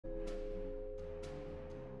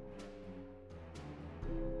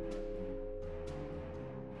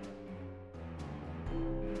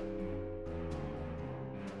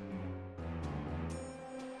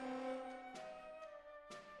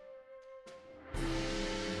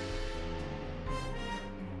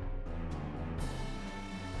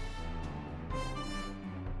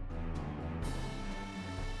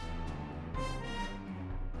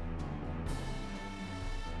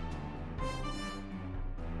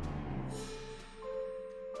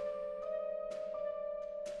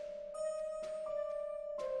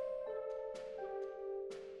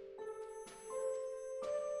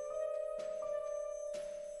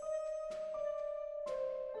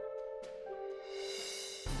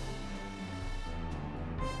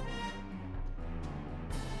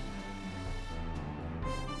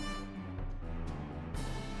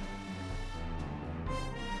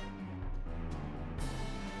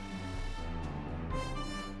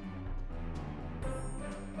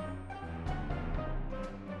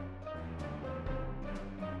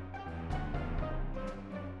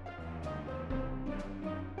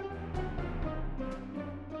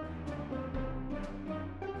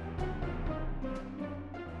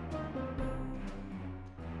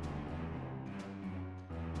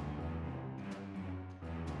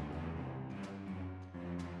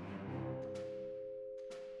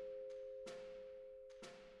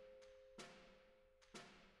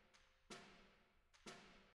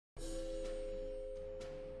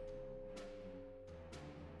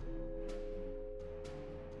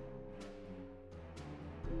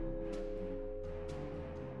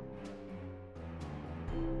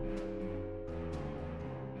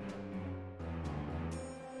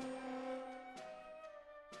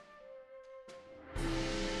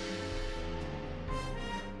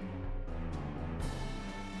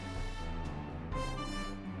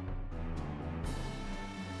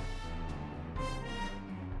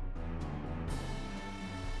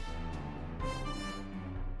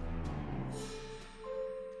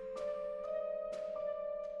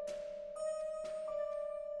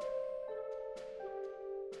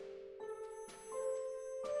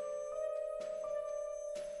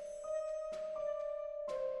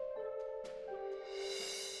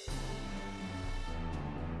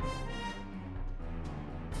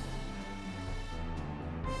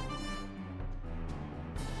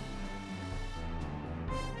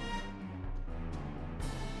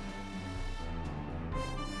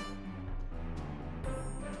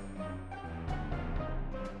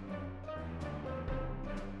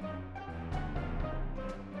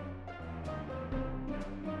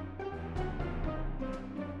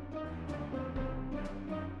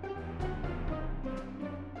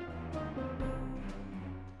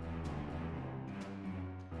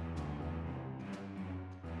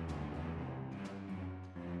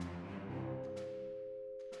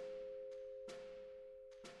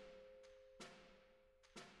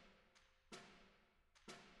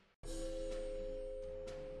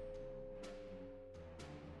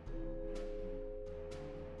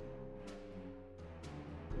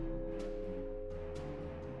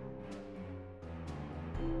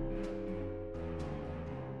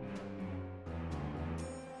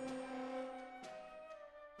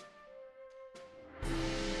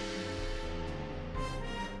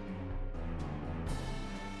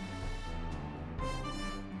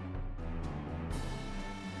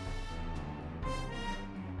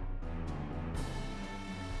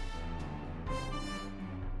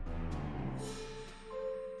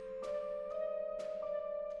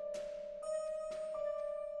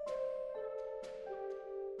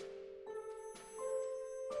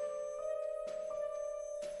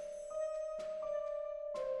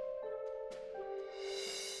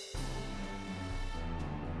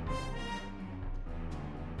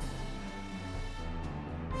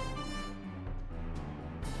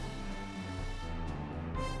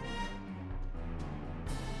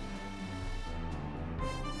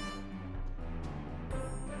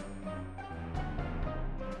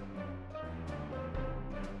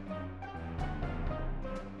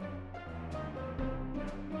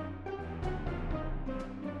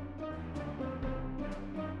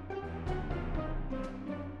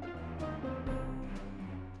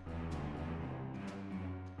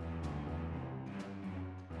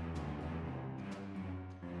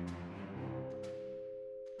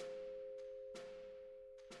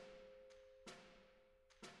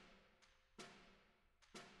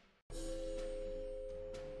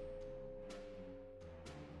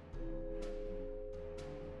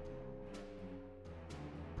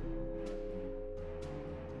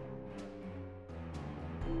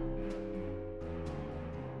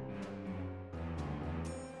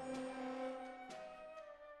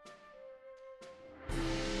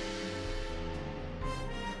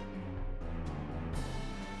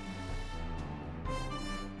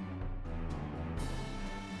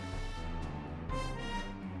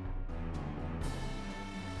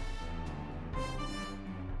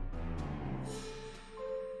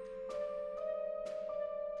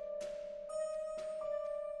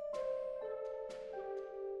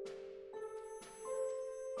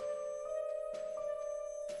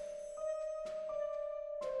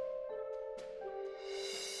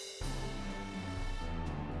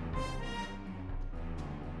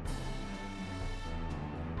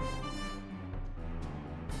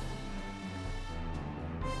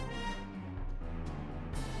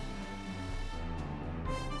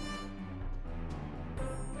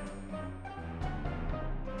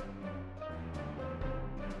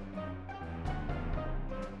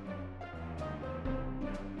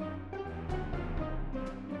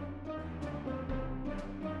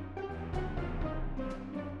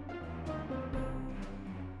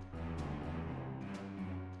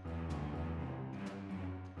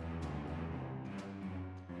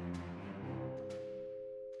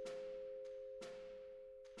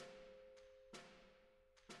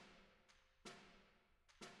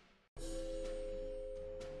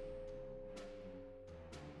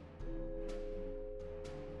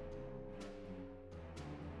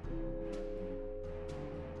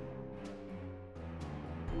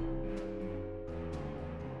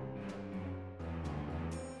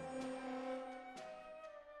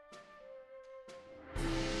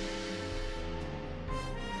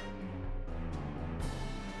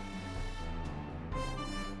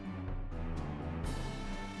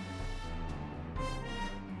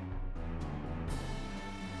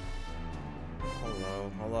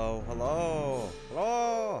Hello, hello,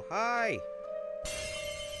 hello, hi.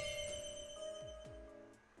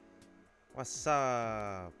 What's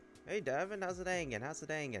up? Hey Devin, how's it hanging? How's it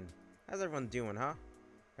hanging? How's everyone doing, huh?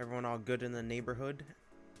 Everyone all good in the neighborhood?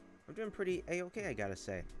 I'm doing pretty a-okay, I gotta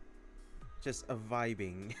say. Just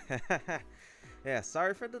vibing. Yeah,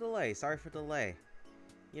 sorry for the delay, sorry for the delay.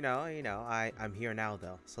 You know, I'm here now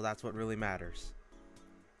though, so that's what really matters.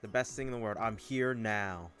 The best thing in the world, I'm here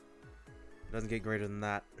now. Doesn't get greater than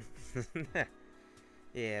that.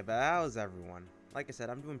 Yeah, but how's everyone? Like I said,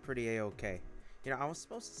 I'm doing pretty a-okay. You know, I was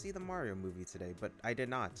supposed to see the Mario movie today, but I did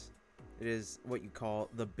not. It is what you call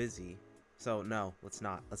the busy. So no, let's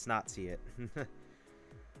not see it.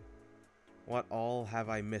 What all have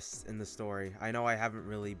I missed in the story? I know I haven't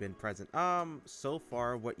really been present. So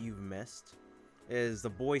far what you've missed is the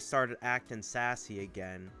boy started acting sassy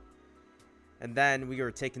again. And then we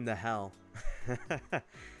were taken to hell.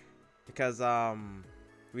 Because,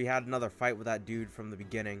 we had another fight with that dude from the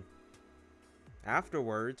beginning.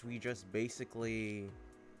 Afterwards, we just basically...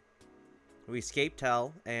 we escaped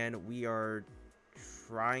hell, and we are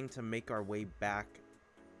trying to make our way back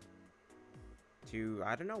to...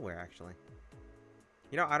 I don't know where, actually.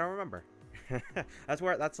 You know, I don't remember.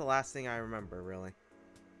 That's the last thing I remember, really.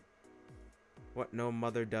 What no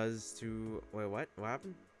mother does to... Wait, what? What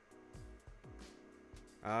happened?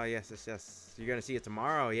 Oh, yes. You're gonna see it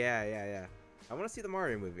tomorrow? Yeah. I want to see the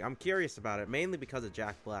Mario movie. I'm curious about it, mainly because of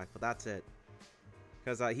Jack Black, but that's it.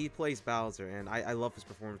 Because he plays Bowser, and I love his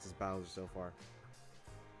performance as Bowser so far.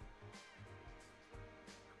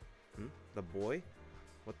 The boy?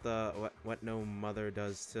 What no mother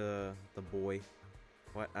does to the boy?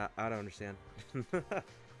 What? I don't understand.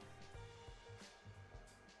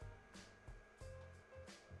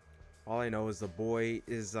 All I know is the boy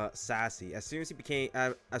is sassy. As soon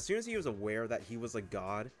as he was aware that he was a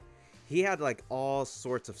god, he had like all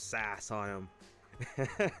sorts of sass on him.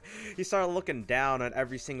 He started looking down on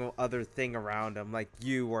every single other thing around him, like,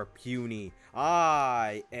 you are puny,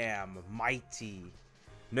 I am mighty.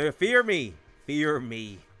 No, fear me.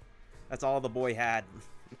 That's all the boy had.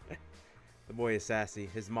 The boy is sassy.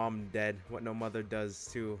 His mom dead. What no mother does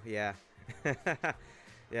too. Yeah.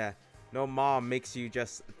 Yeah. No mom makes you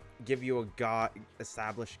just give you a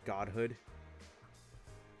established godhood.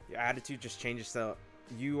 Your attitude just changes to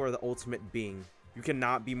you are the ultimate being. You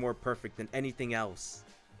cannot be more perfect than anything else.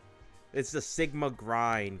 It's the Sigma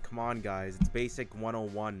grind. Come on, guys. It's basic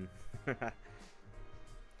 101.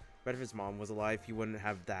 But if his mom was alive, he wouldn't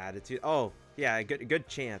have the attitude. Oh, yeah, good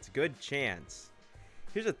chance. Good chance.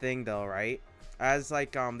 Here's the thing, though, right? As,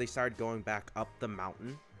 like, they started going back up the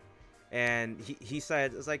mountain, and he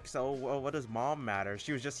said, it's like, so what does mom matter?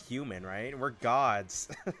 She was just human, right? We're gods.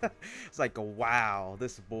 It's like, wow,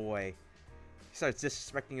 this boy. He starts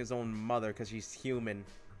disrespecting his own mother because she's human.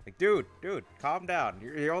 Like, dude, calm down.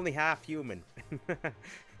 You're only half human.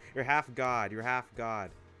 You're half god. You're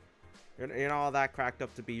not all that cracked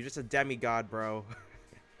up to be. You're just a demigod, bro.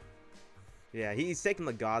 Yeah, he's taking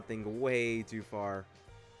the god thing way too far.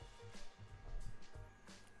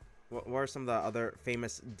 What are some of the other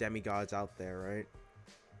famous demigods out there, right?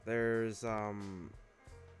 There's, I'm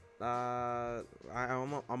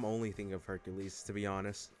only thinking of Hercules, to be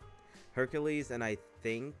honest. Hercules, and I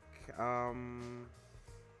think,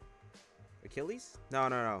 Achilles?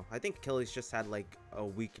 No. I think Achilles just had, like, a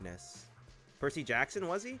weakness. Percy Jackson,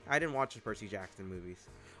 was he? I didn't watch the Percy Jackson movies.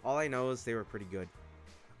 All I know is they were pretty good.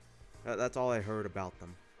 That's all I heard about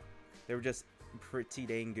them. They were just pretty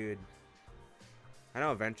dang good. I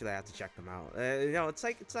know eventually I have to check them out. You know, it's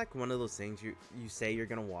like one of those things you say you're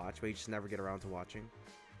gonna watch, but you just never get around to watching.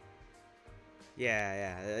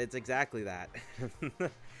 Yeah, it's exactly that. I'm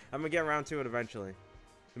gonna get around to it eventually.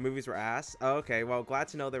 The movies were ass? Oh, okay, well, glad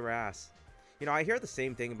to know they were ass. You know, I hear the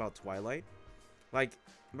same thing about Twilight.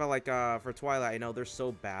 For Twilight, I know they're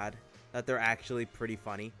so bad that they're actually pretty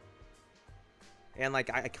funny. And, like,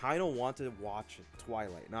 I kind of want to watch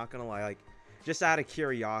Twilight, not gonna lie. Like, just out of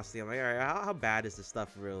curiosity, I'm like, alright, how bad is this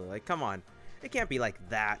stuff really? Like, come on. It can't be, like,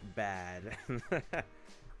 that bad.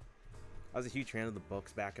 I was a huge fan of the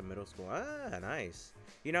books back in middle school. Ah, nice.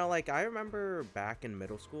 You know, like, I remember back in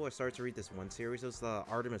middle school, I started to read this one series. It was the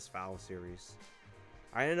Artemis Fowl series.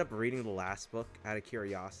 I ended up reading the last book out of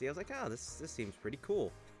curiosity. I was like, oh, this seems pretty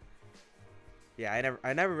cool. Yeah,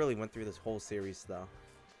 I never really went through this whole series, though.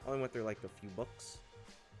 I only went through, like, a few books.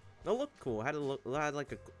 It looked cool. It had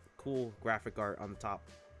like, a cool graphic art on the top.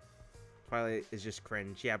 Twilight is just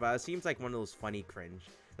cringe. Yeah, but it seems like one of those funny cringe.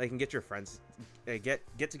 Like, you can get your friends,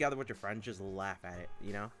 get together with your friends, just laugh at it,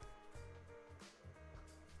 you know?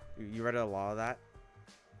 You read a lot of that?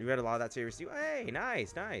 You read a lot of that series too? Hey,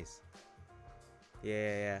 nice.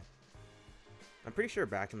 Yeah. I'm pretty sure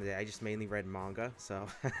back in the day, I just mainly read manga, so...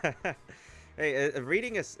 Hey,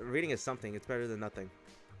 reading is something. It's better than nothing.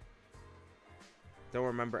 Don't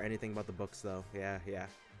remember anything about the books, though. Yeah.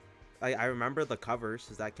 I remember the covers.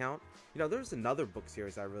 Does that count? You know, there's another book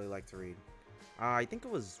series I really like to read. I think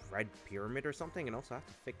it was Red Pyramid or something, and also I have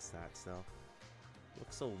to fix that, so... It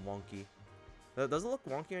looks so wonky. Does it look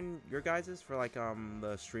wonky on your guys's for, like,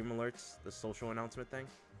 the stream alerts? The social announcement thing?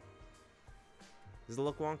 Does it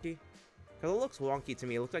look wonky? Because it looks wonky to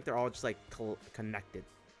me. It looks like they're all just, like, connected.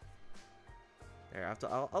 There,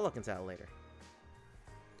 I'll look into that later.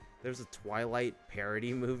 There's a Twilight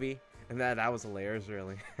parody movie, and that was hilarious,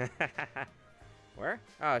 really. Where?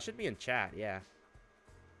 Oh, it should be in chat, yeah.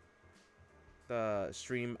 The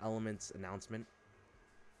stream elements announcement.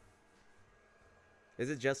 Is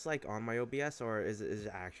it just like on my OBS, or is it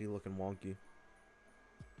actually looking wonky?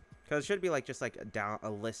 Because it should be like just like a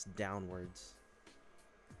list downwards.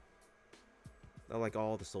 Like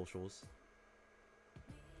all the socials.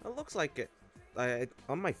 It looks like it.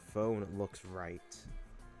 On my phone, it looks right.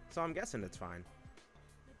 So I'm guessing it's fine.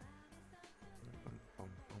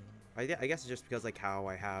 I guess it's just because like how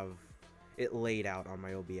I have it laid out on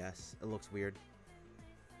my OBS. It looks weird.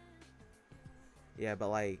 Yeah, but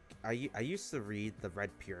like I used to read the Red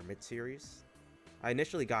Pyramid series. I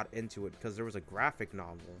initially got into it because there was a graphic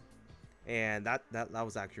novel, and that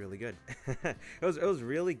was actually really good. it was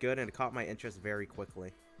really good, and it caught my interest very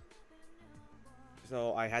quickly.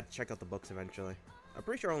 So I had to check out the books eventually. I'm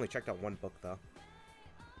pretty sure I only checked out one book though.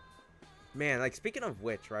 Man, like speaking of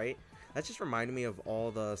which, right? That just reminded me of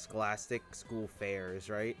all the Scholastic school fairs,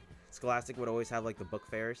 right? Scholastic would always have like the book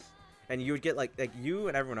fairs, and you would get like you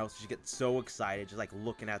and everyone else just get so excited just like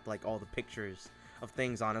looking at like all the pictures of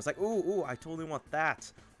things on it. It's like, ooh, I totally want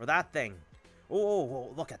that or that thing.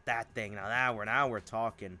 Oh, look at that thing. Now we're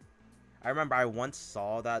talking. I remember I once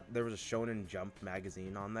saw that there was a Shonen Jump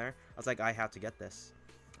magazine on there. I was like, I have to get this.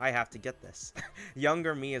 I have to get this.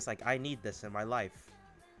 Younger me is like, I need this in my life.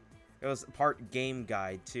 It was part game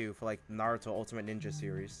guide too for like Naruto Ultimate Ninja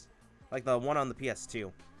series, like the one on the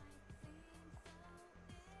PS2.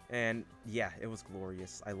 And yeah, it was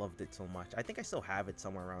glorious. I loved it so much. I think I still have it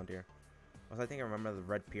somewhere around here. I think I remember the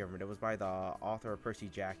Red Pyramid. It was by the author of Percy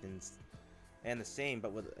Jackson's. And the same,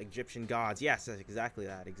 but with Egyptian gods. Yes, exactly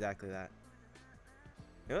that. Exactly that.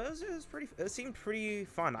 It was pretty. It seemed pretty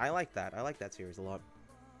fun. I like that. I like that series a lot.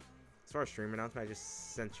 As far as stream announcement, I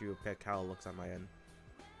just sent you a pic how it looks on my end.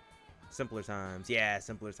 Simpler times. Yeah,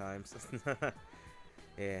 simpler times.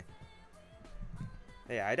 Yeah.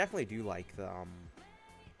 Yeah, I definitely do like the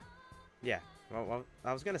yeah. Well,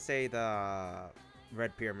 I was gonna say the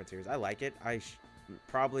Red Pyramid series. I like it.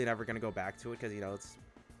 Probably never gonna go back to it because you know it's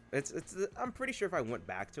I'm pretty sure if I went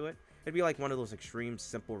back to it, it'd be like one of those extreme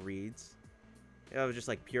simple reads. It was just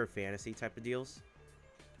like pure fantasy type of deals.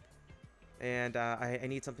 And I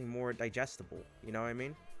need something more digestible. You know what I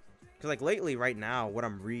mean? Because like lately, right now, what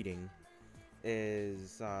I'm reading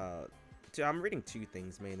is I'm reading two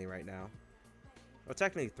things mainly right now. Well,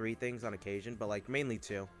 technically three things on occasion, but like mainly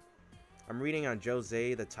two. I'm reading on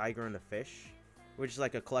Jose the Tiger and the Fish, which is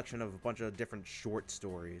like a collection of a bunch of different short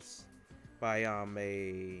stories by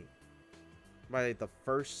the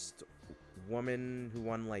first woman who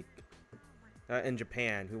won like in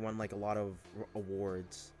Japan, who won like a lot of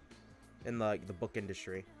awards in the book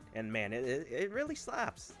industry. And man, it really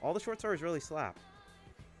slaps. All the short stories really slap.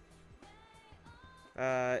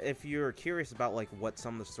 If you're curious about like what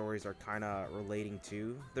some of the stories are kind of relating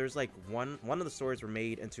to, there's like one of the stories were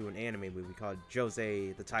made into an anime movie called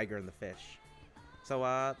Jose the Tiger and the Fish.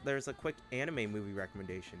 So there's a quick anime movie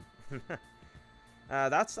recommendation.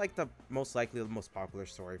 That's like the most popular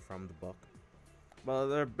story from the book. Well,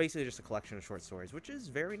 they're basically just a collection of short stories, which is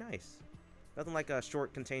very nice. Nothing like a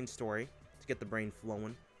short contained story to get the brain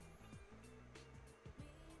flowing.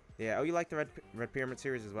 Yeah, oh, you like the Red Pyramid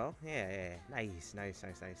series as well? Yeah. Nice.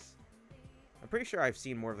 I'm pretty sure I've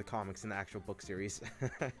seen more of the comics than the actual book series.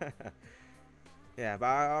 Yeah, but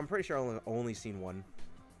I'm pretty sure I've only seen one.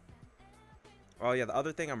 Oh yeah, the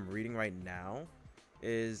other thing I'm reading right now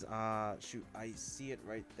is, shoot, I see it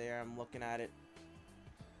right there. I'm looking at it.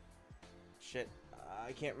 Shit,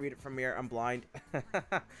 I can't read it from here. I'm blind.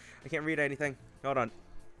 I can't read anything. Hold on.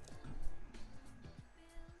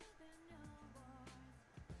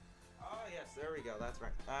 There we go. That's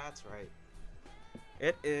right. That's right.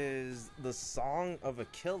 It is the Song of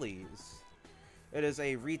Achilles. It is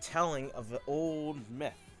a retelling of the old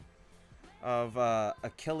myth of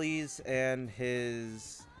Achilles and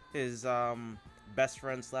his best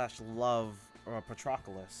friend slash love,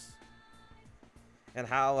 Patroclus, and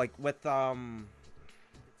how like with who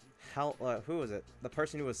was it? The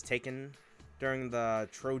person who was taken during the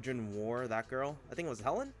Trojan War. That girl. I think it was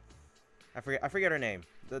Helen. I forget her name.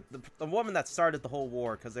 The woman that started the whole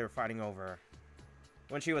war because they were fighting over her.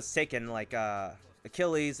 When she was taken, like,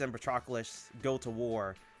 Achilles and Patroclus go to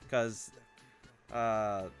war because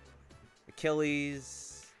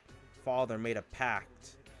Achilles' father made a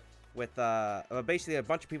pact with, basically a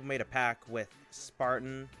bunch of people made a pact with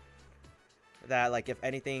Spartan that, like, if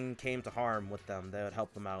anything came to harm with them, they would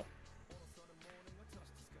help them out.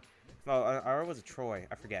 Oh, or was it Troy?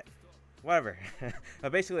 I forget. Whatever.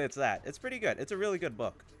 But basically, it's that. It's pretty good. It's a really good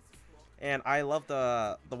book. And I love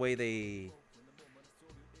the way they...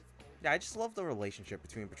 Yeah, I just love the relationship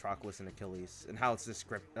between Patroclus and Achilles and how it's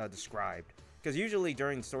described. Because usually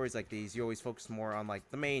during stories like these, you always focus more on, like,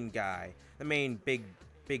 the main guy. The main big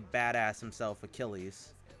big badass himself,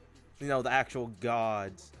 Achilles. You know, the actual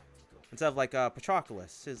gods. Instead of like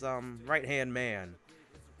Patroclus, his right hand man.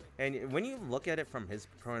 And when you look at it from his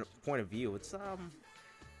point of view, it's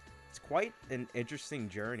quite an interesting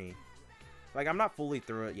journey. Like, I'm not fully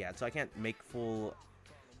through it yet, so I can't make full,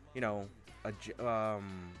 you know,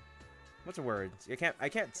 what's the word? I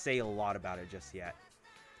can't say a lot about it just yet.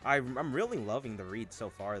 I'm really loving the read so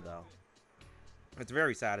far, though. It's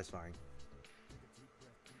very satisfying.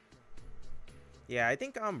 Yeah, I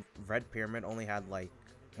think Red Pyramid only had like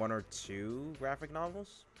 1 or 2 graphic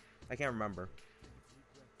novels. I can't remember.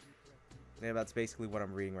 Yeah, that's basically what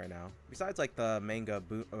I'm reading right now. Besides like the manga.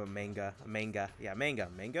 Yeah,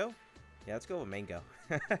 mango. Yeah, let's go with mango.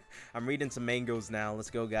 I'm reading some mangoes now. Let's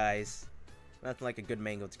go, guys. Nothing like a good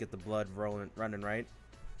mango to get the blood running, right?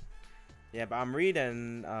 Yeah, but I'm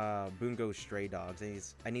reading Bungo's Stray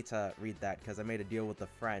Dogs. I need to read that because I made a deal with a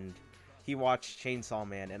friend. He watched Chainsaw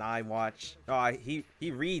Man, and I watch. Oh, he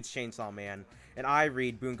reads Chainsaw Man, and I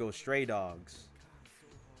read Bungo's Stray Dogs.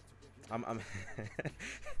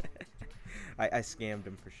 I scammed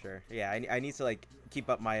him for sure. Yeah, I need to like keep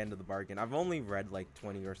up my end of the bargain. I've only read like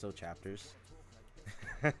 20 or so chapters.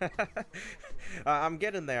 I'm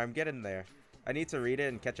getting there. I'm getting there. I need to read it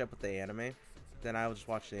and catch up with the anime. Then I'll just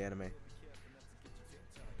watch the anime.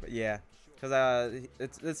 But yeah, because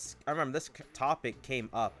I remember this topic came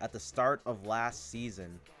up at the start of last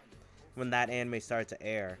season when that anime started to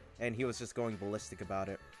air, and he was just going ballistic about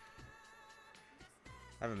it.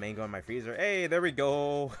 I have a mango in my freezer. Hey, there we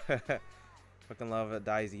go. Fucking love it,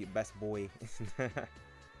 Daisy, best boy.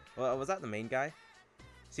 Well, was that the main guy?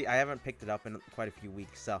 See, I haven't picked it up in quite a few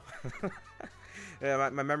weeks, so yeah,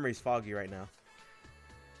 my memory's foggy right now.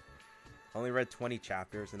 I only read 20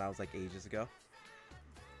 chapters, and that was like ages ago.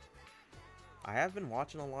 I have been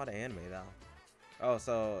watching a lot of anime though. Oh,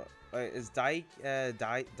 so is Daizai? Yeah,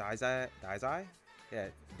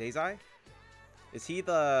 Daizai? Is he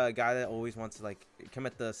the guy that always wants to like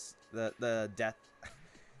commit the death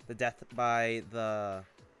by the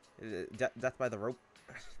death by the rope?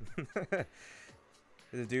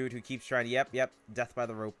 The dude who keeps trying. Yep, death by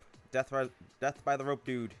the rope. Death by the rope,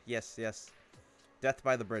 dude. Yes. Death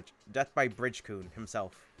by the bridge. Death by Bridge-kun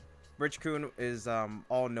himself. Bridge-kun is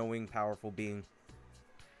all-knowing, powerful being.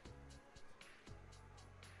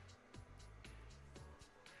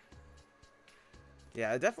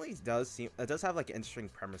 Yeah, it definitely does seem. It does have like an interesting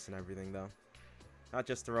premise and everything, though. Not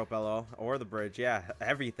just the rope, LO, or the bridge. Yeah,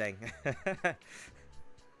 everything.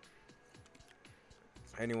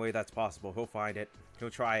 Anyway, that's possible. He'll find it. He'll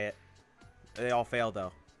try it. They all fail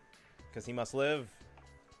though, because he must live.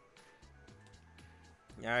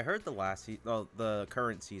 Yeah, I heard the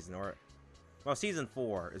current season, well, season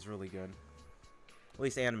 4 is really good. At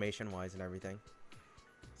least animation-wise and everything.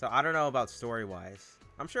 So I don't know about story-wise.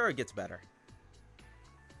 I'm sure it gets better.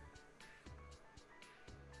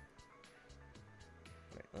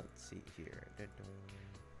 Wait, let's see here.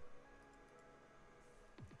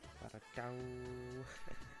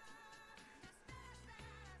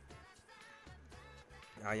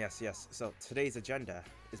 Yes. So today's agenda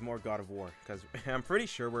is more God of War, because I'm pretty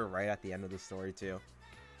sure we're right at the end of the story too,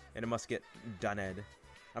 and it must get done-ed.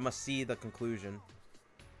 I must see the conclusion,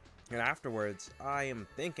 and afterwards I am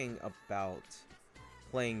thinking about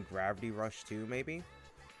playing Gravity Rush 2, maybe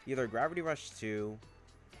either Gravity Rush 2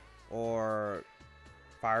 or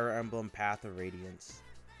Fire Emblem Path of Radiance,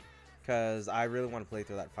 because I really want to play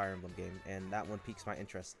through that Fire Emblem game, and that one piques my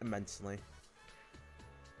interest immensely.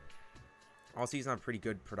 All seasons have pretty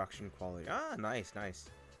good production quality. Ah, nice.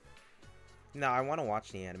 No, I want to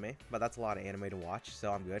watch the anime, but that's a lot of anime to watch,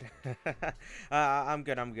 so I'm good. I'm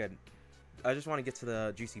good. I just want to get to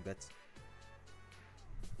the juicy bits.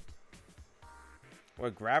 Or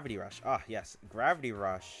Gravity Rush. Ah, yes. Gravity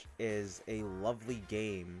Rush is a lovely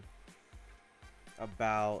game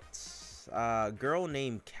about a girl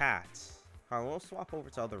named Kat. We'll swap over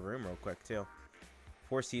to the other room real quick, too.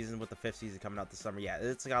 4 seasons with the 5th season coming out this summer. Yeah,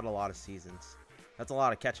 it's got a lot of seasons. That's a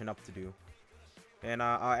lot of catching up to do. And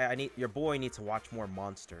your boy needs to watch more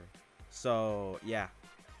Monster. So yeah,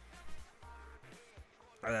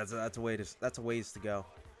 that's a ways to go.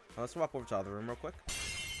 Let's swap over to the other room real quick.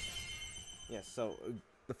 Yeah, so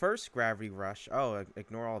the first Gravity Rush. Oh,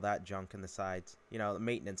 ignore all that junk in the sides. You know, the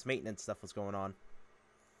maintenance stuff was going on.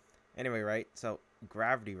 Anyway, right? So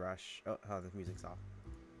Gravity Rush. Oh, the music's off.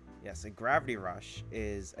 Yes, a Gravity Rush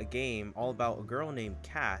is a game all about a girl named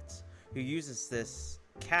Kat who uses this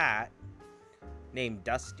cat named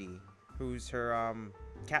Dusty, who's her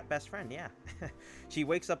cat best friend. Yeah. She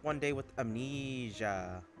wakes up one day with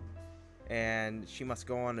amnesia, and she must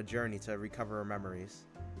go on a journey to recover her memories.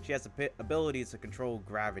 She has the ability to control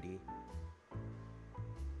gravity.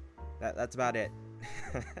 That's about it.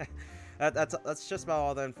 That's just about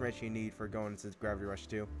all the information you need for going into Gravity Rush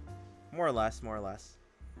 2. More or less, more or less.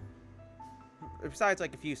 Besides,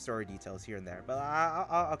 like, a few story details here and there. But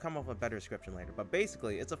I'll come up with a better description later. But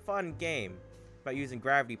basically, it's a fun game about using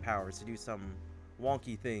gravity powers to do some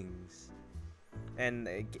wonky things. And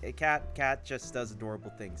Cat just does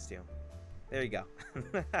adorable things, too. There you go.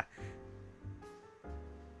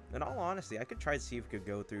 In all honesty, I could try to see if we could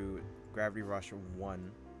go through Gravity Rush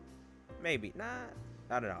 1. Maybe. Nah.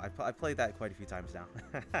 I don't know. I've played that quite a few times now.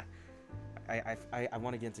 I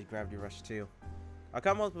want to get into Gravity Rush 2. I'll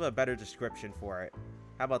come up with a better description for it.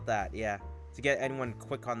 How about that? Yeah. To get anyone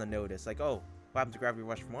quick on the notice. Like, oh, what happened to Gravity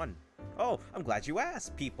Rush 1? Oh, I'm glad you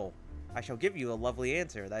asked, people. I shall give you a lovely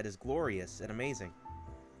answer that is glorious and amazing.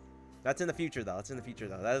 That's in the future, though. That's in the future,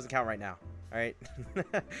 though. That doesn't count right now. Alright?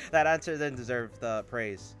 That answer didn't deserve the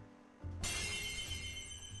praise.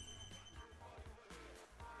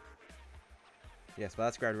 Yes, but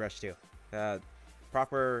that's Gravity Rush 2.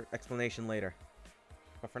 Proper explanation later.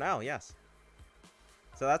 But for now, yes.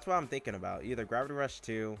 So that's what I'm thinking about. Either Gravity Rush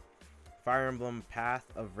 2, Fire Emblem Path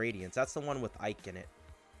of Radiance. That's the one with Ike in it.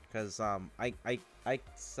 Because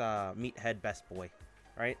Ike's meathead best boy.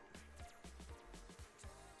 Right?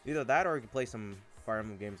 Either that or we can play some Fire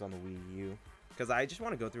Emblem games on the Wii U. Because I just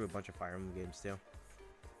want to go through a bunch of Fire Emblem games too.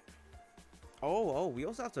 Oh, we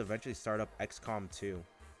also have to eventually start up XCOM 2.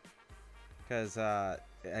 Because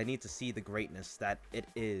I need to see the greatness that it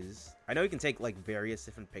is. I know you can take like various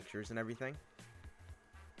different pictures and everything.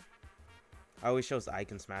 I always chose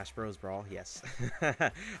Ike in Smash Bros. Brawl. Yes.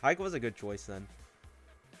 Ike was a good choice then.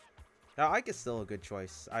 Now, Ike is still a good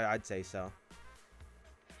choice. I'd say so.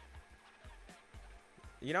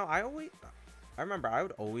 You know, I remember I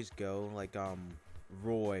would always go like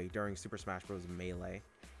Roy during Super Smash Bros. Melee.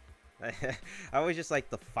 I always just like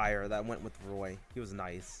the fire that went with Roy. He was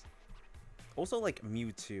nice. Also like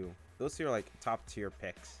Mewtwo. Those two are like top tier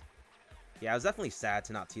picks. Yeah, I was definitely sad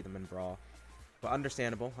to not see them in Brawl. But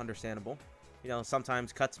understandable, understandable. You know,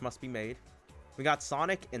 sometimes cuts must be made. We got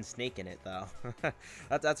Sonic and Snake in it though.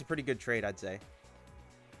 That's a pretty good trade, I'd say.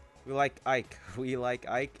 We like Ike. We like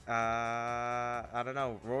Ike. I don't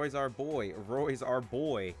know. Roy's our boy. Roy's our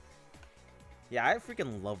boy. Yeah, I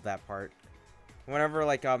freaking love that part. Whenever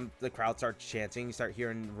like the crowd starts chanting, you start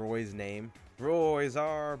hearing Roy's name. Roy's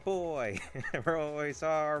our boy. Roy's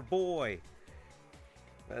our boy.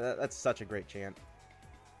 That's such a great chant.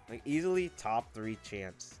 Like easily top 3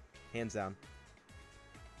 chants, hands down.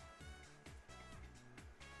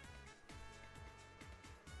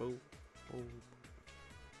 Oh, oh.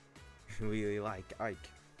 We like Ike.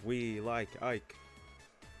 We like Ike.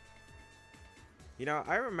 You know,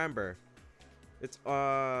 I remember it's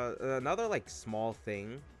another like small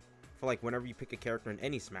thing for like whenever you pick a character in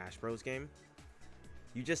any Smash Bros game.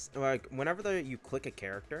 You just like whenever you click a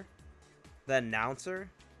character, the announcer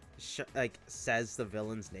like says the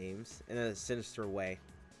villains' names in a sinister way.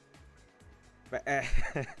 But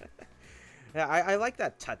yeah, I like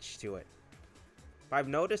that touch to it. But I've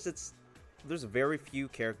noticed there's very few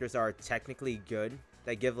characters that are technically good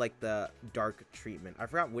that give like the dark treatment. I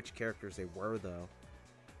forgot which characters they were though.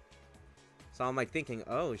 So I'm like thinking,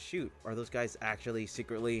 oh shoot, are those guys actually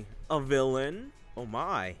secretly a villain? Oh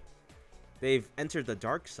my. They've entered the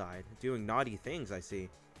dark side, doing naughty things, I see.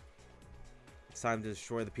 It's time to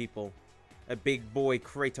destroy the people. A big boy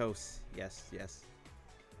Kratos. Yes, yes.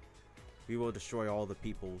 We will destroy all the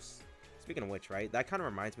peoples. Speaking of which, right? That kind of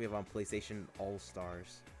reminds me of on PlayStation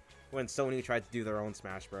All-Stars. When Sony tried to do their own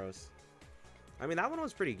Smash Bros. I mean, that one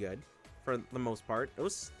was pretty good for the most part. It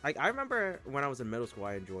was I remember when I was in middle school,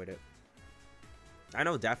 I enjoyed it. I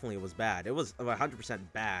know definitely it was bad. It was 100%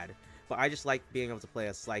 bad, but I just like being able to play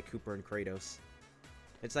as Sly Cooper and Kratos.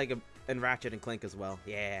 It's like in Ratchet and Clank as well.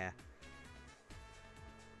 Yeah.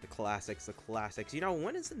 The classics, the classics. You know,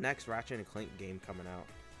 when is the next Ratchet and Clank game coming out?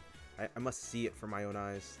 I must see it for my own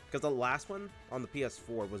eyes. Because the last one on the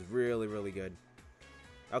PS4 was really, really good.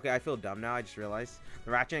 Okay, I feel dumb now. I just realized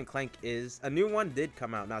the Ratchet and Clank is a new one did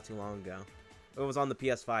come out not too long ago. It was on the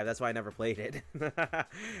PS5. That's why I never played it.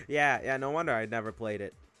 yeah. No wonder I never played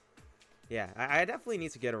it. Yeah, I definitely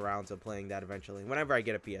need to get around to playing that eventually. Whenever I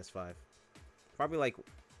get a PS5, probably like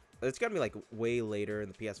it's gonna be like way later in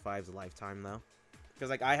the PS5's lifetime though, because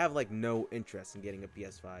like I have like no interest in getting a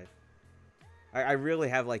PS5. I really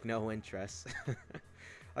have like no interest.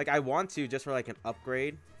 Like I want to just for like an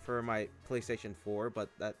upgrade for my PlayStation 4, but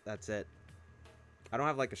that's it. I don't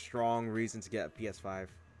have like a strong reason to get a PS5.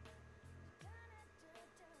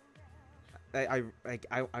 I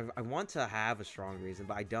want to have a strong reason,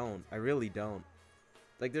 but I don't. I really don't.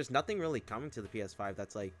 Like, there's nothing really coming to the PS5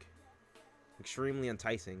 that's, like, extremely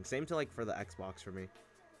enticing. Same to, like, for the Xbox for me.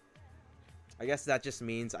 I guess that just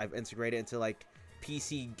means I've integrated into, like,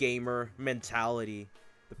 PC gamer mentality.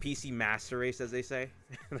 The PC master race, as they say.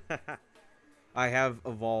 I have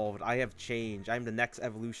evolved. I have changed. I'm the next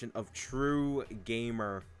evolution of true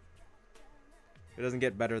gamer. It doesn't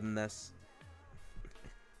get better than this.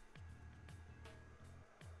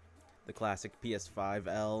 The classic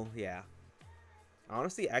PS5L, yeah.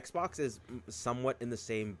 Honestly, Xbox is somewhat in the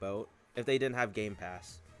same boat if they didn't have Game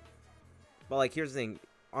Pass. But, like, here's the thing.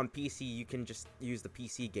 On PC, you can just use the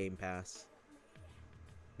PC Game Pass.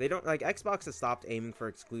 They don't, like, Xbox has stopped aiming for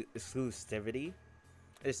exclusivity.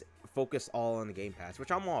 They just focus all on the Game Pass, which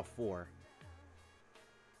I'm all for.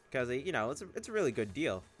 Because, you know, it's a really good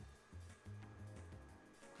deal.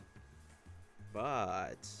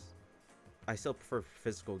 But I still prefer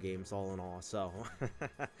physical games all in all, so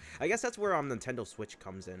I guess that's where Nintendo Switch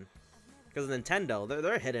comes in. Because Nintendo,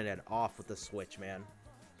 they're hitting it off with the Switch, man.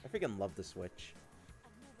 I freaking love the Switch.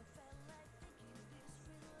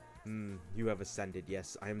 You have ascended.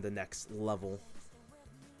 Yes, I am the next level.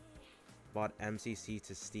 Bought MCC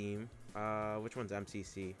to Steam. Which one's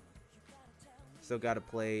MCC? Still gotta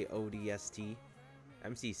play ODST.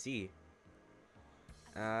 MCC.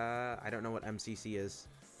 I don't know what MCC is.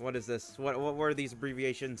 What is this? What were these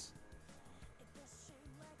abbreviations?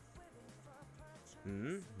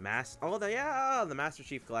 Oh, the Master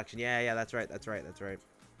Chief Collection. Yeah, that's right.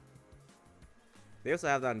 They also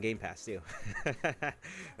have that on Game Pass too.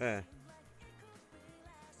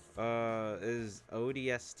 Is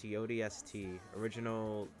ODST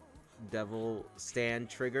original Devil Stand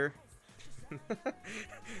Trigger?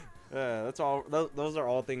 That's all. Those are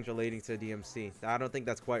all things relating to DMC. I don't think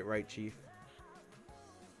that's quite right, Chief.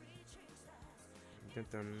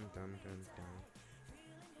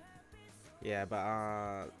 Yeah,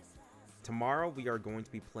 but tomorrow we are going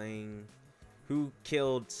to be playing Who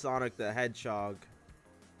Killed Sonic the Hedgehog,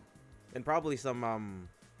 and probably some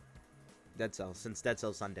Dead Cells, since Dead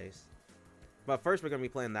Cells Sundays. But first we're gonna be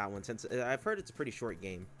playing that one, since I've heard it's a pretty short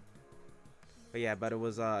game. But yeah, but it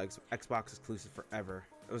was Xbox exclusive forever.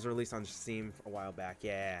 It was released on Steam a while back.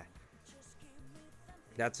 Yeah,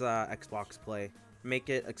 that's Xbox Play. Make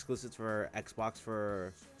it exclusive for Xbox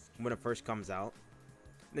for when it first comes out,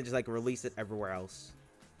 and then just like release it everywhere else,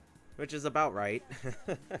 which is about right.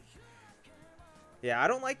 Yeah, I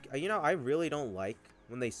don't like, you know, I really don't like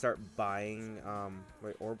when they start buying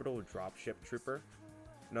wait, Orbital Dropship Trooper,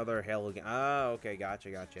 another Halo game. Oh, okay,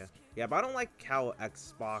 gotcha. Yeah, but I don't like how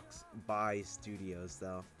Xbox buys studios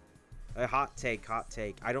though. A hot take.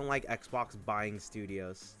 I don't like Xbox buying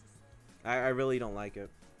studios. I really don't like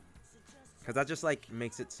it. Because that just, like,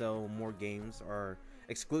 makes it so more games are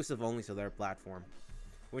exclusive only to their platform.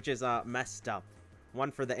 Which is, messed up.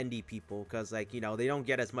 One, for the indie people, because, like, you know, they don't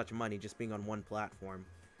get as much money just being on one platform.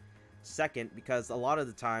 Second, because a lot of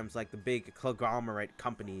the times, like, the big conglomerate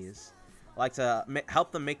companies like to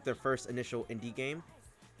help them make their first initial indie game.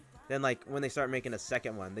 Then, like, when they start making a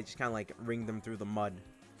second one, they just kind of, like, wring them through the mud.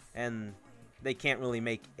 And they can't really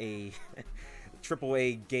make a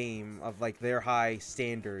AAA game of, like, their high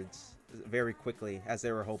standards very quickly as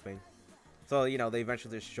they were hoping. So, you know, they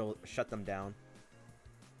eventually just shut them down.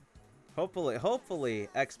 Hopefully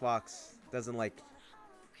Xbox doesn't, like,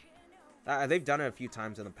 they've done it a few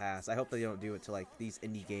times in the past. I hope they don't do it to, like, these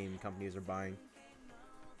indie game companies are buying.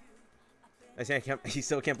 I say you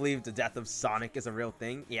still can't believe the death of Sonic is a real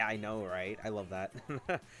thing. Yeah, I know, right? I love that.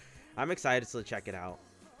 I'm excited to check it out.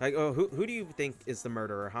 Like, oh, who do you think is the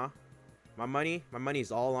murderer, huh? My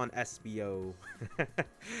money's all on SBO.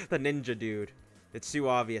 The ninja dude. It's too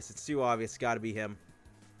obvious. It's gotta be him.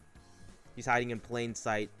 He's hiding in plain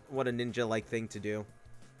sight. What a ninja-like thing to do.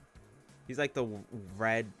 He's like the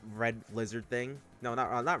red lizard thing. No,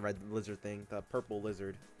 not red lizard thing. The purple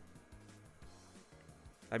lizard.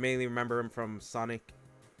 I mainly remember him from Sonic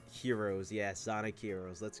Heroes. Yeah, Sonic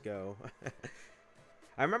Heroes. Let's go.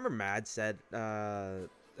 I remember Mad said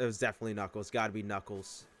it was definitely Knuckles. Gotta be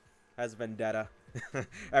Knuckles. Has Vendetta.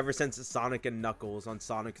 Ever since Sonic and Knuckles on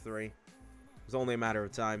Sonic 3. It was only a matter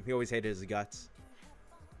of time. He always hated his guts.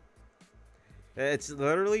 It's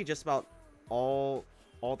literally just about all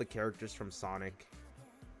the characters from Sonic.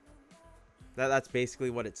 That's basically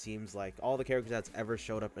what it seems like. All the characters that's ever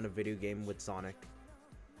showed up in a video game with Sonic.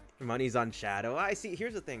 Money's on Shadow. I see.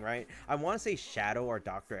 Here's the thing, right? I want to say Shadow or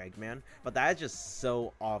Dr. Eggman, but that's just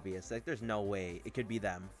so obvious. Like, there's no way it could be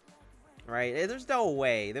them, right? There's no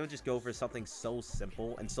way they would just go for something so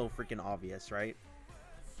simple and so freaking obvious, right?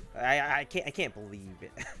 I can't believe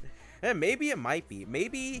it. And maybe it might be.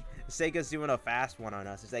 Maybe Sega's doing a fast one on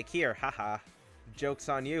us. It's like, here, haha. Joke's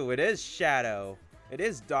on you. It is Shadow. It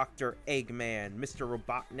is Dr. Eggman, Mr.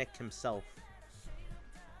 Robotnik himself.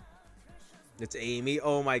 It's Amy.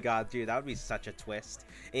 Oh my god, dude, that would be such a twist.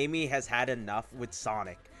 Amy has had enough with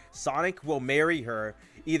Sonic. Sonic will marry her,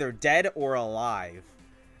 either dead or alive.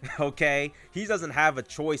 Okay? He doesn't have a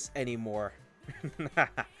choice anymore.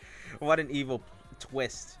 What an evil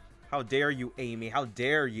twist. How dare you, Amy? How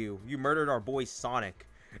dare you? You murdered our boy Sonic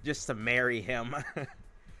just to marry him.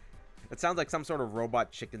 It sounds like some sort of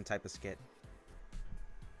robot chicken type of skit.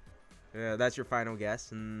 Yeah, that's your final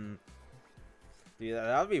guess. Yeah,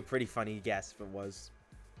 that would be a pretty funny guess if it was.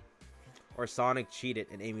 Or Sonic cheated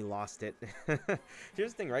and Amy lost it.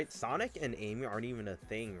 Here's the thing, right? Sonic and Amy aren't even a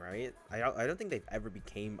thing, right? I don't think they've ever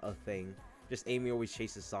became a thing. Just Amy always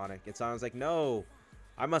chases Sonic, and Sonic's like, no,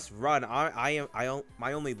 I must run.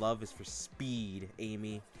 My only love is for speed,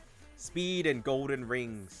 Amy. Speed and golden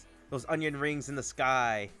rings. Those onion rings in the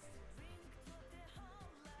sky.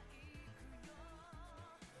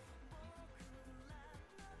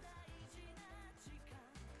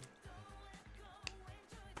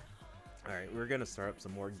 Alright, we're gonna start up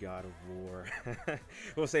some more God of War.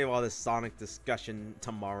 We'll save all this Sonic discussion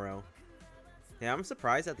tomorrow. Yeah, I'm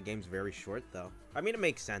surprised that the game's very short, though. I mean, it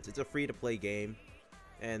makes sense. It's a free-to-play game,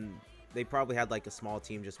 and they probably had, like, a small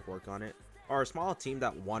team just work on it. Or a small team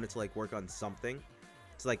that wanted to, like, work on something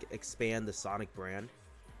to, like, expand the Sonic brand.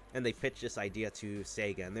 And they pitched this idea to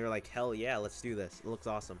Sega, and they were like, hell yeah, let's do this. It looks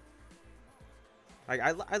awesome.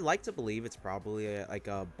 I'd like to believe it's probably, like,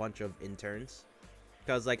 a bunch of interns.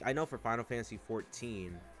 Because, like, I know for Final Fantasy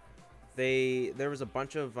 14, there was a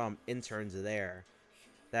bunch of interns there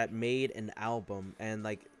that made an album, and,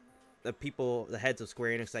 like, the heads of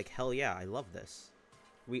Square Enix, like, hell yeah, I love this.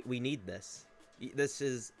 We need this. This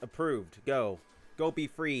is approved. Go be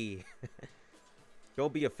free. Go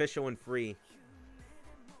be official and free.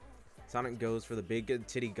 Sonic goes for the big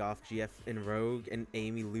titty goth GF in Rogue, and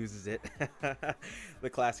Amy loses it. The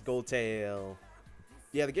classic gold tail.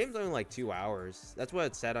 Yeah, the game's only like 2 hours. That's what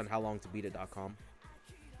it said on howlongtobeatit.com.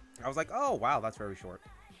 I was like, oh, wow, that's very short.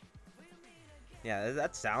 Yeah,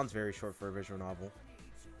 that sounds very short for a visual novel.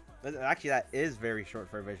 Actually, that is very short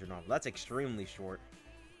for a visual novel. That's extremely short.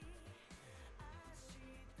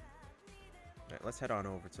 Alright, let's head on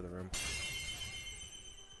over to the room.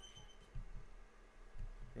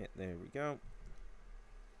 Yeah, there we go.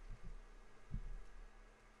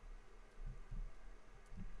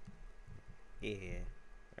 Yeah.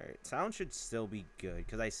 Alright, sound should still be good,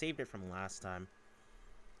 because I saved it from last time.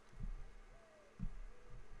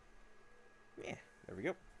 Yeah, there we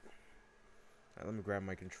go. Alright, let me grab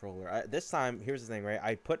my controller. This time, here's the thing, right?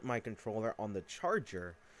 I put my controller on the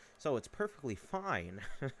charger, so it's perfectly fine.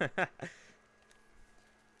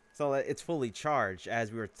 So it's fully charged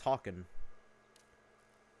as we were talking.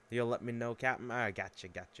 You'll let me know, Captain? Ah,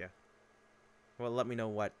 gotcha. Well, let me know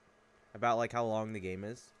what? About, like, how long the game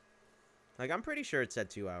is? Like, I'm pretty sure it said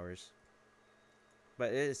 2 hours.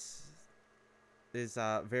 But it is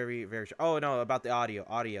very, very short. Oh, no, about the audio.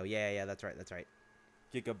 Audio, yeah, that's right.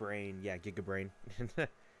 Gigabrain, yeah, Gigabrain. Alright,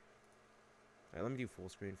 let me do full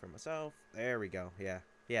screen for myself. There we go, yeah,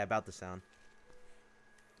 about the sound.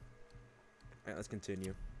 Alright, let's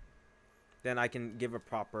continue. Then I can give a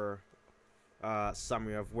proper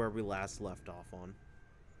summary of where we last left off on.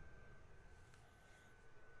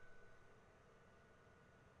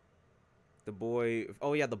 The boy...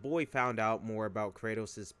 Oh, yeah, the boy found out more about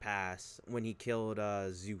Kratos' past when he killed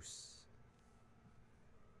Zeus.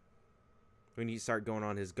 When he started going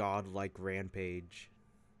on his godlike rampage.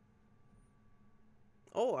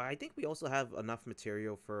 Oh, I think we also have enough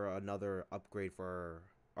material for another upgrade for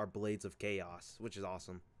our Blades of Chaos, which is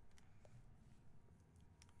awesome.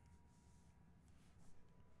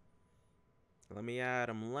 Let me at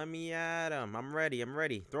him. I'm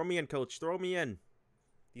ready. Throw me in, coach. Throw me in.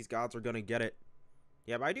 These gods are gonna get it.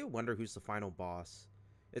 Yeah, but I do wonder who's the final boss.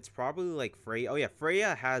 It's probably like Freya. Oh yeah,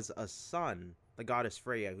 Freya has a son. The goddess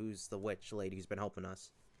Freya, who's the witch lady who's been helping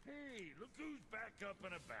us. Hey, look who's back up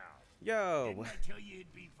and about. Yo. Didn't I tell you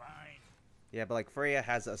it'd be fine? Yeah, but like Freya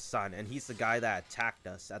has a son, and he's the guy that attacked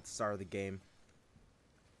us at the start of the game.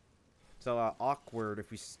 So awkward if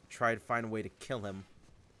we try to find a way to kill him.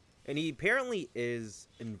 And he apparently is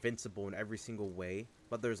invincible in every single way,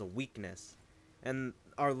 but there's a weakness. And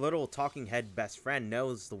our little talking head best friend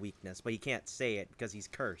knows the weakness, but he can't say it because he's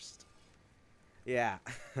cursed. Yeah.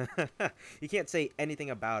 He can't say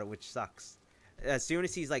anything about it, which sucks. As soon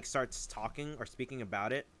as he's like starts talking or speaking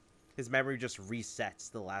about it, his memory just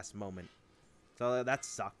resets the last moment. So that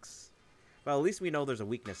sucks. Well, at least we know there's a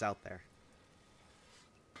weakness out there.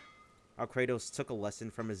 How Kratos took a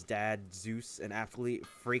lesson from his dad, Zeus, and absolutely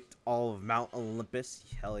freaked all of Mount Olympus.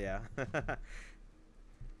 Hell yeah.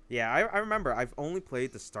 Yeah, I remember. I've only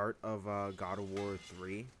played the start of God of War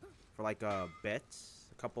 3 for like a bit.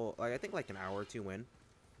 A couple, like I think like an hour or two in.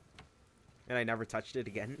 And I never touched it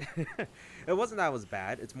again. It wasn't that it was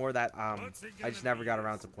bad. It's more that I just never got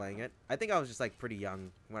around to playing it. I think I was just like pretty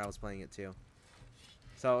young when I was playing it too.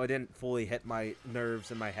 So it didn't fully hit my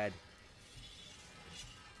nerves in my head.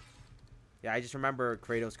 Yeah, I just remember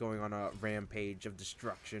Kratos going on a rampage of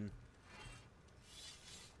destruction.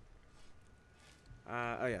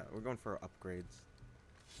 Oh yeah, we're going for upgrades.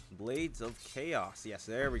 Blades of Chaos. Yes,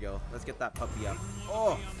 there we go. Let's get that puppy up.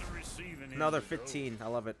 Oh, another 15. I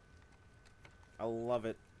love it. I love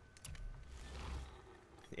it.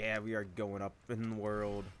 Yeah, we are going up in the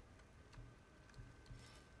world.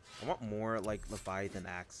 I want more like Leviathan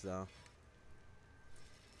axe though.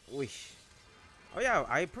 Weesh. Oh yeah,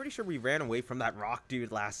 I'm pretty sure we ran away from that rock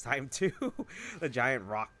dude last time too. The giant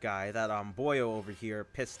rock guy that Boyo over here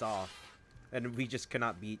pissed off. And we just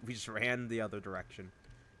cannot beat. We just ran the other direction.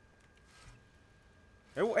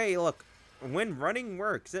 Oh, hey, look. When running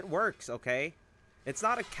works, it works, okay? It's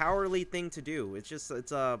not a cowardly thing to do. It's just,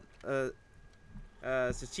 it's a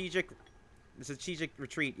strategic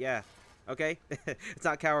retreat, yeah. Okay? It's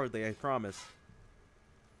not cowardly, I promise.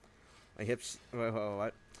 My hips,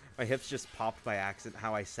 what? My hips just popped by accident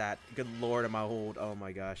how I sat. Good lord, am I old? Oh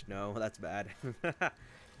my gosh, no, that's bad.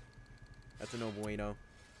 That's a no bueno.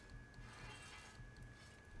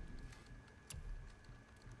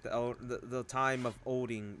 The time of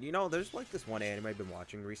olding. You know, there's like this one anime I've been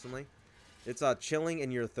watching recently. It's chilling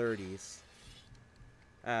in your 30s.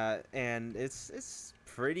 And it's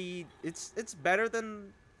pretty. It's better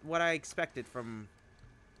than what I expected from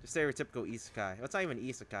the stereotypical isekai. Well, it's not even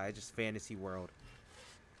isekai, it's just fantasy world.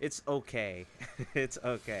 It's okay. It's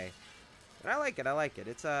okay. And I like it. I like it.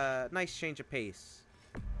 It's a nice change of pace.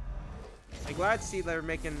 I'm glad to see they're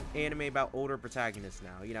making anime about older protagonists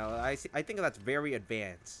now. You know, I think that's very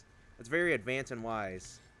advanced. It's very advanced and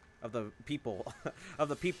wise of the people, of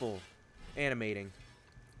the people animating.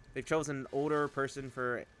 They've chosen an older person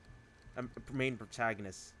for a main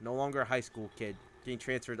protagonist. No longer a high school kid getting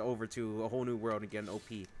transferred over to a whole new world and getting OP.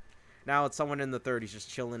 Now it's someone in the 30s just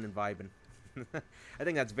chilling and vibing. I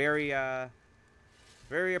think that's very,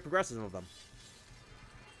 very progressive of them.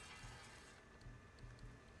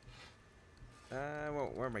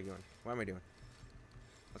 Where am I going? What am I doing?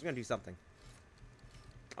 I was gonna do something.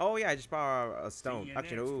 Oh yeah, I just bought a stone.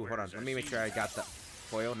 Actually, ooh, hold on. Let me make sure I got that.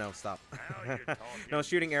 Foil? No, stop. No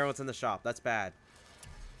shooting arrows in the shop. That's bad.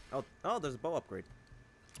 Oh, there's a bow upgrade.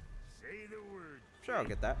 Say the word. Sure, I'll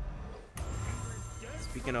get that.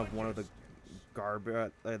 Speaking of one of the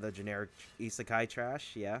the generic isekai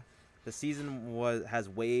trash, yeah. The season has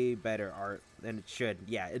way better art than it should.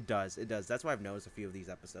 Yeah, it does. It does. That's why I've noticed a few of these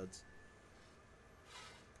episodes.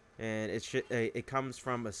 And it comes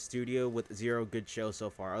from a studio with 0 good shows so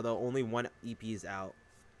far, although only 1 EP is out.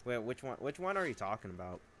 Wait, which one? Which one are you talking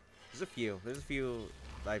about? There's a few. There's a few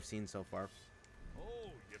that I've seen so far.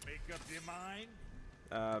 Oh, you make up your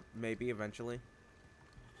mind? Maybe eventually.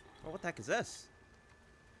 Oh, what the heck is this?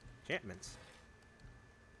 Enchantments.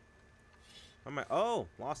 Oh,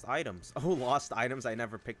 lost items. Oh, lost items I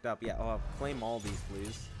never picked up. Yeah, claim all these,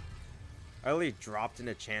 please. I only dropped an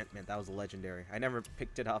enchantment. That was legendary. I never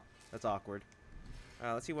picked it up. That's awkward.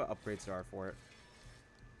 Let's see what upgrades there are for it.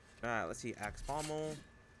 Let's see. Axe Pommel.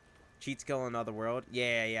 Cheat skill in Another World.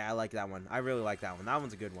 Yeah, I like that one. I really like that one. That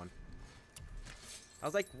one's a good one. I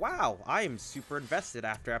was like, wow, I am super invested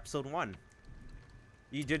after episode 1.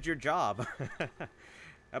 You did your job.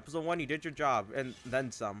 Episode 1, you did your job. And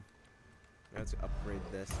then some. Let's upgrade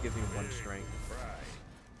this. Gives me 1 strength.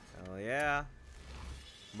 Hell yeah.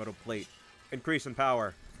 Metal plate. Increase in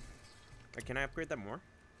power. Can I upgrade that more?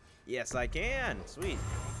 Yes, I can. Sweet.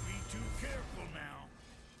 Don't be too careful now.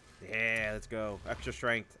 Yeah, let's go. Extra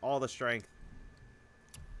strength. All the strength.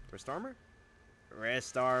 Wrist armor?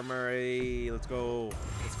 Wrist armor. Hey, let's go.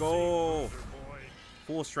 Let's go.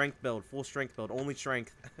 Full strength build. Full strength build. Only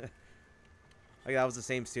strength. Like that was the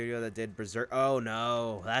same studio that did Berserk. Oh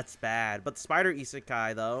no, that's bad. But Spider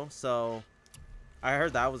Isekai though, so I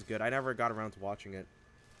heard that was good. I never got around to watching it.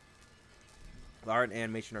 The art and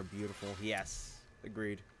animation are beautiful. Yes,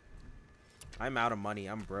 agreed. I'm out of money.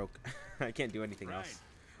 I'm broke. I can't do anything else.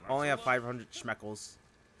 I only have 500 schmeckles.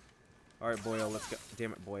 All right, Boyo, let's go.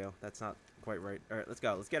 Damn it, Boyo. That's not quite right. All right, let's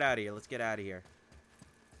go. Let's get out of here. Let's get out of here.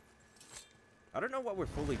 I don't know what we're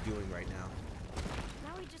fully doing right now.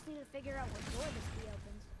 Now we just need to figure out what door this key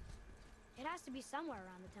opens. It has to be somewhere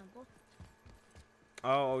around the temple.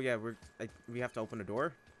 Oh yeah, we have to open a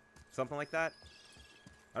door. something like that.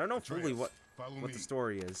 I don't know fully what Follow the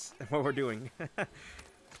story is, what we're doing.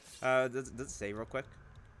 Does it say real quick?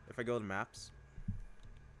 If I go to maps.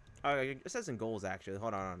 Oh, it says in goals actually.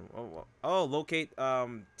 Hold on. Oh, locate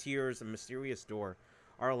Tyr's mysterious door.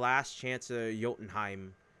 Our last chance at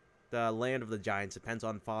Jotunheim, the land of the giants, depends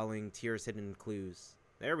on following Tyr's hidden clues.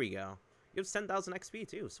 There we go. Gives 10,000 XP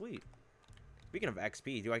too. Sweet. Speaking of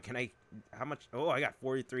XP, how much? Oh, I got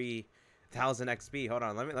 43,000 XP. Hold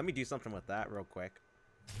on. Let me do something with that real quick.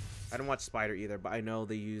 I didn't watch Spider either, but I know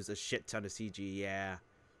they use a shit ton of CG. Yeah.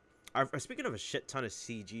 Speaking of a shit ton of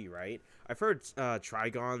CG, right? I've heard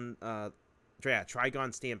Trigon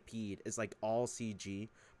Stampede is like all CG,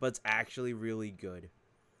 but it's actually really good.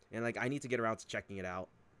 And like I need to get around to checking it out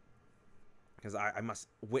because I must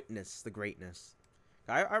witness the greatness.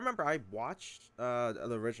 I remember I watched the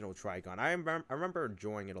original Trigon. I remember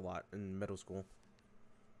enjoying it a lot in middle school.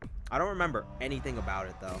 I don't remember anything about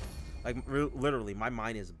it though. Like literally, my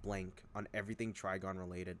mind is blank on everything Trigon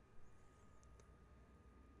related.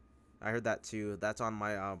 I heard that too. That's on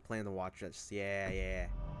my plan to watch list. Yeah.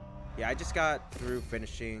 I just got through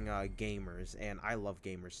finishing Gamers, and I love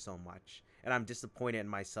Gamers so much. And I'm disappointed in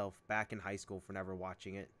myself back in high school for never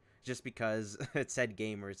watching it, just because it said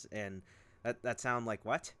Gamers, and that sound like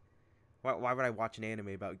what? Why would I watch an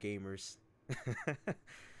anime about gamers?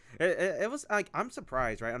 it was like, I'm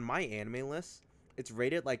surprised, right? On my anime list, it's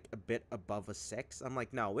rated like a bit above a 6. I'm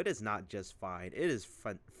like, no, it is not just fine. It is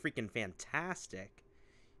freaking fantastic.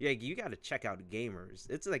 Yeah, you gotta check out Gamers.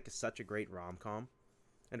 It's like such a great rom-com,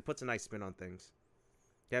 and it puts a nice spin on things.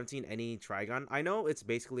 You haven't seen any Trigon? I know it's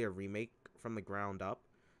basically a remake from the ground up,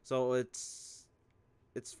 so it's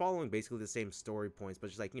following basically the same story points, but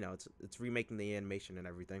just like, you know, it's remaking the animation and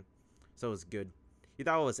everything, so it's good. You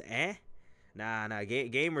thought it was Nah,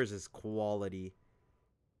 Gamers is quality.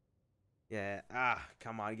 Yeah,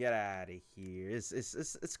 come on, get out of here.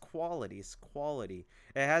 It's quality. It's quality.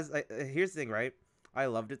 It has here's the thing, right? I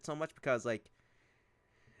loved it so much because like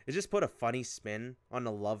it just put a funny spin on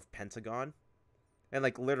the love pentagon, and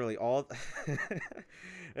like literally all yeah,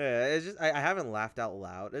 it's just I haven't laughed out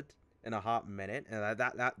loud in a hot minute, and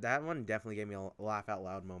that one definitely gave me a laugh out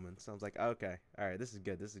loud moment. So I was like, okay, all right, this is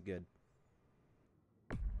good. This is good.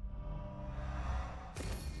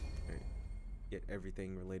 Right. Get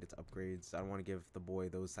everything related to upgrades. I don't want to give the boy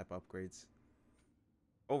those type of upgrades.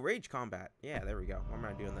 Oh, rage combat. Yeah, there we go. Why am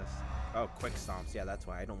I doing this? Oh, quick stomps. Yeah, that's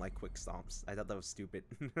why I don't like quick stomps. I thought that was stupid.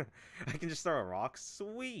 I can just throw a rock.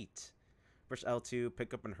 Sweet. Push L2,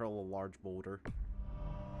 pick up and hurl a large boulder.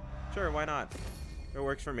 Sure, why not? It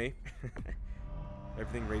works for me.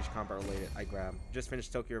 Everything rage combat related, I grab. Just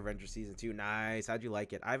finished Tokyo Revenger Season 2. Nice. How'd you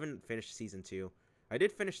like it? I haven't finished Season 2. I did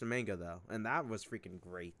finish the manga, though, and that was freaking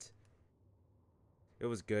great. It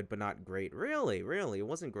was good, but not great. Really? It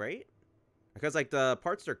wasn't great? Because, like, the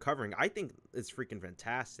parts they're covering, I think it's freaking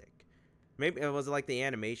fantastic. Maybe it was like the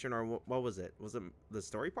animation, or what was it? Was it the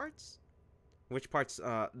story parts? Which parts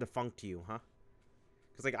defunct you, huh?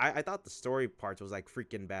 Because, like, I thought the story parts was, like,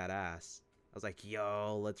 freaking badass. I was like,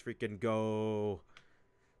 yo, let's freaking go.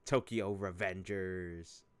 Tokyo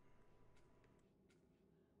Revengers.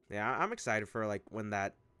 Yeah, I'm excited for, like, when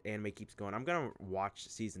that anime keeps going. I'm gonna watch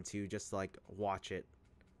Season 2 just to, like, watch it.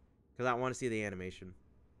 Because I want to see the animation.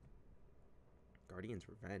 Guardian's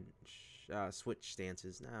Revenge. Switch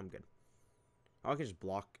stances. Nah, I'm good. Oh, I can just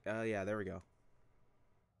block. Yeah, there we go.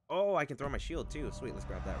 Oh, I can throw my shield too. Sweet, let's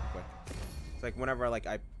grab that real quick. It's like whenever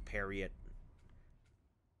I parry it.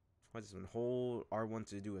 What is this one? Hold R1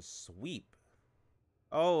 to do a sweep.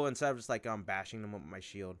 Oh, instead of just like bashing them with my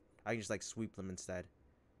shield, I can just like sweep them instead.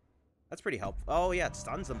 That's pretty helpful. Oh yeah, it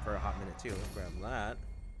stuns them for a hot minute too. Let's grab that.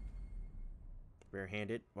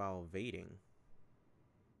 Barehanded while evading.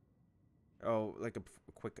 Oh, like a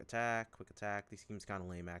quick attack. These schemes kind of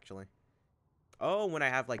lame, actually. Oh, when I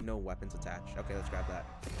have, like, no weapons attached. Okay, let's grab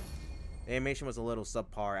that. The animation was a little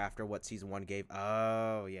subpar after what Season 1 gave.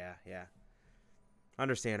 Oh, yeah.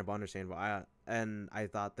 Understandable. And I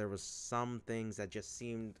thought there was some things that just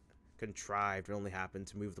seemed contrived or only happened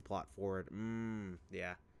to move the plot forward.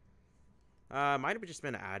 Yeah. Might have just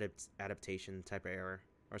been an adaptation type of error.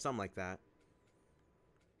 Or something like that.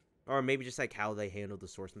 Or maybe just, like, how they handled the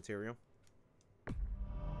source material.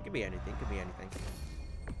 It could be anything.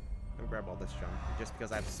 Let me grab all this junk just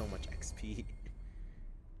because I have so much XP.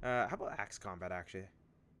 How about axe combat, actually?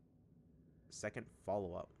 Second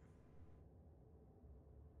follow-up.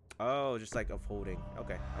 Oh, just like of holding.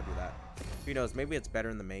 Okay, I'll do that. Who knows? Maybe it's better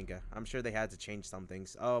in the manga. I'm sure they had to change some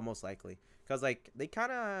things. Oh, most likely. Because, like, they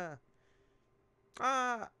kind of...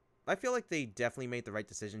 I feel like they definitely made the right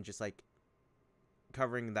decision just, like,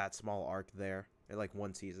 covering that small arc there in, like,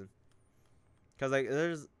 one season.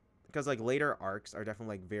 Because like later arcs are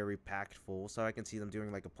definitely like very packed full, so I can see them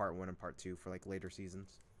doing like a part 1 and part 2 for like later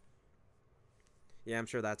seasons. Yeah, I'm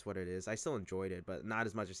sure that's what it is. I still enjoyed it, but not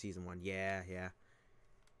as much as season 1. Yeah.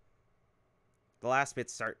 The last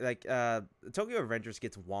bits start like Tokyo Revengers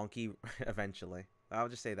gets wonky eventually. I'll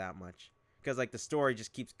just say that much, because like the story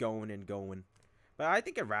just keeps going and going. But I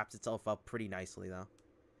think it wraps itself up pretty nicely though.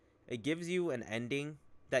 It gives you an ending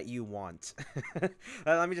that you want.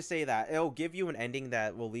 Let me just say that. It'll give you an ending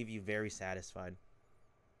that will leave you very satisfied.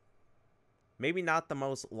 Maybe not the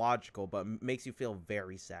most logical, but makes you feel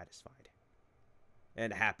very satisfied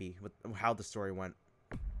and happy with how the story went.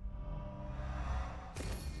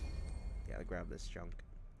 Yeah, let's grab this junk.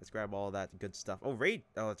 Let's grab all that good stuff. Oh, raid.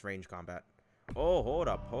 Oh, it's range combat. Oh, hold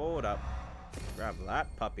up. Grab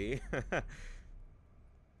that puppy.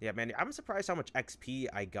 Yeah, man, I'm surprised how much XP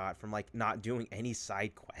I got from, like, not doing any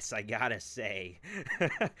side quests, I gotta say.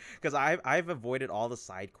 Because I've avoided all the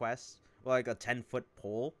side quests, like a 10-foot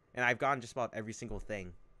pole, and I've gotten just about every single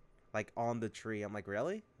thing, like, on the tree. I'm like,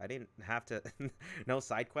 really? I didn't have to... no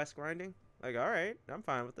side quest grinding? Like, alright, I'm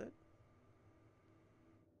fine with it.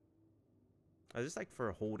 Is this, like,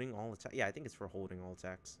 for holding all attacks? Yeah, I think it's for holding all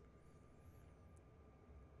attacks.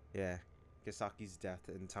 Yeah. Kisaki's death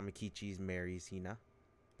and Tamakichi's marries Hina.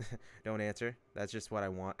 Don't answer. That's just what I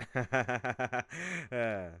want.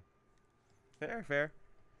 Fair.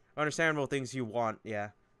 Understandable things you want, yeah.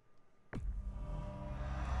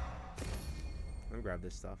 Let me grab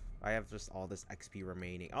this stuff. I have just all this XP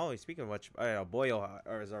remaining. Oh, speaking of which, Boyo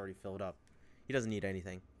is already filled up. He doesn't need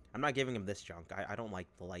anything. I'm not giving him this junk. I don't like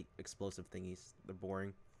the light explosive thingies. They're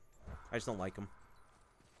boring. I just don't like them.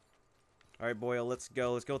 Alright, Boyo, let's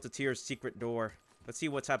go. Let's go to Tyr's secret door. Let's see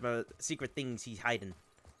what type of secret things he's hiding.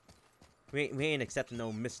 We ain't accepting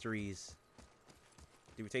no mysteries.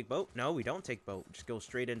 Do we take boat? No, we don't take boat. Just go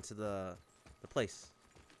straight into the place.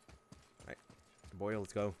 Alright. Boy,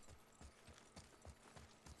 let's go.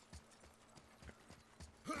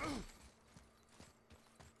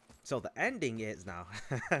 So the ending is now.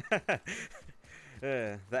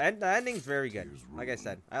 The ending's very good. Like I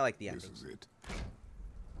said, I like the ending. This is it.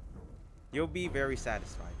 You'll be very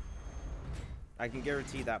satisfied. I can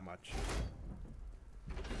guarantee that much.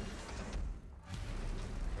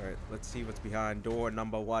 Alright, let's see what's behind door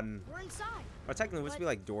number 1. We're inside. Or technically, let's be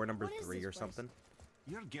like door number What is 3 this or place? something.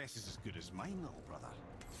 Your guess is as good as mine, little brother.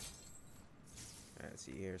 Alright, let's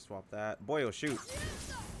see here. Swap that. Boyo, shoot.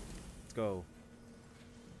 Let's go.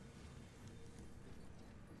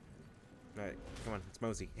 Alright, come on. It's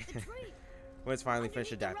Mosey. When it's finally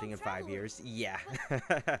finished adapting in 5 years. Yeah.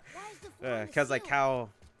 Because like how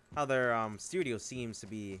their studio seems to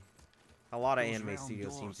be, a lot of anime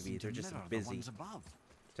studios seem to be, they're just busy.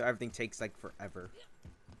 So everything takes like forever.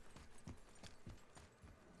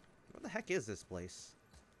 What the heck is this place?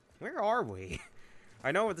 Where are we?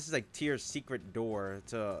 I know this is like Tyr's secret door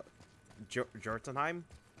to Jotunheim,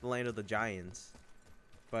 the land of the giants.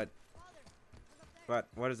 But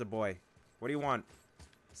what is it, boy? What do you want?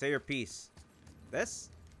 Say your piece. This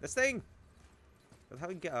thing? How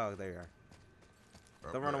do you get? Oh, there you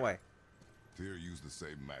are. Don't run away. Tyr used the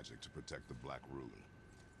same magic to protect the Black Rune.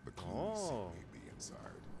 The clues may be inside.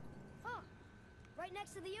 Huh. Right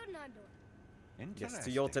next to the Jotunheim door. Yes,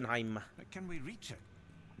 to Jotunheim. But can we reach it?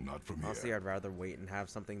 Not from Honestly, here. I'd rather wait and have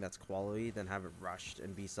something that's quality than have it rushed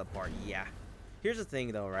and be subpar. Yeah. Here's the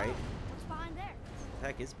thing, though, right? What's behind there? The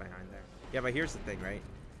heck is behind there? Yeah, but here's the thing, right?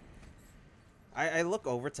 I look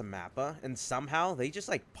over to Mappa, and somehow they just,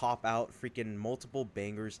 like, pop out freaking multiple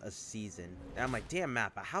bangers a season. And I'm like, damn,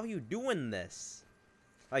 Mappa, how you doing this?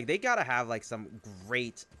 Like, they gotta have, like, some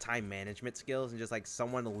great time management skills and just, like,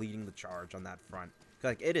 someone leading the charge on that front.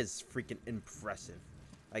 Like, it is freaking impressive.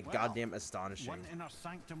 Like, Well, goddamn astonishing. One inner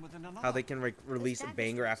sanctum within another. How they can, like, release Established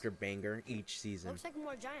banger this. after banger each season. Looks like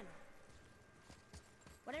more giant.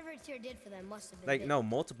 Whatever Tyr did for them must have been Like, big. no,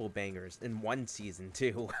 multiple bangers in one season,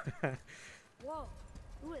 too. Whoa.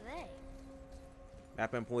 Who are they?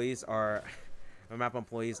 Map employees are... Map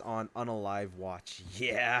employees on Unalive Watch.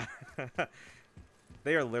 Yeah.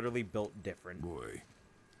 They are literally built different. Boy,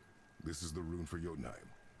 this is the rune for Jotunheim.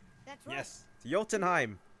 That's right. Yes.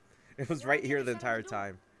 Jotunheim. It was They're right on the here other the side of entire the door.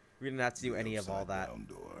 time. We didn't have to do any of all that. Upside-down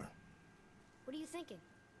door. What are you thinking?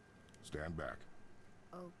 Stand back.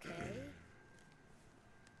 Okay.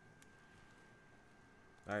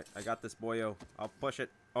 Alright, I got this, boyo. I'll push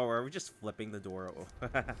it. Oh, are we just flipping the door?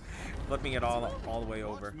 Flipping it all the way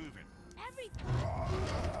over. What's moving? Every.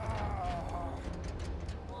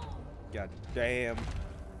 God damn.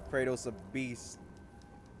 Kratos a beast.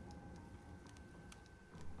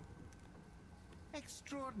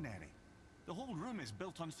 Extraordinary. The whole room is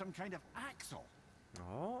built on some kind of axle.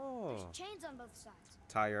 Oh. There's chains on both sides.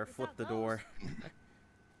 Tire, flip the Without door.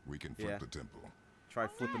 We can flip the temple. Try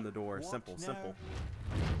flipping the door. What Simple, now? simple.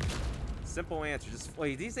 Simple answer. Just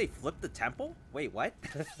wait. Did he say flip the temple? Wait, what?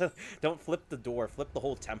 Don't flip the door. Flip the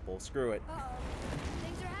whole temple. Screw it. Uh-oh.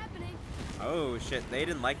 Things are happening. Oh shit! They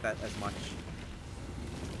didn't like that as much.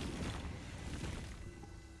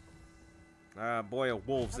 Boy,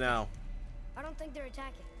 wolves now. I don't think they're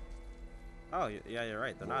attacking. Oh, yeah, you're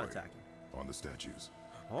right. They're not Boy, attacking. On the statues.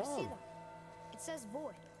 I see Oh, them. It says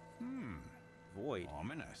void. void.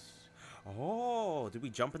 Ominous. Oh, did we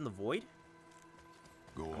jump in the void?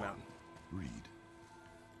 Go on. out. Read.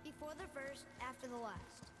 Before the first, after the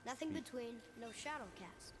last. Nothing between, no shadow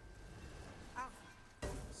cast.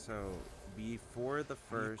 Alpha. So, before the Are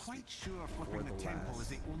you first. quite sure or flipping the the temple last. is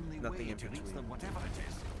the only Nothing way in to reach between. them, whatever it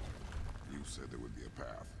is? You said there would be a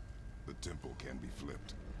path. The temple can be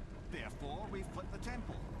flipped. Therefore, we flip the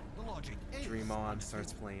temple. The logic is Dream On understood.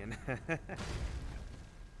 starts playing.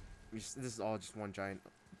 This is all just one giant.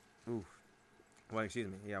 Ooh. Well, excuse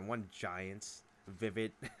me. Yeah, one giant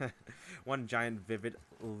vivid. One giant vivid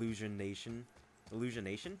illusionation.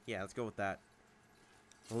 Illusionation? Yeah, let's go with that.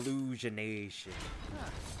 Illusionation.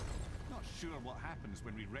 Not sure what happens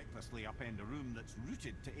when we recklessly upend a room that's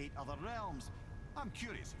rooted to 8 other realms. I'm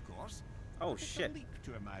curious, of course. Oh, It's shit. a leap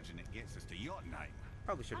to imagine it gets us to Jotunheim.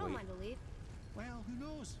 Probably should I don't wait. mind a leap. Well, who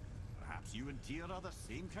knows? Perhaps you and Tyr are the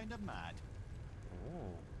same kind of mad.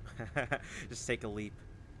 Oh. Just take a leap.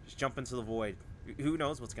 Just jump into the void. Who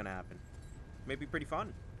knows what's gonna happen? Maybe pretty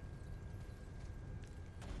fun.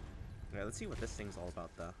 Yeah, let's see what this thing's all about,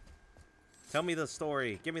 though. Tell me the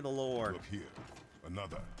story. Give me the lore. Look here.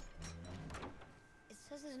 Another. It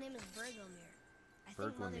says his name is Bergelmir. I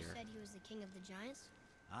think Mother Bergelmir. said he was the king of the giants.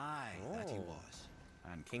 Aye, that he Oh. was.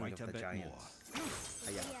 And King quite of a the bit giants. more.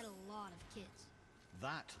 But yeah. he had a lot of kids.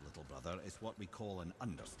 That, little brother, is what we call an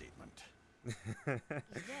understatement. He's dead,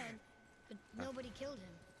 but nobody killed him.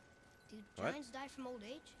 Do What? giants die from old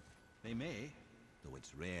age? They may, though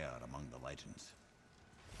it's rare among the legends.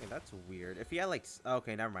 Hey, that's weird. If he had like,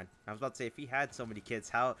 okay, never mind. I was about to say if he had so many kids,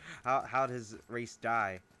 how did his race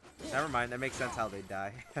die? Never mind. That makes sense how they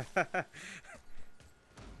die.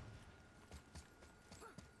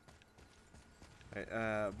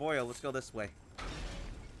 Alright, Boyle, let's go this way.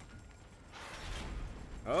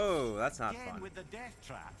 Oh, that's not Again fun. with the death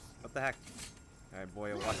traps. What the heck? Alright,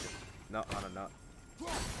 Boyle, watch it. No, on a nut. There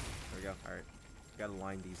we go. Alright. Gotta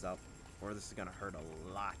line these up, or this is gonna hurt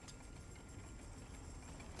a lot.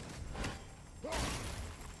 How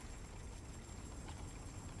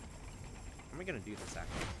am I gonna do this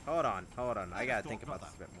actually? Hold on. I gotta think about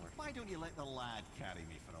this a bit more. Why don't you let the lad carry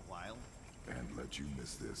me for a while? And let you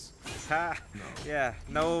miss this. Ha! Yeah,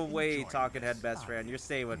 no way, enjoy Talking Head this. best friend. You're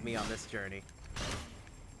staying with me on this journey.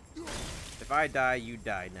 If I die, you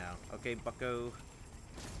die now. Okay, bucko?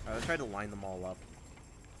 Alright, let's try to line them all up.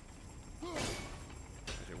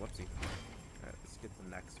 Okay, whoopsie. Alright, let's get the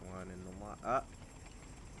next one in the line.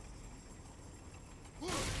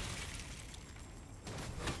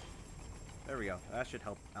 There we go. That should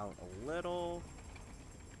help out a little.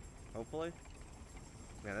 Hopefully.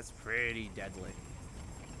 Man, that's pretty deadly.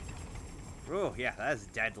 Oh, yeah, that's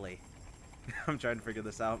deadly. I'm trying to figure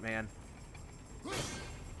this out, man.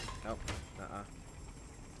 Nope.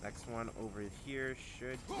 Next one over here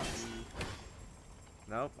should be...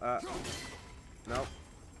 Nope. Nope.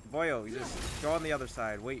 Boyo, you just go on the other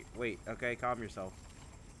side. Wait. Okay, calm yourself.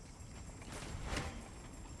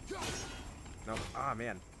 Nope. Ah,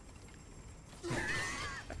 man.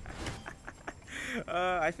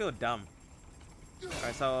 I feel dumb.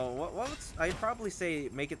 Alright, so what's... I'd probably say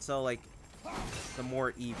make it so, like, the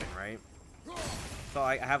more even, right? So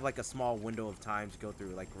I have, like, a small window of time to go through,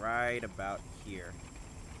 like, right about here.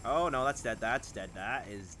 Oh, no, that's dead. That's dead. That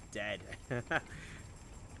is dead. Alright,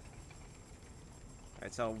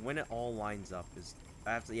 so when it all lines up is...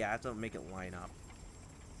 I have to make it line up.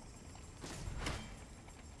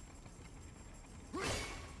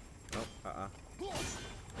 Oh,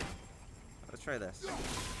 Let's try this.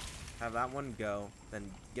 Have that one go, then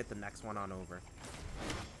get the next one on over.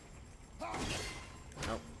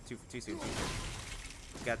 Nope, too soon.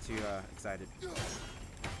 Got too excited.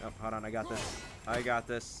 Nope, hold on, I got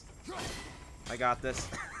this.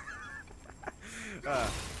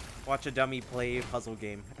 Watch a dummy play a puzzle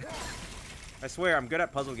game. I swear, I'm good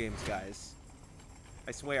at puzzle games, guys.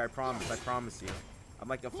 I swear, I promise you. I'm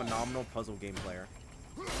like a phenomenal puzzle game player.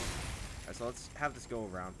 Alright, so let's have this go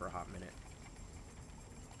around for a hot minute.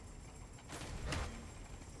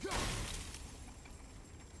 I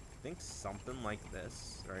think something like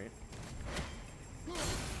this, right?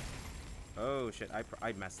 Oh shit,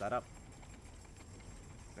 I messed that up.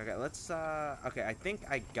 Okay, let's okay, I think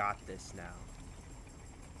I got this now.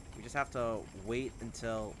 We just have to wait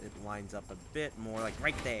until it lines up a bit more, like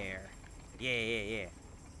right there. Yeah.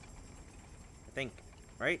 I think,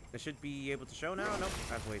 right? It should be able to show now. Nope,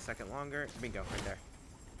 I have to wait a second longer. Bingo, right there.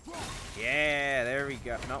 Yeah, there we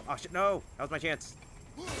go. No, oh shit, no, that was my chance.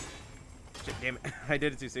 Shit, damn it, I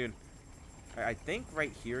did it too soon. All right, I think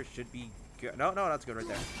right here should be good. No, that's good right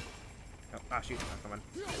there. Oh, ah, shoot, oh, come on.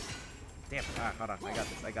 Damn, hold on,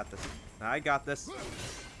 I got this.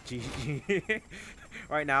 GG.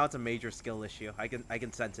 Right now, it's a major skill issue. I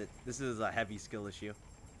can sense it. This is a heavy skill issue.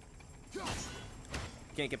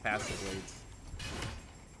 Can't get past the blades.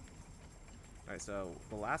 Alright, so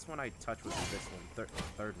the last one I touched was this one,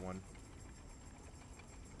 third one.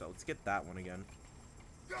 So let's get that one again.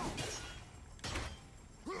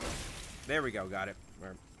 There we go, got it.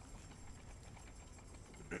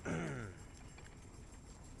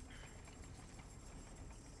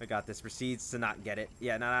 I got this. Proceeds to not get it.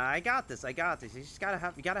 Yeah, no, I got this. You just gotta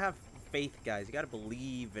have faith, guys. You gotta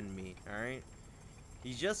believe in me. All right.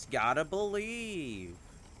 You just gotta believe.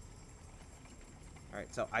 All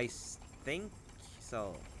right. So I think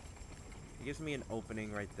so. It gives me an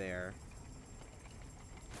opening right there.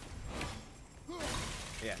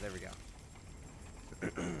 Yeah, there we go.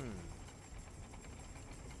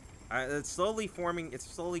 All right. It's slowly forming. It's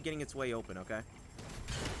slowly getting its way open. Okay.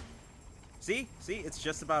 See, it's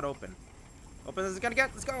just about open. Open as it's gonna get.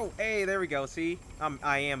 Let's go. Hey, there we go. See,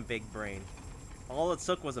 I am big brain. All it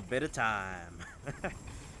took was a bit of time. All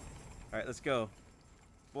right, let's go.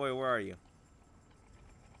 Boy, where are you?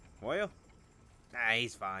 Boyle? Nah,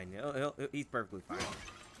 he's fine. He's perfectly fine. All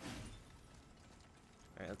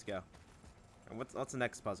right, let's go. What's the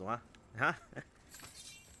next puzzle, huh?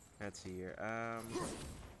 Let's see here.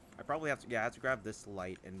 I probably have to, yeah, I have to grab this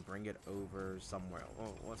light and bring it over somewhere.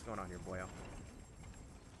 Oh, what's going on here, boyo?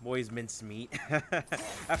 Boy's mincemeat.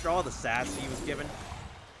 After all the sass he was given,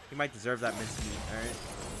 he might deserve that mincemeat,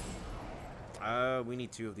 alright? We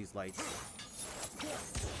need 2 of these lights. Okay,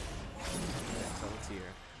 so let's see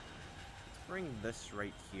here. Let's bring this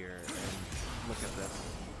right here and look at this.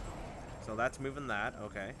 So that's moving that.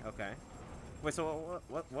 Okay. Wait, so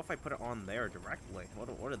what if I put it on there directly?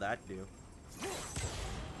 What did that do?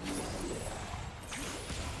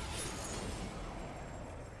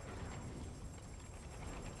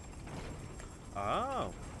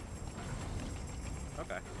 Oh.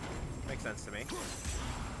 Okay. Makes sense to me.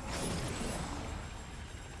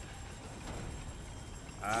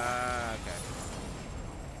 Okay.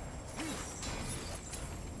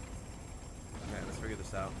 Okay, let's figure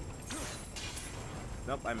this out.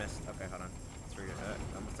 Nope, I missed. Okay, hold on. Let's figure it out.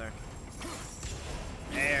 Almost there.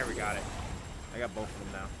 There, we got it. I got both of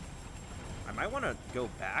them now. I might want to go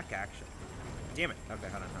back, actually. Damn it. Okay,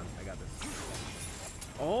 hold on. I got this.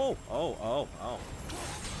 Oh.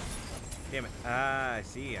 Damn it. I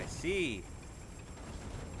see.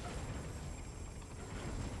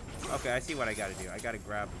 Okay, I see what I gotta do. I gotta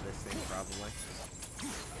grab this thing, probably.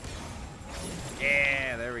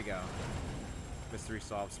 Yeah, there we go. Mystery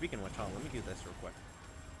solved. Speaking of which, hold on, let me do this real quick.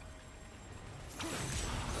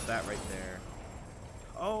 Put that right there.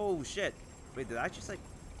 Oh, shit. Wait, did I just, like...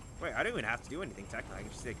 Wait, I don't even have to do anything, technically. I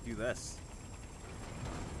can just, like, do this.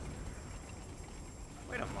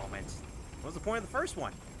 Wait a moment. What was the point of the first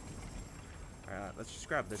one? Alright, let's just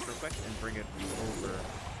grab this real quick and bring it over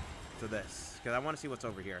to this. Because I want to see what's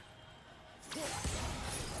over here.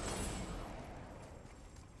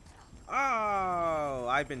 Oh!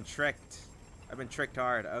 I've been tricked. I've been tricked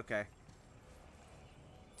hard. Okay.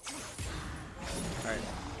 Alright,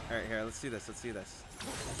 here, let's do this.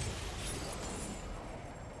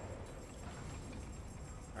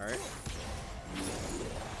 Alright.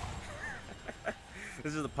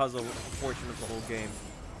 This is the puzzle portion of the whole game.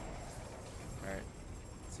 Alright.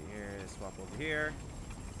 Let's see here. Swap over here.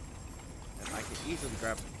 And I can easily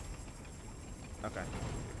grab... Okay.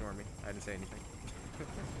 Ignore me. I didn't say anything.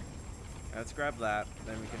 Let's grab that.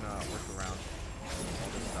 Then we can work around all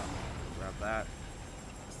this stuff. Grab that.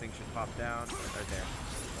 This thing should pop down. Right there.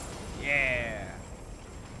 Yeah!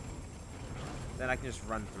 Then I can just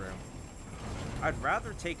run through. I'd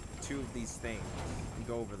rather take 2 of these things and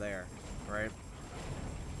go over there, right?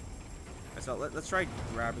 So let's try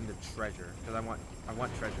grabbing the treasure, because I want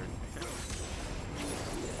treasure. There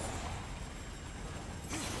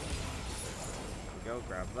we go,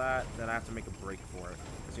 grab that. Then I have to make a break for it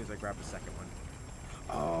as soon as I grab the second one.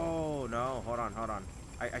 Oh no! Hold on.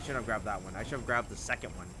 I shouldn't have grabbed that one. I should have grabbed the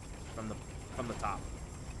second one from the top.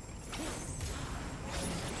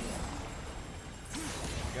 There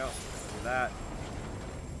we go. Do that.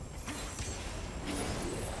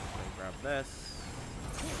 this.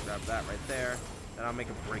 Grab that right there. Then I'll make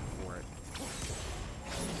a break for it.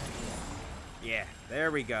 Yeah,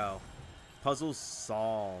 there we go. Puzzle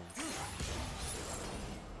solved. That's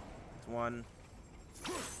one.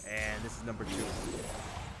 And this is number 2.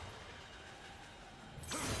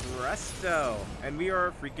 Presto! And we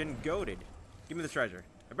are freaking goated. Give me the treasure.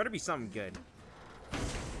 It better be something good.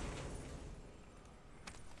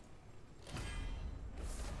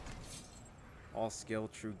 All skill,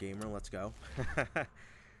 true gamer. Let's go.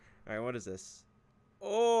 Alright, what is this?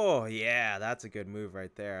 Oh, yeah, that's a good move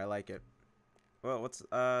right there. I like it. Well, what's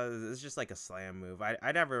it's just like a slam move.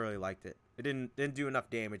 I never really liked it. It didn't do enough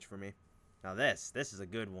damage for me. Now this is a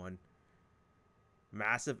good one.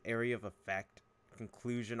 Massive area of effect.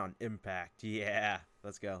 Conclusion on impact. Yeah,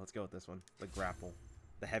 let's go with this one. The grapple,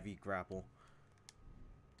 the heavy grapple.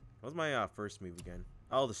 What was my first move again?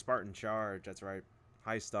 Oh, the Spartan charge. That's right.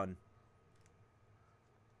 High stun.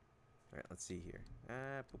 All right, let's see here.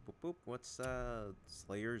 Boop, boop, boop. What's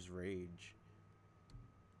Slayer's Rage?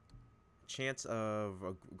 Chance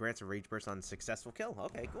of grants a rage burst on successful kill.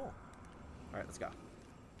 Okay, cool. All right, let's go.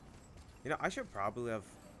 You know, I should probably have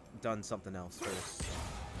done something else first.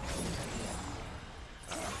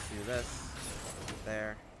 Let's do this.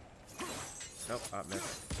 There. Nope,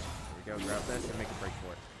 missed. There we go. Grab this and make a break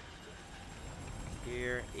for it.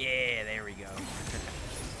 Here. Yeah, there we go.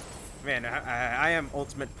 Man, I am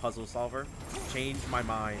ultimate puzzle solver. Changed my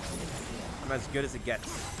mind. I'm as good as it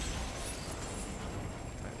gets.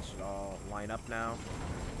 That should all line up now.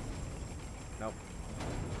 Nope.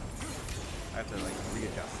 I have to like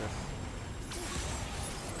readjust this.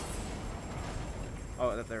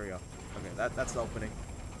 Oh, there we go. Okay, that's the opening.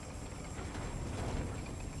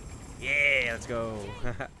 Yeah, let's go.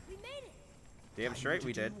 We made it. Damn straight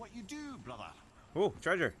we did. What you do, brother? Ooh,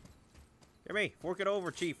 treasure. Hear me. Fork it over,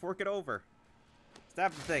 Chief. Fork it over.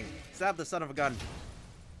 Stab the thing. Stab the son of a gun.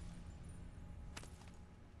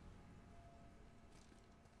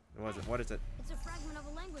 What is it? What is it? It's a fragment of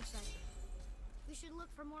a language cipher. We should look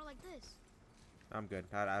for more like this. I'm good.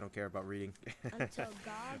 I don't care about reading. Until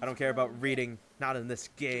God. I don't care about reading. Not in this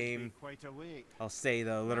game. Quite a wait. I'll say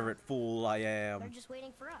the illiterate fool I am. They're just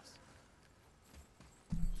waiting for us.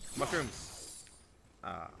 Mushrooms.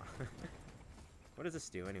 Ah. What does this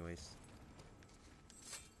do, anyways?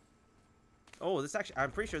 Oh, this actually,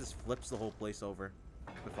 I'm pretty sure this flips the whole place over.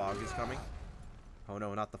 The fog is coming. Oh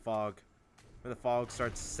no, not the fog. When the fog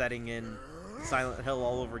starts setting in, Silent Hill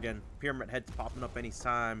all over again. Pyramid Head's popping up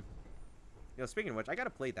anytime. You know, speaking of which, I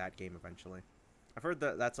gotta play that game eventually. I've heard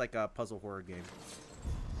that that's like a puzzle horror game.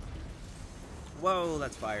 Whoa,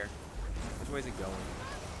 that's fire. Which way is it going?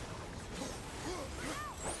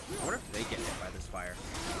 I wonder if they get hit by this fire.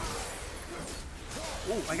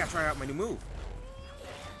 Ooh, I gotta try out my new move.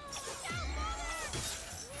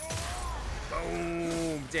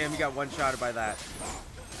 Boom! Damn, you got one-shotted by that.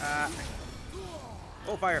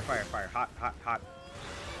 Oh, fire, fire, fire. Hot, hot, hot.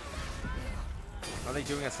 Are they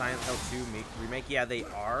doing a Silent Hill 2 remake? Yeah, they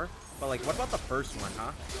are. But, like, what about the first one,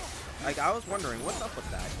 huh? Like, I was wondering, what's up with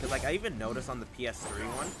that? Because, like, I even noticed on the PS3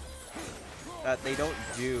 one that they don't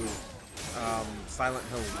do Silent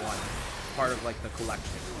Hill 1 part of, like, the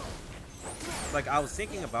collection. Like, I was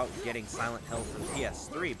thinking about getting Silent Hill for the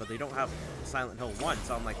PS3, but they don't have Silent Hill 1,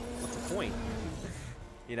 so I'm like, what's the point?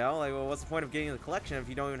 You know, like, well, what's the point of getting the collection if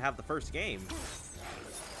you don't even have the first game?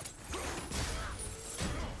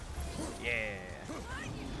 Yeah.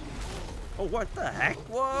 Oh, what the heck?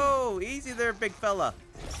 Whoa! Easy there, big fella.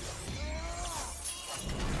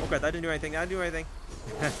 Okay, that didn't do anything. That didn't do anything.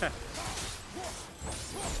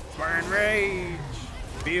 Burn rage!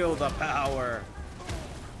 Feel the power!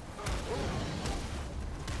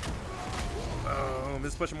 Boom!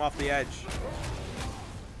 Just push him off the edge.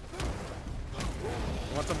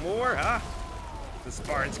 You want some more, huh? The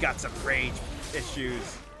Spartan's got some rage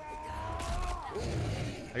issues.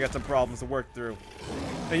 I got some problems to work through.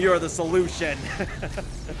 And you're the solution.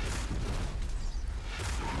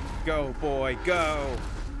 Go, boy, go.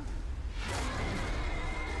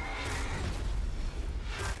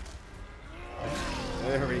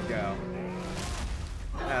 There we go.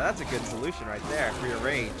 Yeah, that's a good solution right there for your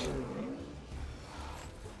rage.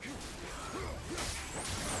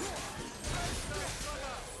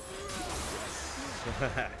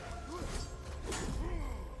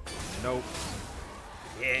 Nope.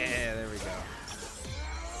 Yeah, there we go.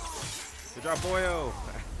 Good job, boyo.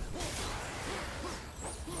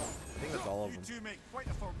 I think that's all of them. You two make quite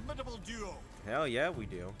a formidable duo. Hell yeah, we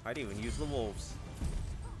do. I'd even use the wolves.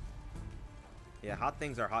 Yeah, hot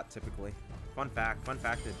things are hot typically. Fun fact of the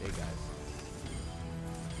day, guys.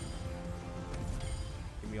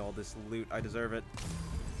 Give me all this loot. I deserve it.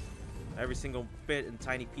 Every single bit and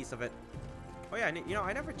tiny piece of it. Oh yeah, you know,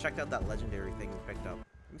 I never checked out that legendary thing we picked up.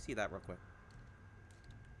 Let me see that real quick.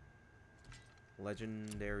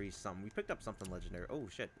 Legendary something. We picked up something legendary. Oh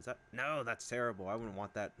shit, is that? No, that's terrible. I wouldn't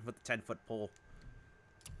want that with the 10-foot pole.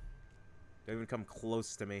 Don't even come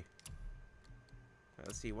close to me. Right,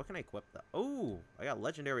 let's see, what can I equip though? Oh, I got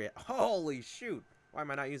legendary. Holy shoot! Why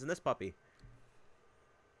am I not using this puppy?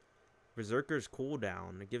 Berserker's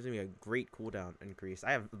cooldown. It gives me a great cooldown increase.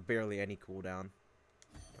 I have barely any cooldown.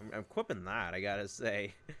 I'm equipping that, I gotta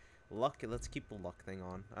say. Luck, let's keep the luck thing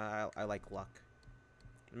on. I like luck.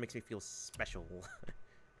 It makes me feel special.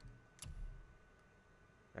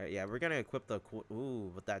 Alright, yeah, we're gonna equip the cool...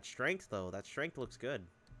 Ooh, but that strength, though. That strength looks good.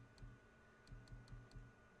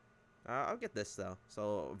 I'll get this, though.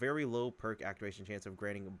 So, very low perk activation chance of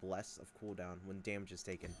granting a bless of cooldown when damage is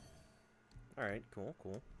taken. Alright, cool,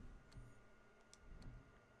 cool.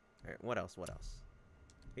 Alright, what else, what else?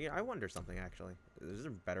 Yeah, I wonder something, actually. Is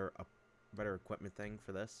there a better equipment thing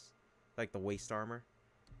for this? Like the waist armor?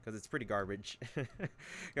 Because it's pretty garbage.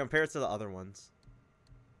 Compared to the other ones.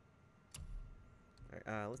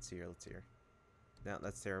 Alright, let's see here, let's see here. No,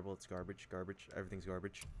 that's terrible. It's garbage, garbage. Everything's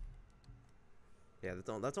garbage. Yeah,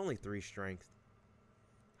 that's only 3 strength.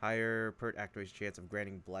 Higher perk activation chance of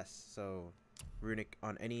granting bless. So, runic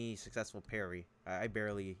on any successful parry. I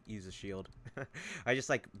barely use a shield. I just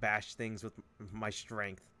like bash things with my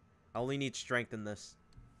strength. I only need strength in this.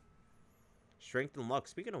 Strength and luck.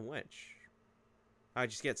 Speaking of which, I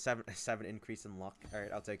just get 7 increase in luck. All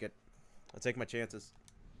right, I'll take it. I'll take my chances.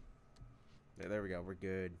 Yeah, there we go. We're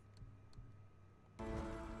good.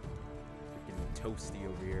 Freaking toasty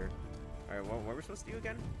over here. All right, what were we supposed to do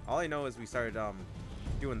again? All I know is we started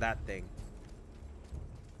doing that thing.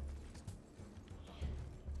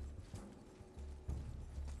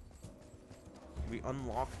 We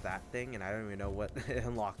unlocked that thing, and I don't even know what it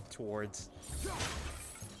unlocked towards.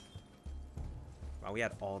 Wow, we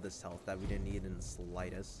had all this health that we didn't need in the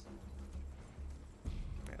slightest.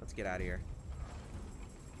 Alright, let's get out of here.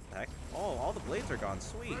 Heck? Oh, all the blades are gone.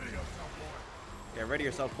 Sweet. Yeah, ready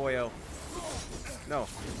yourself, boyo. No.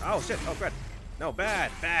 Oh, shit. Oh, crap. No,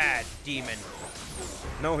 bad. Bad, demon.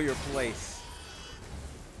 Know your place.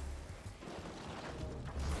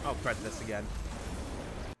 Oh, crap, this again.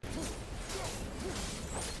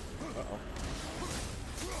 Uh-oh.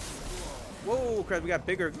 Whoa, crap, we got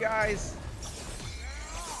bigger guys.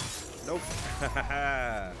 Nope.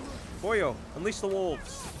 Boyo, unleash the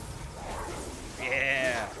wolves.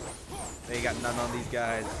 Yeah. They got none on these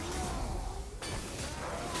guys.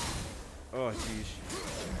 Oh, jeez.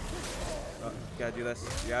 Oh, gotta do this.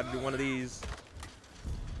 You gotta do one of these.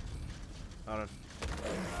 Hold on.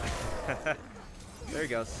 There he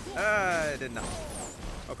goes. I did not.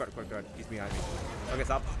 Oh, guard, guard, guard. He's behind me. Okay,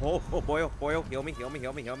 stop. Oh, oh, Boyo, Boyo. Heal me, heal me,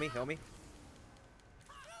 heal me, heal me, heal me.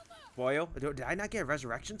 Boyo. Did I not get a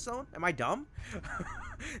resurrection stone? Am I dumb?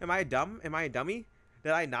 Am I dumb? Am I a dummy?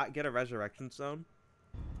 Did I not get a resurrection stone?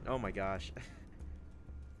 Oh my gosh.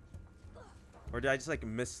 Or did I just like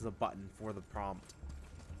miss the button for the prompt?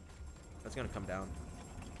 That's gonna come down.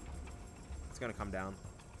 It's gonna come down.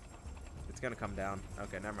 It's gonna come down.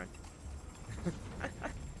 Okay, never mind.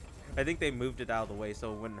 I think they moved it out of the way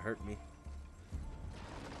so it wouldn't hurt me.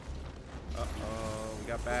 Uh-oh, we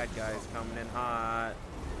got bad guys coming in hot.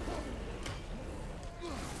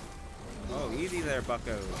 Oh, easy there,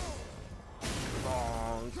 buckos.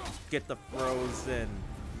 Oh, get the frozen.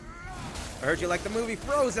 I heard you like the movie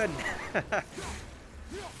Frozen.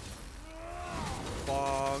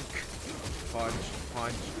 Bonk. Punch,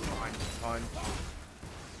 punch, punch, punch.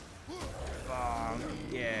 Bonk.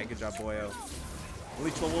 Yeah, good job, boyo.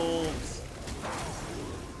 Leech the wolves.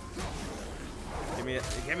 Give me it.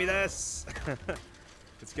 Give me this.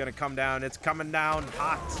 It's gonna come down. It's coming down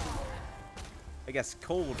hot. I guess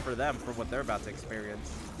cold for them for what they're about to experience.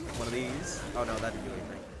 One of these. Oh no, that didn't do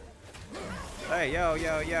anything. Hey, yo,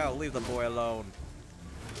 yo, yo, leave the boy alone.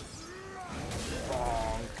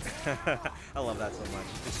 Bonk. I love that so much.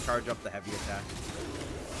 Just charge up the heavy attack.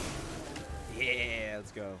 Yeah,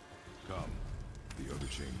 let's go. Come. The other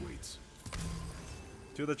chain waits.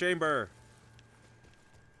 To the chamber.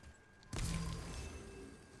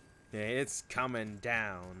 Yeah, it's coming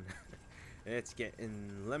down. It's getting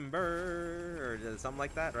limber, or something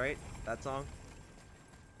like that, right? That song?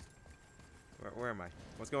 Where am I?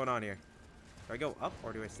 What's going on here? Do I go up,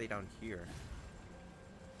 or do I stay down here?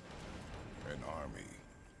 An army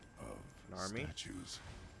of statues.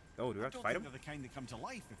 Oh, do we have to fight them? They're the kind that come to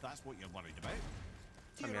life, if that's what you're worried about.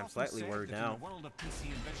 I mean, I'm slightly worried now. In a world of PC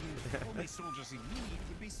and vision, only soldiers you need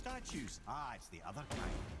would be statues. Ah, it's the other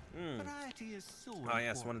kind. Variety is so important. Oh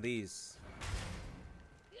yes, one of these.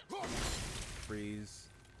 Freeze.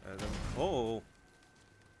 Oh.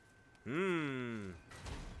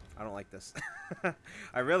 I don't like this.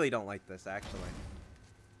 I really don't like this, actually.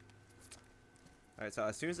 Alright, so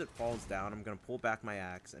as soon as it falls down, I'm going to pull back my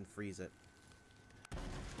axe and freeze it.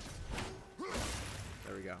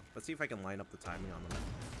 There we go. Let's see if I can line up the timing on them.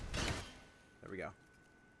 There we go.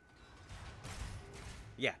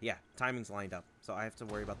 Yeah. Timing's lined up. So I have to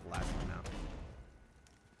worry about the last one now.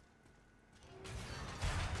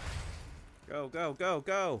 Go, go, go,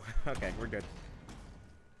 go! Okay, we're good.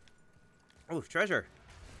 Oh, treasure!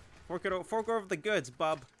 Fork over the goods,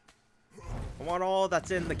 bub. I want all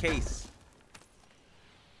that's in the case.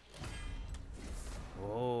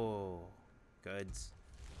 Oh, goods.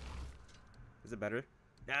 Is it better?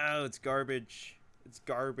 No, it's garbage. It's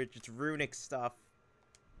garbage. It's runic stuff.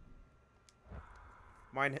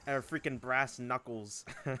 Mine are freaking brass knuckles.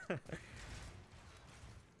 Alright,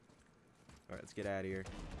 let's get out of here.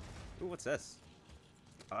 Ooh, what's this?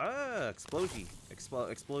 Ah, explodey.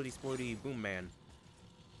 Explodey, boom man.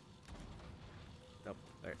 Nope.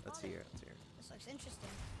 Alright, let's see here. This looks interesting.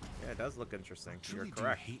 Yeah, it does look interesting. You're Truly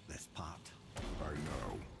correct. do hate this part. I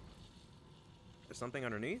know. There's something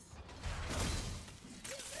underneath?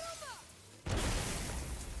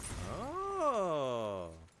 Oh!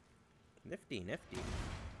 Nifty. Let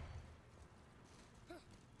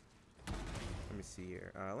me see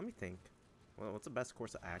here. Let me think. Well, what's the best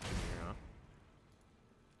course of action here,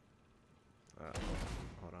 huh?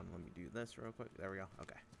 Hold on, let me do this real quick. There we go.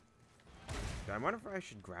 Okay. I wonder if I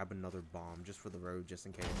should grab another bomb just for the road, just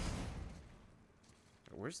in case.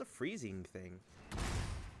 Where's the freezing thing?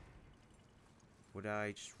 Would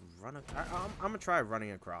I just run? I'm gonna try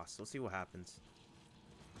running across. We'll see what happens.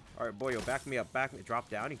 All right, boyo, back me up. Drop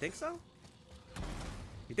down. You think so?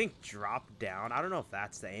 You think drop down? I don't know if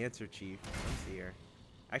that's the answer, Chief. Let's see here.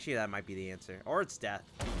 Actually, that might be the answer. Or it's death.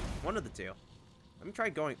 One of the two. Let me try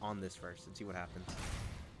going on this first and see what happens.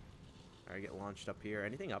 Alright, get launched up here.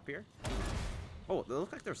 Anything up here? Oh, it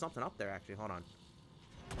looked like there was something up there, actually. Hold on.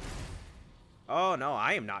 Oh, no,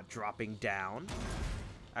 I am not dropping down.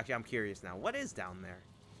 Actually, I'm curious now. What is down there?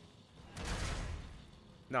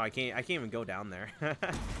 No, I can't even go down there.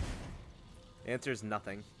 The answer is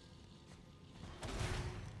nothing.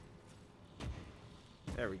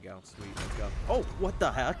 There we go. Sweet. Let's go. Oh, what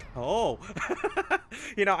the heck? Oh.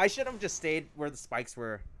 You know, I should have just stayed where the spikes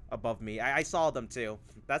were above me. I saw them too.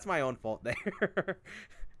 That's my own fault there.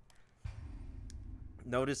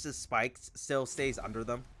 Notice the spikes still stays under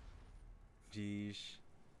them. Jeez.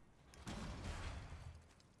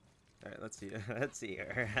 Alright, let's see. Let's see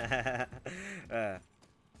here. No,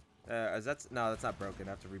 that's not broken.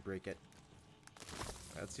 I have to re-break it.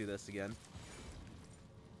 Let's do this again.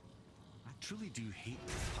 I truly do hate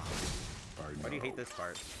this part. Why do you hate this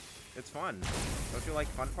part? It's fun. Don't you like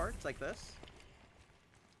fun parts like this?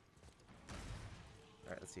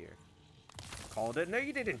 Alright, let's see here. Called it? No,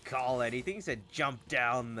 you didn't call anything. You said jump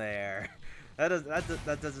down there.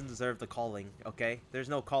 That doesn't deserve the calling, okay? There's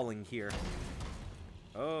no calling here.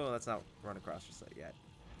 Oh, let's not run across just like yet.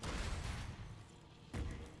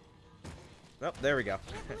 Oh, there we go.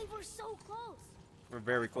 I can't believe we're so close. We're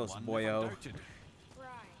very close, boyo.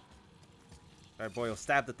 Right. Alright, boyo,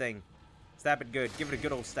 stab the thing. Stab it good. Give it a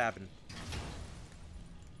good old stabbing.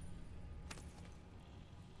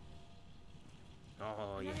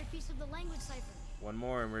 Oh, yeah. Another piece of the language cipher. One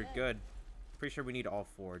more and we're good. Pretty sure we need all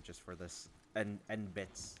four just for this end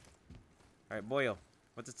bits. Alright, boyo.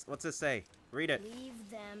 What's this say? Read it. Leave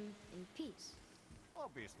them in peace.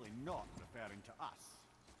 Obviously not referring to us.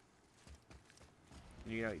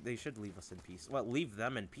 You know, they should leave us in peace. Well, leave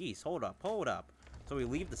them in peace. Hold up. So we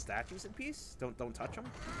leave the statues in peace? Don't touch them?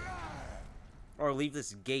 Or leave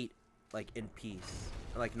this gate, like, in peace.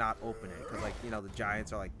 Or, like, not open it. Because, like, you know, the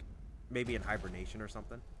giants are, like, maybe in hibernation or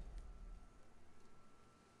something.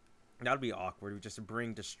 That would be awkward. We just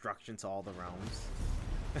bring destruction to all the realms.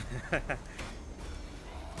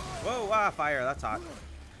 Whoa, ah, fire. That's hot.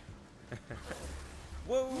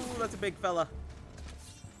 Whoa, that's a big fella.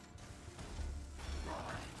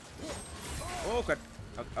 Oh, crud.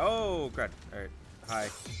 Okay. Oh, crud. Alright.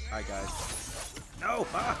 Hi, guys. No!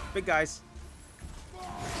 Ah! Big guys.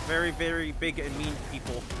 Very, very big and mean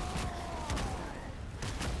people.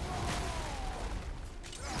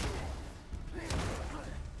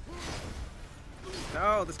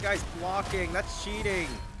 No, this guy's blocking. That's cheating.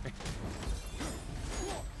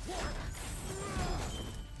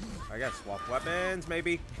 I gotta swap weapons,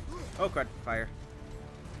 maybe. Oh, crud. Fire.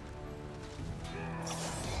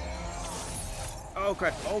 Oh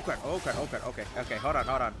crud, oh crud, oh crud, oh crud, okay, hold on.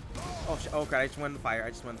 Oh crud, I just won the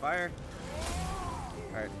fire,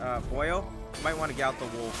 Alright, boyo. Might want to get out the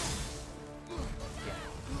wolves. Yeah.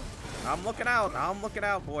 I'm looking out. I'm looking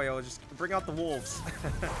out, boy. I'll just bring out the wolves.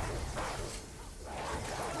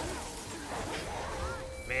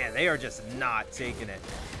 Man, they are just not taking it.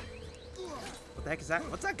 What the heck is that?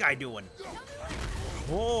 What's that guy doing?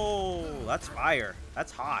 Oh, that's fire.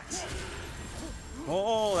 That's hot.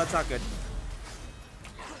 Oh, that's not good.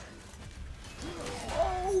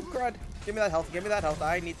 Oh, crud. Give me that health. Give me that health.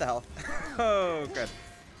 I need the health. Oh, good.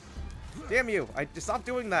 Damn you. I just stop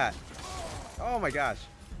doing that. Oh, my gosh.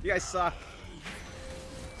 You guys suck.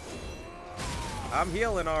 I'm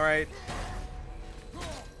healing, all right.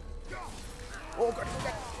 Oh, crud.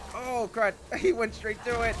 Oh, crud. He went straight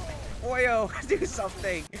through it. Boyo, do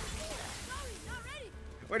something.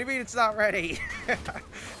 What do you mean it's not ready? Where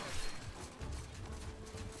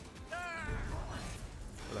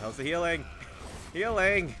the hell's the healing?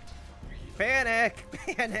 Healing! Panic!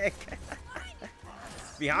 Panic!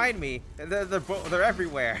 Behind me. They're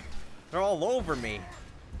everywhere. They're all over me.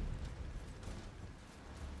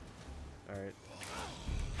 Alright.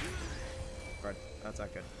 Right, that's not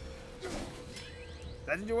good.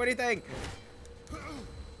 Doesn't do anything!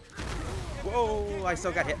 Whoa, I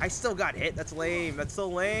still got hit. I still got hit. That's lame. That's so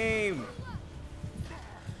lame.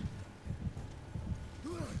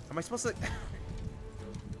 Am I supposed to...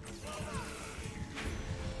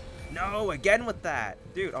 No, again with that.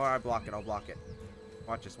 Dude, oh, I'll block it. I'll block it.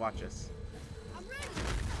 Watch this. Watch this.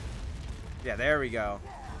 Yeah, there we go.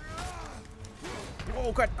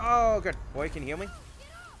 Oh, good. Oh, good. Boy, can you heal me?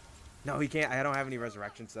 No, he can't. I don't have any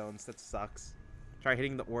resurrection stones. That sucks. Try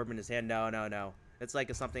hitting the orb in his hand. No, no, no. It's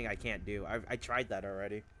like something I can't do. I tried that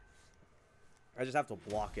already. I just have to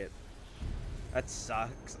block it. That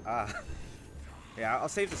sucks. Yeah, I'll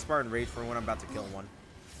save the Spartan Rage for when I'm about to kill one.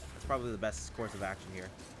 That's probably the best course of action here.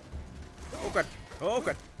 Oh, good. Oh,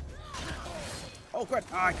 good. Oh, good.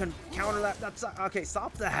 Oh, I can counter that. That's okay.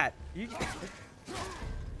 Stop that. You...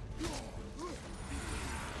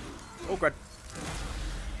 Oh, good.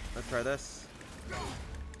 Let's try this. Do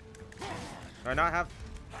I not have...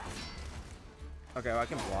 Okay, well, I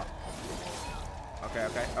can block. Okay,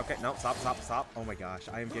 okay, okay. No, stop, stop, stop. Oh my gosh,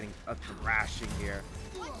 I am getting a thrashing here.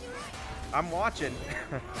 I'm watching.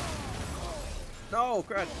 No,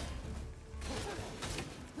 crud.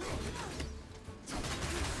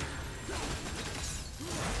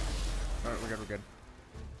 Alright, we're good, we're good.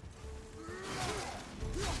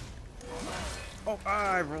 Oh,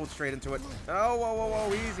 I rolled straight into it. Oh, whoa, whoa,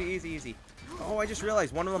 whoa, easy, easy, easy. Oh, I just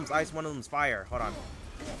realized one of them's ice, one of them's fire. Hold on.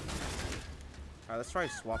 Alright, let's try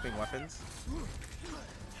swapping weapons.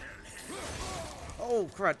 Oh,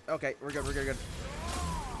 crud. Okay, we're good, we're good, good.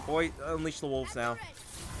 Boy, unleash the wolves now.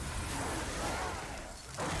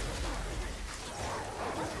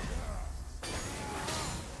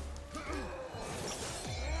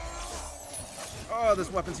 Oh,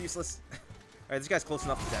 this weapon's useless. Alright, this guy's close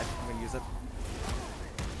enough to dead. I'm gonna use it.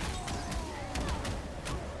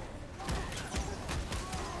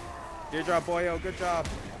 Good job, boyo. Good job.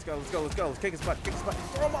 Let's go, let's go, let's go. Let's kick his butt, kick his butt.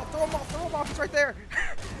 Throw him off, throw him off, throw him off. He's right there.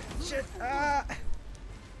 Shit. Ah.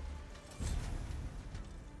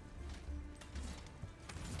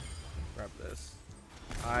 Grab this.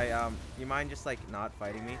 You mind just like not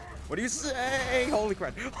fighting me? What do you say? Holy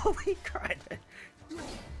crud. Holy crud.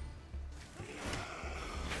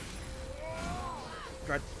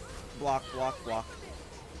 Crud. Block, block, block.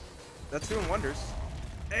 That's doing wonders.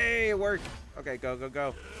 Hey, it worked. Okay, go, go,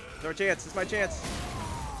 go. No chance. It's my chance.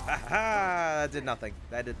 Ha ha! That did nothing.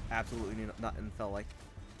 That did absolutely nothing. Felt like.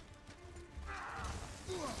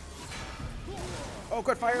 Oh,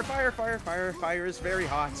 good! Fire! Fire! Fire! Fire! Fire is very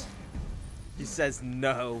hot. He says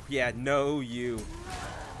no. Yeah, no, you.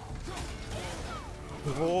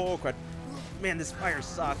 Oh, crud! Man, this fire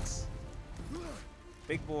sucks.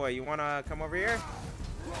 Big boy, you wanna come over here?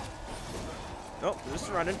 Nope,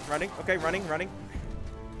 just running, running. Okay, running, running.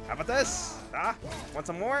 How about this? Ah, want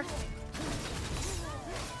some more?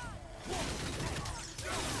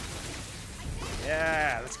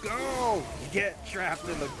 Yeah, let's go! Get trapped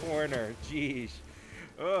in the corner. Jeez.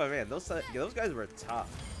 Oh man, those guys were tough.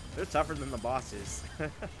 They're tougher than the bosses.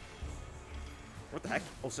 What the heck?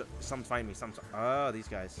 Oh, so, some find me. Some. Oh, these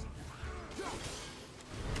guys.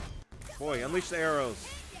 Boy, unleash the arrows.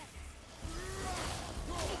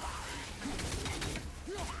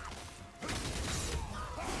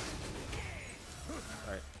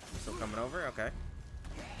 Alright, still coming over? Okay.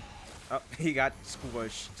 Oh, he got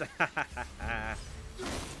squished.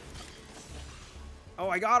 Oh,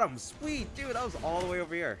 I got him! Sweet! Dude, that was all the way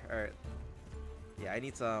over here. Alright. Yeah, I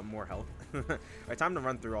need some more health. Alright, time to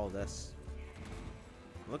run through all this.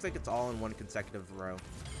 It looks like it's all in one consecutive row.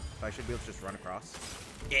 So I should be able to just run across.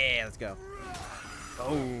 Yeah, let's go.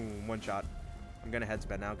 Boom, one shot. I'm gonna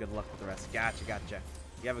headspin now. Good luck with the rest. Gotcha, gotcha.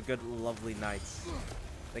 You have a good, lovely night.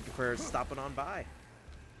 Thank you for stopping on by.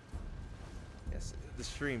 Yes, the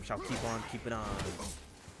stream shall keep on keeping on.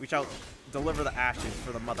 We shall deliver the ashes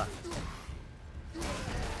for the mother.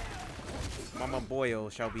 Mama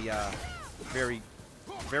Boyo shall be very,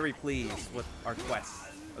 very pleased with our quest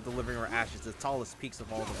of delivering our ashes to the tallest peaks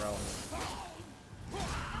of all the realms.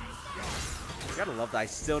 I gotta love that I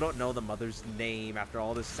still don't know the mother's name after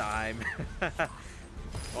all this time.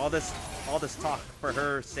 all this talk for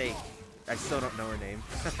her sake. I still don't know her name.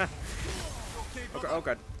 Okay, oh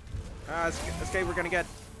god. Okay, we're gonna get.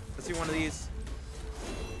 Let's see one of these.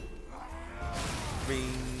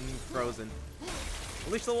 Being frozen.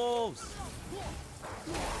 Unleash the wolves!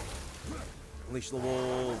 Unleash the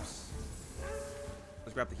wolves.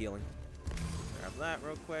 Let's grab the healing. Grab that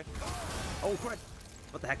real quick. Oh, crud!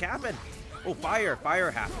 What the heck happened? Oh, fire!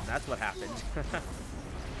 Fire happened. That's what happened.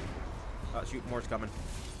 Oh, shoot, more's coming.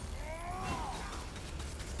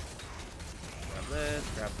 Grab this,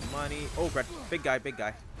 grab the money. Oh, crud. Big guy, big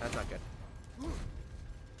guy. That's not good.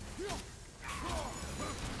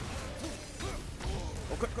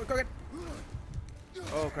 Oh, quick, quick, quick!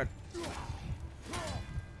 Oh, crud.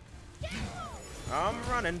 I'm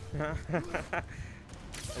running.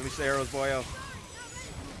 Unleash the arrows, boyo.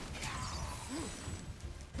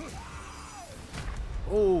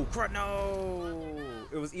 Oh, crud, no!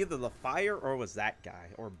 It was either the fire or it was that guy,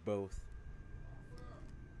 or both.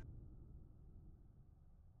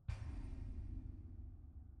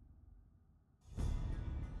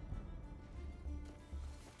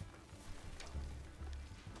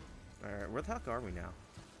 Alright, where the heck are we now?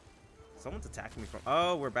 Someone's attacking me from...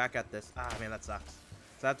 Oh, we're back at this. Ah, man, that sucks.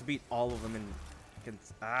 So I have to beat all of them in...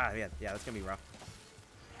 Ah, yeah, that's gonna be rough.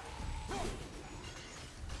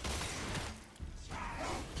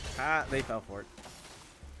 Ah, they fell for it.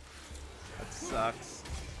 That sucks.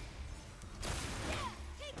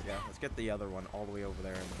 Yeah, let's get the other one all the way over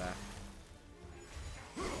there in the back.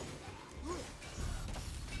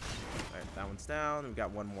 Alright, that one's down. We've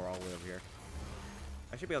got one more all the way over here.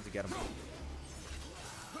 I should be able to get him.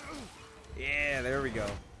 Yeah, there we go.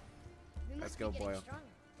 Let's go, Boyle.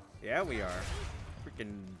 Yeah, we are.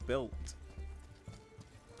 Freaking built.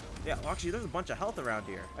 Yeah, well, actually, there's a bunch of health around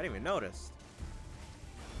here. I didn't even notice.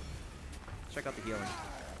 Check out the healing.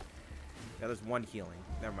 Yeah, there's one healing.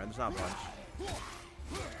 Never mind, there's not a bunch.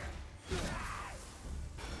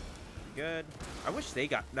 Good. I wish they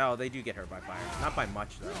got... No, they do get hurt by fire. Not by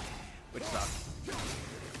much, though. Which sucks.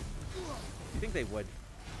 You think they would?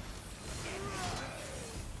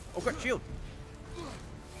 Oh, good shield.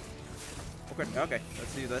 Okay,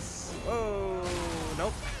 let's do this. Oh,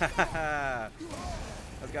 nope. That's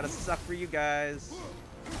gotta suck for you guys.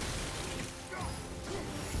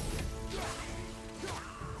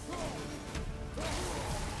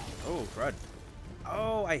 Oh, crud.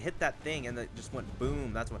 Oh, I hit that thing and it just went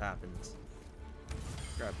boom. That's what happens.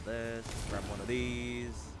 Grab this. Grab one of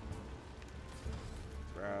these.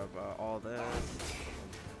 Grab all this.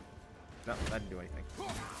 No, that didn't do anything.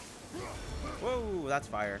 Whoa, that's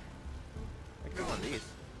fire. I can do one of these.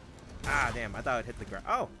 Ah, damn, I thought I'd hit the ground.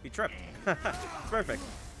 Oh, he tripped. Perfect.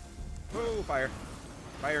 Whoa, fire.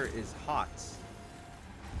 Fire is hot.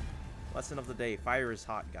 Lesson of the day. Fire is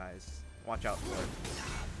hot, guys. Watch out for it.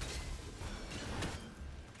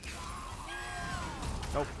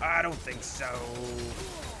 Nope, I don't think so.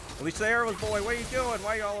 Unleash the arrows, boy. What are you doing?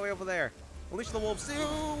 Why are you all the way over there? Unleash the wolves too.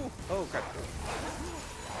 Oh, crap.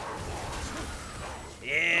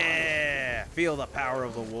 Yeah! Feel the power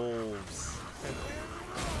of the wolves.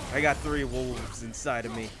 I got 3 wolves inside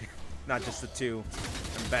of me. Not just the 2.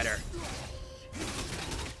 I'm better.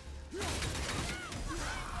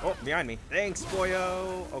 Oh, behind me. Thanks,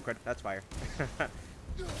 boyo. Oh, crap. That's fire.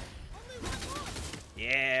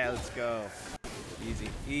 Yeah, let's go. Easy.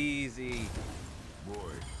 Easy.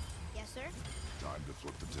 Boy. Yes, sir? Time to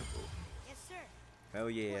flip the temple. Yes, sir. Hell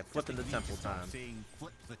yeah. Flipping the temple time. Saying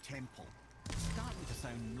flip the temple. It's starting to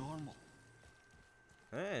sound normal.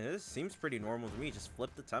 Hey, this seems pretty normal to me. Just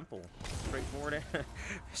flip the temple. Straightforward,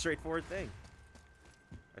 straightforward thing.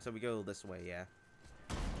 Alright, so we go this way, yeah.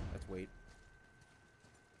 Let's wait.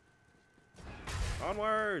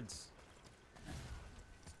 Onwards!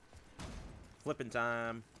 Flipping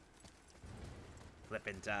time.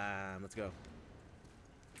 Flipping time. Let's go.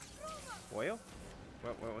 Oil?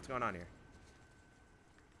 What's going on here?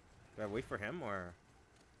 Do I wait for him, or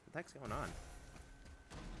what the heck's going on?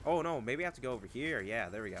 Oh no, maybe I have to go over here. Yeah,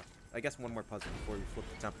 there we go. I guess one more puzzle before we flip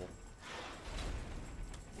the temple.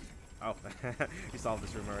 Oh, you solved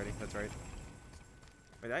this room already. That's right.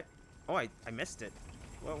 Wait, I missed it.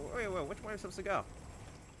 Whoa, wait, which way am I supposed to go?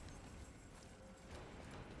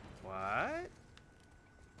 What?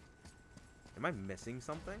 Am I missing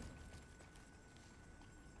something?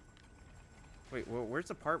 Wait, where's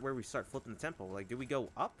the part where we start flipping the temple? Like, do we go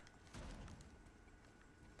up?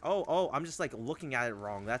 Oh, I'm just, like, looking at it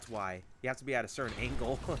wrong. That's why. You have to be at a certain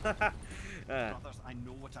angle. Brothers, I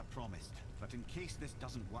know what I promised, but in case this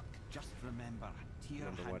doesn't work, just remember, Tyr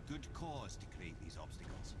had good cause to create these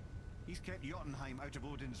obstacles. He's kept Jotunheim out of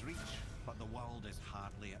Odin's reach, but the world is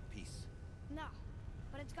hardly at peace. No,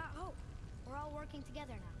 but it's got hope. We're all working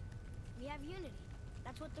together now. We have unity.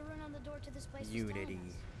 That's what the rune on the door to this place is Unity.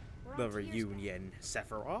 We're The on Tyr's reunion.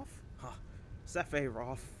 Sephiroth? Huh.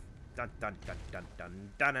 Sephiroth. Dun dun dun dun dun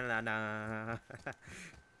dun dun dun dun.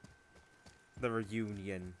 The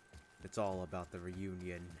reunion. It's all about the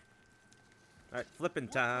reunion. Alright, flipping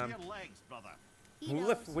time. Lift with your legs, brother. He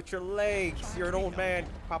Lift knows. with your legs. You're an old man,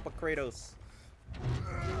 Papa Kratos.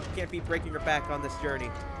 You can't be breaking your back on this journey.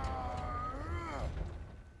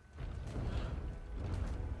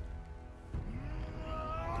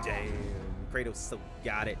 Damn, Kratos still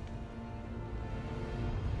got it.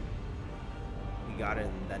 He got it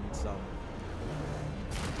and then some.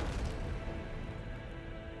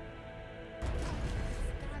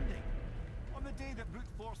 Standing. On the day that brute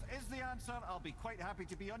force is the answer, I'll be quite happy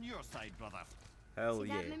to be on your side, brother. Hell See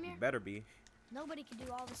yeah, that, you Mimir? better be. Nobody can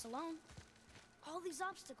do all this alone. All these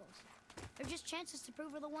obstacles. They're just chances to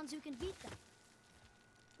prove we're the ones who can beat them.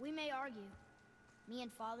 We may argue. Me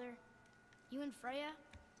and Father, you and Freya,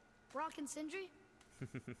 Brock and Sindri.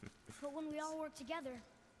 But when we all work together,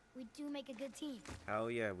 we do make a good team.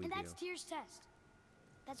 Hell yeah, we And do. that's Tyr's test.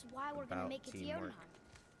 That's why we're gonna About make it to teamwork. Jotunheim.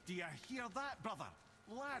 Do you hear that, brother?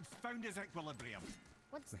 Lad's found his equilibrium.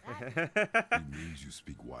 What's that? He means you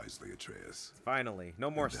speak wisely, Atreus. Finally,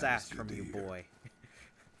 no more And that sass is good from to you, hear.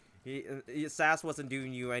 boy. Sass wasn't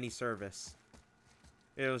doing you any service.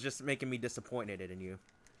 It was just making me disappointed in you.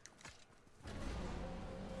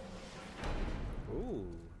 Ooh.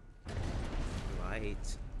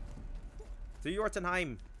 Light. To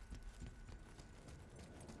Jotunheim.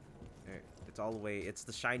 Alright, it's all the way. It's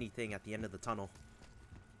the shiny thing at the end of the tunnel.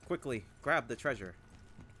 Quickly, grab the treasure.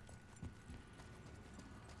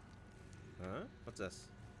 Huh? What's this?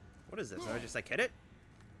 What is this? Do I just like hit it?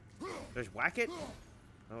 Just whack it?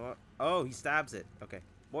 Oh, he stabs it. Okay.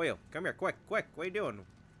 Boyo, come here, quick. What are you doing?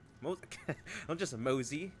 I'm just a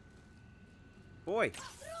mosey. Boy.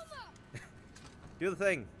 Do the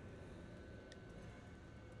thing.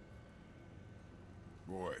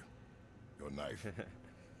 Boy, your knife.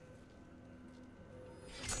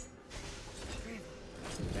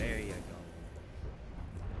 There you go.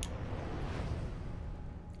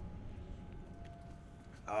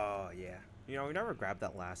 Oh, yeah. You know, we never grabbed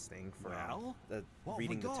that last thing for Well, the what have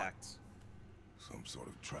reading we the got? text. Some sort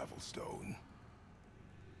of travel stone.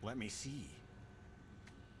 Let me see.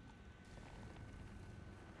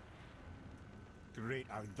 Great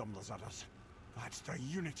Outdumblers. That's the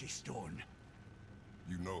Unity Stone.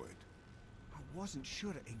 You know it. I wasn't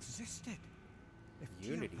sure it existed. If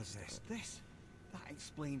Tyr Unity possessed this, that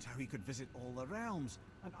explains how he could visit all the realms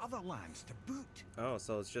and other lands to boot. Oh,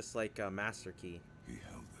 so it's just like a master key. He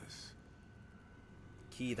held this.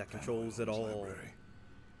 Key that controls it all. Library.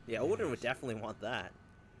 Yeah, Odin would definitely want that.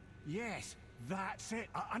 Yes, that's it.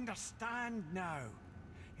 I understand now.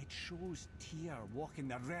 It shows Tyr walking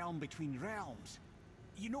the realm between realms.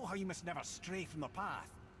 You know how you must never stray from the path.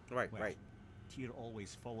 Right, Well, right. Tyr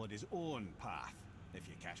always followed his own path, if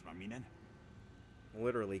you catch my meaning.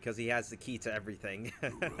 Literally, because he has the key to everything. The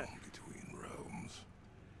realm between realms.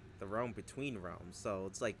 The realm between realms. So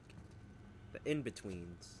it's like the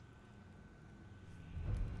in-betweens.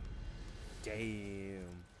 Damn.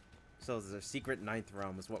 So there's a secret ninth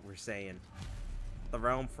realm is what we're saying. The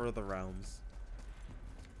realm for the realms.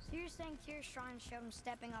 So you're saying Tyr's shrine showed him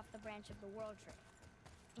stepping off the branch of the world tree.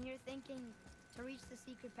 And you're thinking to reach the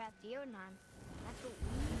secret path to Jotunheim, that's what we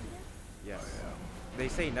need to do? Yes. They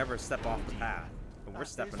say never step off the path. But we're That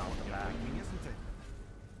stepping is off what the you're path. thinking, isn't it?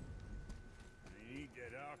 I need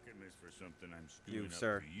that alchemist for something I'm You, stewing up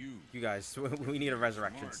sir. for you. You guys, we need a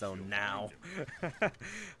resurrection Smart, stone you'll now. find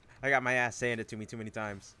I got my ass handed to me too many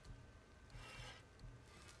times.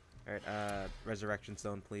 Alright, resurrection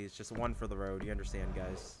stone, please. Just one for the road. You understand,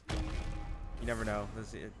 guys. You never know.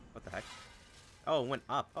 This is, what the heck? Oh, it went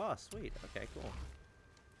up. Oh, sweet. Okay, cool.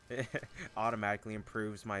 Automatically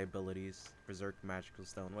improves my abilities. Berserk magical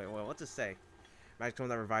stone. Wait, what's it say? Magic stone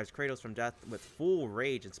that revives Kratos from death with full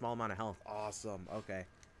rage and small amount of health. Awesome. Okay.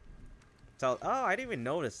 So, oh, I didn't even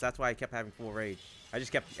notice. That's why I kept having full rage. I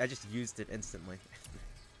just used it instantly.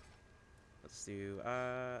 Let's do,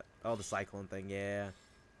 oh, the cyclone thing. Yeah.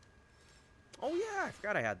 Oh yeah, I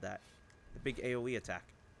forgot I had that. The big AoE attack.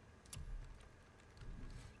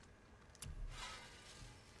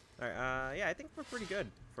 Alright, yeah, I think we're pretty good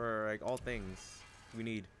for like all things we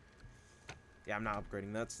need. Yeah, I'm not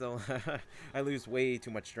upgrading that still. I lose way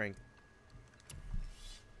too much strength.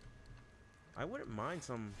 I wouldn't mind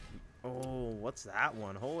some... Oh, what's that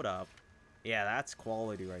one? Hold up. Yeah, that's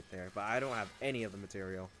quality right there. But I don't have any of the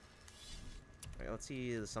material. Alright, let's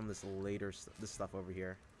see some of this later this stuff over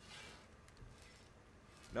here.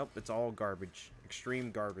 Nope, it's all garbage.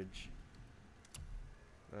 Extreme garbage.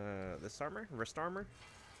 This armor? Wrist armor?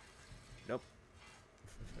 Nope.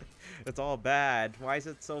 It's all bad. Why is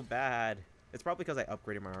it so bad? It's probably because I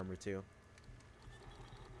upgraded my armor too.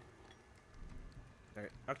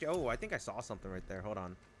 Alright. Okay, oh, I think I saw something right there. Hold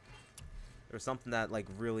on. There was something that like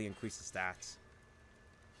really increases stats.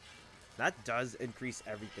 That does increase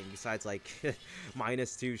everything besides like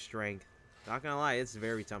 -2 strength. Not gonna lie, it's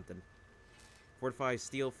very tempting. Fortify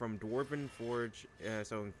steel from Dwarven Forge,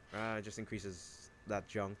 so it just increases that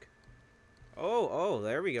junk. Oh,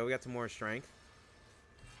 there we go. We got some more strength.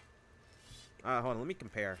 Hold on, let me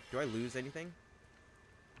compare. Do I lose anything?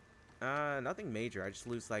 Nothing major. I just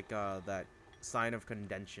lose like that sign of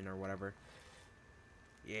condension or whatever.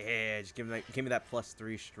 Yeah, just give me that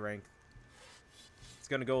 +3 strength. It's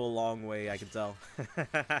gonna go a long way, I can tell.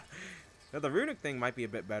 Now, the runic thing might be a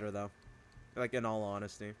bit better though. Like in all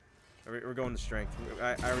honesty. We're going to strength.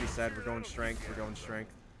 I already said we're going strength. We're going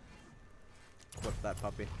strength. Flip that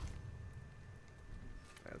puppy.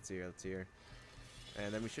 Right, let's see here. Let's see here.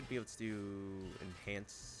 And then we should be able to do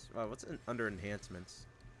enhance. Oh, what's under enhancements?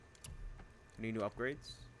 Any new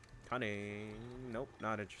upgrades? Cunning. Nope,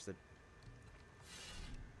 not interested.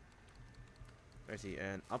 I see.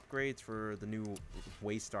 And upgrades for the new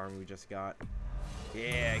waist arm we just got.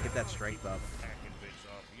 Yeah, get that strength up.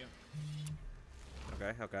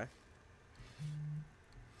 Okay, okay.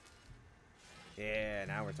 Yeah,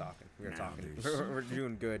 now we're talking. We're talking. We're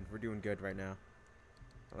doing good. We're doing good right now.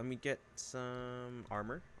 Let me get some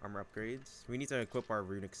armor upgrades. We need to equip our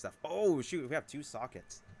runic stuff. Oh shoot, we have 2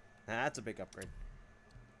 sockets. That's a big upgrade.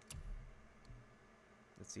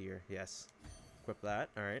 Let's see here. Yes, equip that.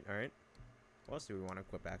 All right, all right. What else do we want to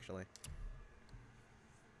equip actually?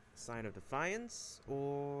 Sign of Defiance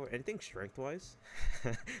or anything strength-wise?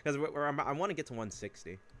 Because I want to get to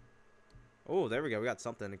 160. Oh, there we go. We got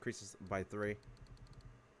something. Increases by 3.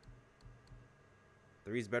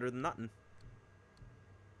 3's better than nothing.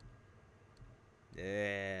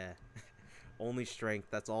 Yeah. Only strength.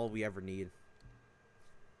 That's all we ever need.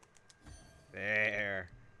 There.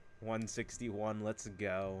 161. Let's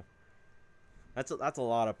go. That's a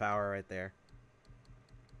lot of power right there.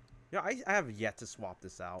 Yeah, I have yet to swap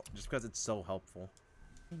this out just because it's so helpful.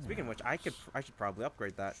 Speaking of which, I should probably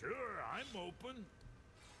upgrade that. Sure, I'm open.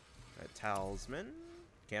 Talisman.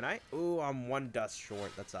 Can I? Ooh, I'm 1 dust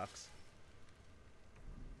short. That sucks.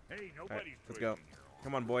 Hey, nobody's right, let's go.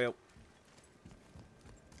 Come on, boyo.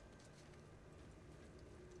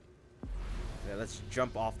 Yeah, let's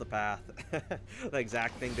jump off the path. The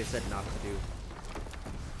exact thing they said not to do.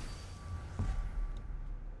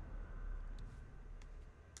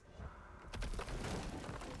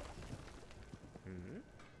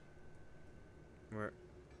 Where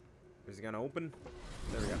is it gonna open?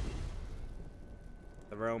 There we go.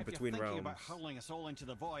 The realm between realms. About hurling us all into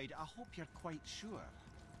the void, I hope you're quite sure.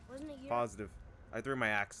 Wasn't it your Positive. I threw my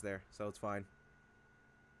axe there, so it's fine.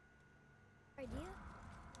 idea?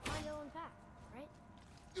 Why go and pack, right?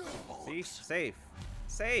 See? Safe.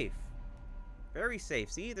 Safe. Very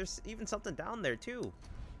safe. See? There's even something down there, too.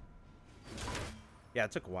 Yeah,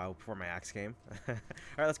 it took a while before my axe came. Alright,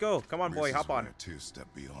 let's go. Come on, boy. Hop on. Tyr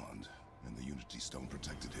stepped beyond, and the Unity Stone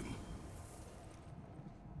protected him.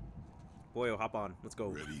 Boyo, hop on. Let's go.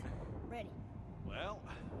 Ready? Ready. Well,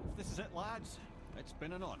 if this is it, lads, it's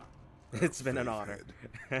been an honor. It's been an honor.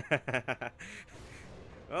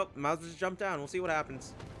 Oh, might as well just jump down. We'll see what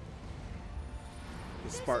happens.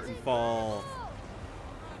 The Spartan fall.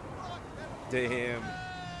 Damn.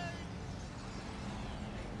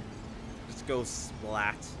 Just go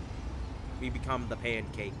splat. We become the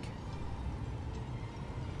pancake.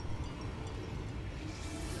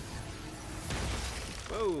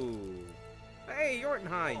 Whoa. Hey,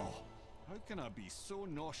 Jortenheim. Oh, how can I be so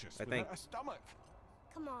nauseous I without think. a stomach?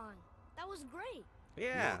 Come on. That was great.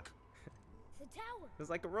 Yeah. Look. The tower. It was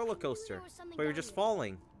like a roller coaster. there was something But you're down just here.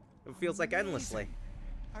 falling. It feels like endlessly.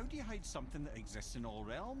 How do you hide something that exists in all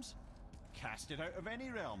realms? Cast it out of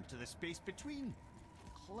any realm to the space between.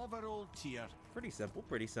 Clever old Tyr. Pretty simple,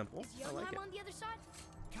 pretty simple. Is I like Jotunheim it. on the other side?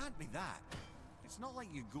 Can't be that. It's not like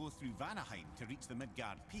you go through Vanaheim to reach the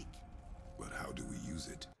Midgard Peak. But how do we use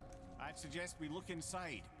it? I'd suggest we look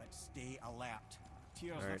inside, but stay alert.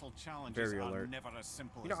 Tyr's Alright, little challenges very are alert. never as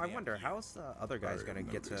simple You know, as I they wonder appear. how's the other guys gonna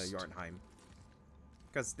get to Jotunheim?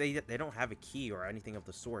 Because they don't have a key or anything of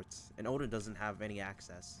the sorts, and Odin doesn't have any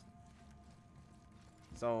access.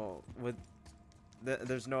 So with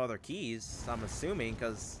there's no other keys, I'm assuming,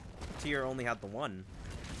 because Tyr only had the one.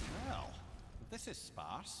 Well, this is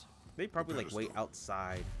sparse. They probably like wait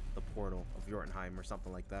outside the portal of Jotunheim or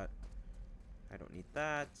something like that. I don't need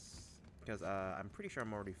that because I'm pretty sure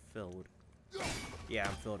I'm already filled. Yeah,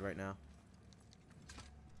 I'm filled right now.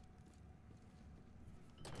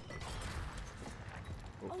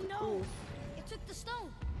 Oh no! It took the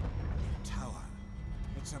stone. Tower.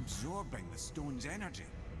 It's absorbing the stone's energy.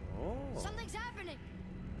 Oh. Something's happening.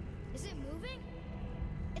 Is it moving?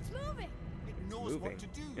 It's moving. It knows Moving. what to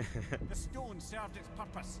do. The stone served its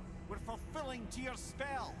purpose. We're fulfilling Tyr's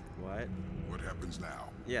spell. What? What happens now?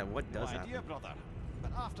 Yeah, what does No happen? idea, brother.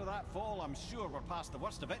 But after that fall, I'm sure we're past the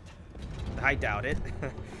worst of it. I doubt it.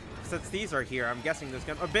 Since these are here, I'm guessing there's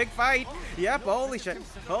gonna a big fight. Yep, holy shit.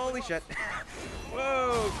 Holy shit.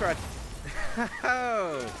 Whoa, crud.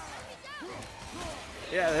 Oh.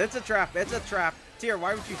 Yeah, it's a trap. It's a trap. Tyr,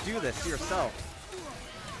 why would you do this to yourself?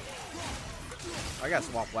 I gotta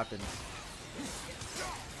swap weapons.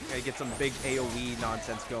 Gotta get some big AoE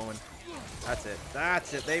nonsense going. That's it.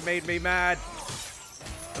 That's it. They made me mad.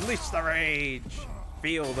 Unleash the rage.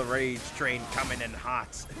 Feel the rage train coming in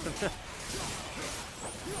hot.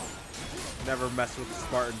 Never mess with the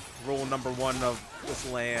Spartan. Rule number 1 of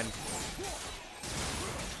this land.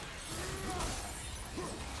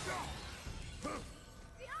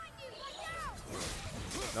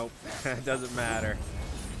 Nope. It doesn't matter.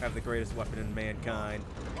 I have the greatest weapon in mankind.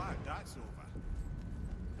 Wow, that's over.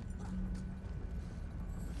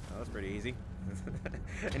 Oh, that's pretty easy.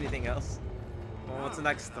 Anything else? Well, what's the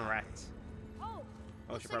next threat? Oh,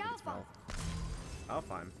 Oh, looks she like probably gets Alpha. I'll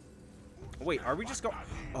find. Wait, are we just going?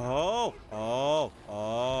 Oh, oh,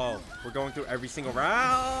 oh! We're going through every single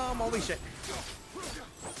round. Holy shit!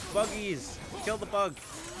 Buggies, kill the bug.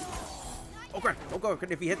 Oh crap! Oh go!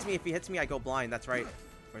 If he hits me, I go blind. That's right.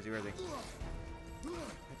 Where's he? Where's he? Where'd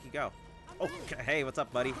he go? Oh, hey, what's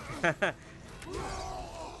up, buddy?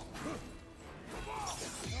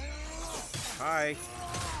 Hi.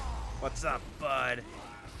 What's up, bud?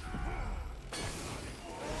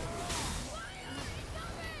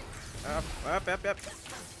 Up.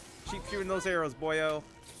 Keep shooting those arrows, boyo.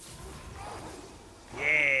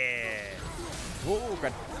 Yeah. Oh,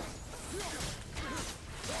 crud.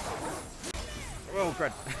 Oh,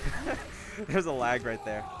 crud. There's a lag right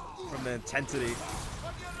there from the intensity.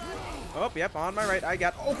 Oh, yep, on my right. I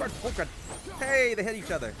got. Oh, crud. Oh, crud. Hey, they hit each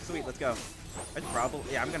other. Sweet, let's go. I'd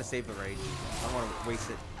probably. Yeah, I'm gonna save the rage. I don't want to waste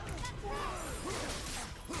it.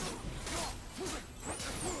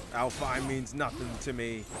 Alpine means nothing to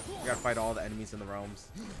me. We gotta fight all the enemies in the realms.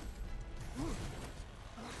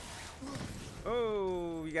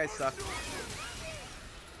 Oh, you guys suck.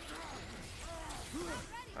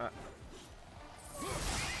 Come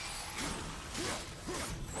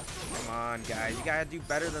on, guys. You gotta do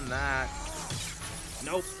better than that.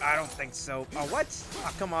 Nope, I don't think so. Oh, what?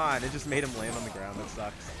 Oh, come on. It just made him land on the ground. That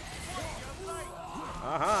sucks.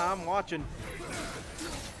 Uh-huh, I'm watching.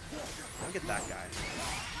 Look at that guy.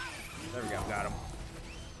 There we go, got him.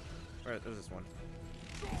 Where's this one?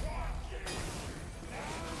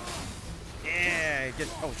 Yeah, get.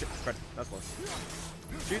 Oh shit, crud. That's close.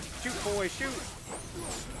 Shoot, boy, shoot.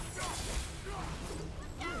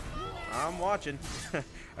 I'm watching.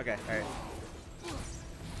 Okay, alright.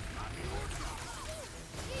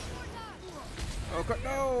 Oh, crud,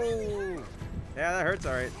 no! Yeah, that hurts,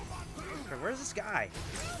 alright. Where's this guy?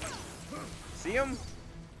 See him?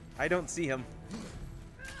 I don't see him.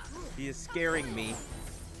 He is scaring me.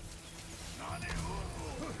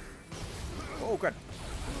 Oh, good.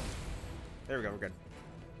 There we go, we're good.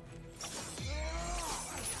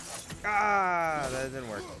 Ah, that didn't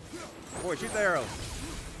work. Boy, shoot the arrow.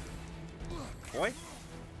 Boy.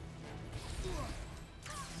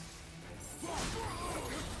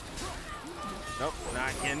 Nope,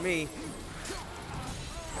 not in me.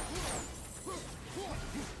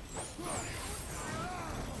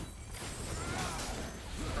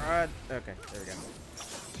 Okay, there we go.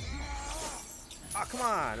 Oh, come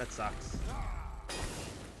on, that sucks.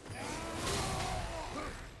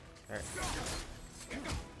 Alright.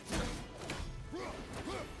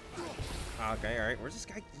 Okay, alright. Where's this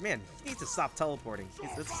guy? Man, he needs to stop teleporting.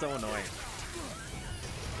 This is so annoying.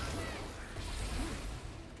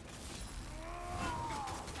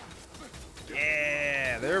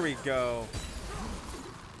 Yeah, there we go.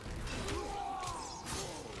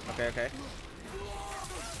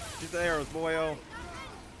 Shoot the arrows, boyo.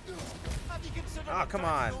 Oh, come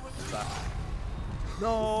on.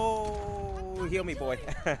 No! Heal me, boy.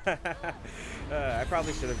 I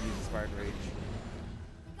probably should have used the Spartan Rage.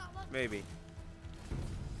 Maybe.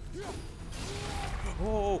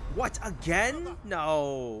 Oh, what? Again?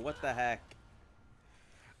 No. What the heck?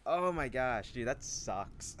 Oh my gosh, dude, that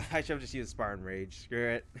sucks. I should have just used Spartan Rage. Screw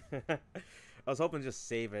it. I was hoping to just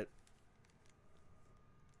save it.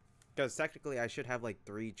 Because technically I should have like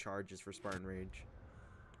 3 charges for Spartan Rage.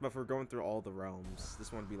 But if we're going through all the realms,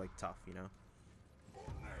 this one would be like tough, you know?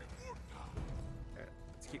 Alright,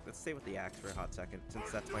 let's stay with the axe for a hot second, since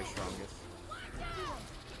that's my strongest.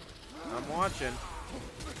 I'm watching.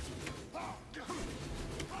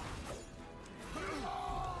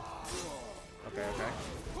 Okay, okay.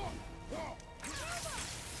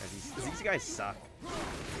 Yeah, these guys suck.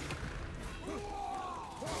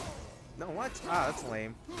 No, what? Ah, that's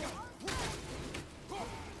lame.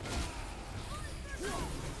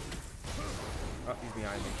 Oh, he's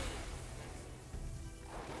behind me.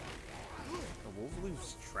 A wolf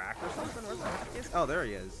lose track or something? Where the heck is? Oh, there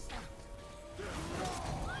he is.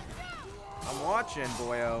 I'm watching,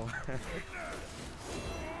 boyo.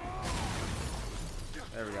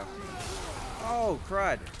 There we go. Oh,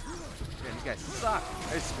 crud. Man, these guys suck.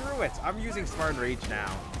 Hey, screw it. I'm using Spartan Rage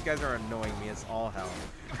now. These guys are annoying me as all hell.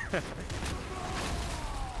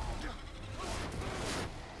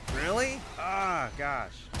 Really? Ah,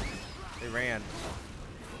 gosh. They ran.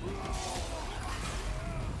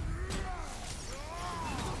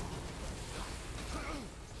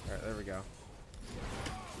 Alright, there we go.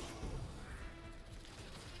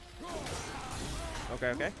 Okay,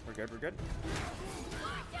 okay. We're good, we're good.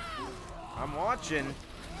 I'm watching.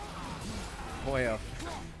 Boyo.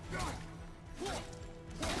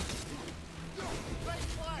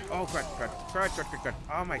 Oh, crud.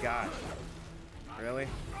 Oh my gosh. Really?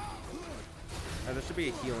 Oh, there should be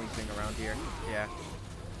a healing thing around here. Yeah.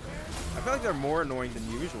 I feel like they're more annoying than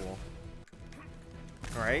usual.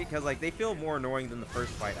 Alright? Because, like, they feel more annoying than the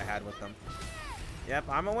first fight I had with them. Yep,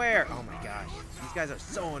 I'm aware. Oh my gosh. These guys are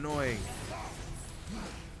so annoying.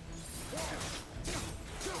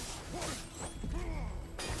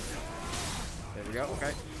 There we go.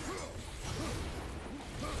 Okay.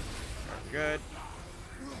 Alright, good.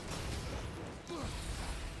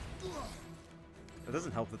 It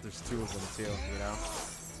doesn't help that there's 2 of them too, you know?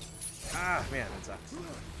 Ah, man, that sucks.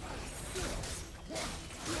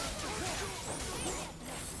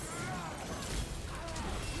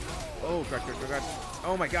 Oh, God.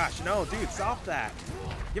 Oh my gosh, no, dude, stop that.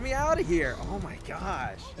 Get me out of here. Oh my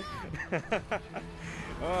gosh.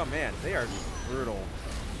 Oh man, they are brutal.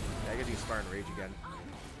 Yeah, I gotta use Spartan Rage again.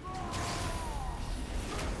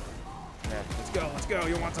 Yeah, let's go.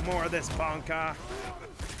 You want some more of this, punk, huh?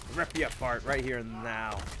 Rip you apart right here and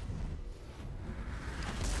now.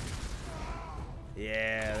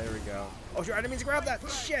 Yeah, there we go. Oh, sure, I didn't mean to grab that.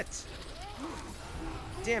 Shit.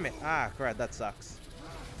 Damn it. Ah, crap, that sucks.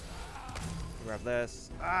 Grab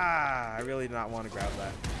this. Ah, I really did not want to grab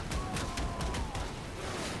that.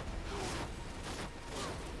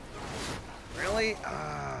 Really?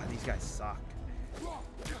 Ah, these guys suck.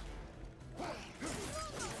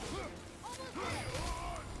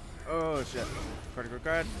 Oh, shit. Critical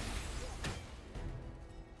card.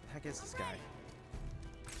 The heck is this guy?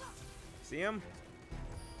 See him?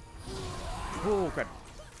 Oh, crud.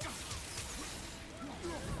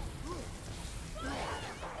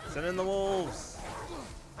 Send in the wolves.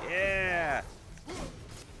 Yeah.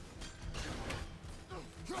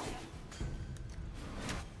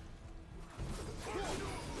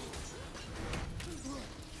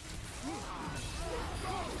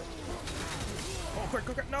 Oh,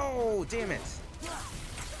 quick. No, damn it.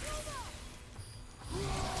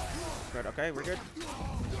 Good, okay, we're good.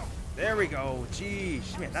 There we go.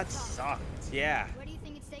 Jeez, man, that sucked. Yeah. Where do you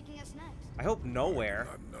think it's taking us next? I hope nowhere.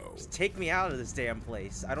 Just take me out of this damn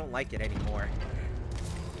place. I don't like it anymore.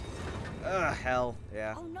 Ugh, hell.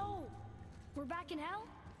 Yeah. Oh no! We're back in hell?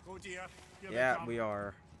 Oh dear. Yeah, we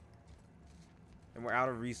are. And we're out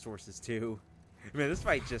of resources too. Man, this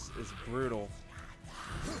fight just is brutal.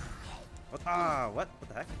 What? Ah, what? What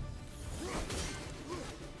the heck?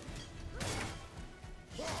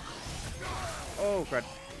 Oh, crud.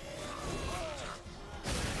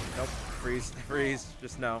 Nope. Freeze.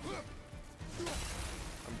 Just no.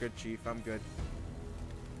 I'm good, Chief. I'm good.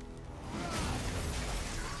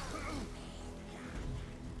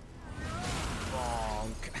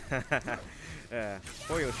 Bonk. Yeah.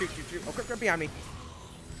 Boyo, shoot. Oh, crap, behind me.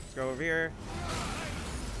 Let's go over here.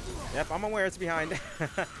 Yep, I'm aware it's behind.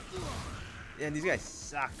 And these guys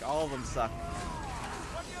suck. All of them suck.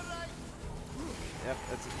 Yep,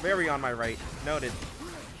 it's very on my right. Noted.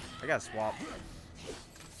 I gotta swap.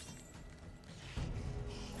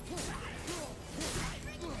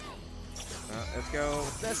 Let's go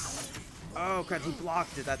with this. Oh, crap, he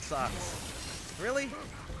blocked it. That sucks. Really?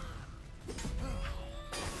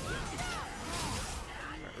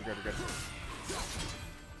 Alright, we're good, we're good.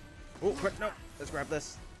 Oh, crap, no. Let's grab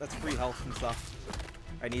this. That's free health and stuff.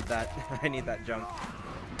 I need that. I need that junk.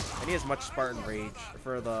 I need as much Spartan Rage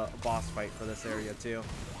for the boss fight for this area, too.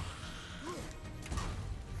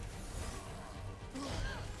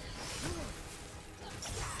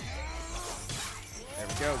 There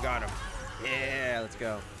we go, got him. Yeah, let's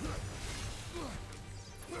go.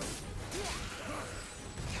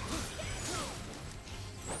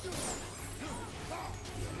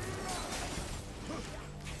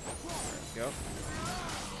 Let's go.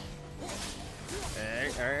 Hey,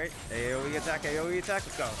 alright. AoE attack, AoE attack.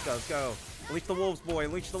 Let's go, let's go, let's go. Unleash the wolves, boy.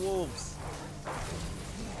 Unleash the wolves.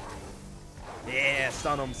 Yeah,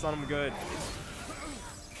 stun him good.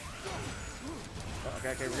 Oh,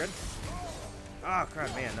 okay, okay, we're good. Oh,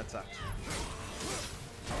 crap, man, that sucks.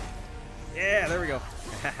 Yeah, there we go.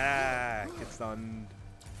 Haha, get stunned.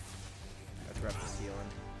 Let's grab this healing.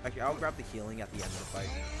 Actually, I'll grab the healing at the end of the fight.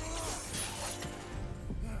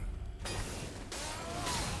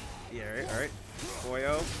 Yeah, alright.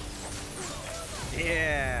 Boyo.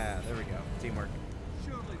 Yeah, there we go. Teamwork.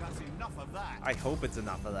 Surely that's enough of that. I hope it's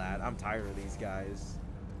enough of that. I'm tired of these guys.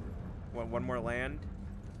 One more land?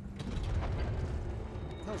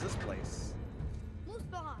 What the hell is this place?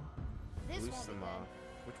 Moosbaha. This won't be Blusima. good.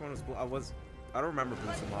 Which one was I don't remember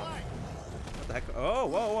Blusima. What the heck? Oh,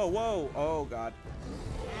 whoa, whoa, whoa. Oh, God.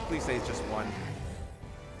 Please say it's just one.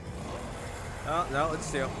 Oh, no, it's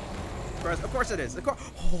two. Of course it is.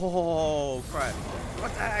 Oh, crap.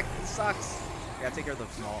 What the heck? It sucks. Yeah, take care of the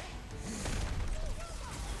small.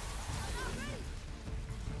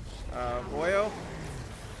 Boyo.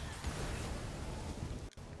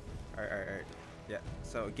 Alright. Yeah,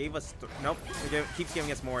 so it gave us... Nope. It keeps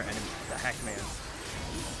giving us more enemies. The heck, man.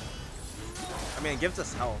 I mean, it gives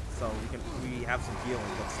us health, so we have some healing,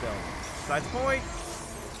 but still. Besides point.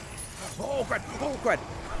 Oh, crud. Oh, crud.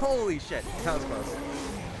 Holy shit. That was close.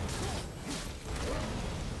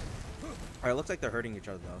 Alright, looks like they're hurting each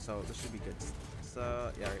other, though, so this should be good.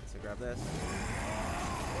 So, yeah, alright, so grab this.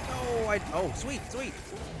 No, oh, sweet.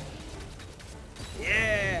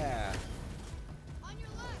 Yeah. On your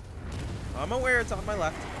left. I'm aware it's on my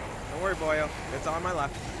left. Don't worry, boyo. It's on my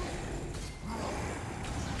left.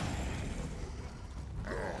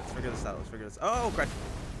 Alright, let's figure this out. Oh, crap.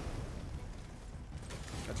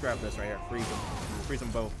 Let's grab this right here. Freeze them. Freeze them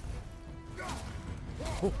both.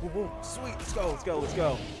 Oh, sweet. Let's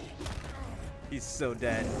go. He's so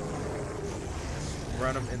dead. Let's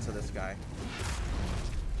run him into this guy.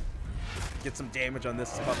 Get some damage on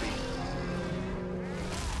this puppy.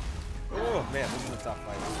 Oh, man, this is a tough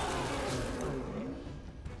fight.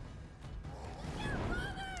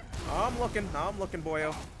 I'm looking,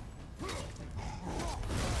 boyo.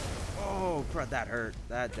 Oh, crud, that hurt.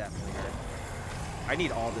 That definitely hurt. I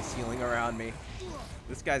need all this healing around me.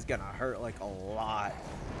 This guy's gonna hurt like a lot.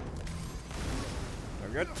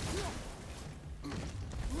 We're good.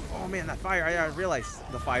 Oh man, that fire! I realized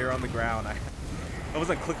the fire on the ground. I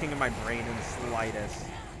wasn't clicking in my brain in the slightest.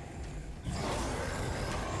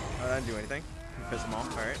 That didn't do anything. Piss him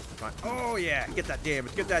off. All right, fine. Oh yeah, get that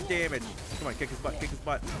damage. Come on, kick his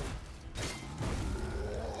butt.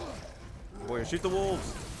 Boy, shoot the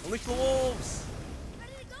wolves. Unleash the wolves.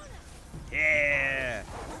 Ready to go now. Yeah.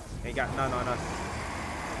 Ain't got none on us.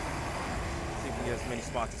 See if we can get as many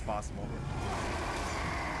spots as possible.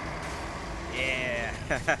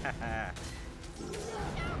 Yeah.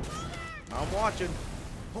 I'm watching.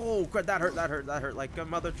 Oh, crap, that hurt like a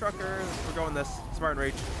mother trucker. We're going this. Spartan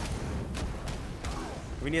Rage.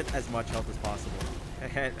 We need as much health as possible.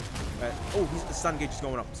 Oh, the sun gauge is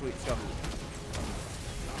going up. Sweet, let's go.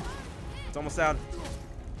 It's almost down.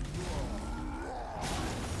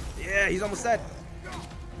 Yeah, he's almost dead.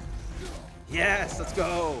 Yes, let's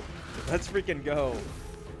go. Let's freaking go.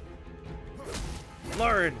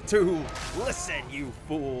 Learn to listen, you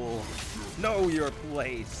fool. Know your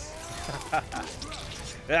place.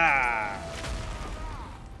 Ah.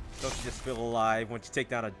 Don't you just feel alive once you take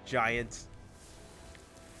down a giant?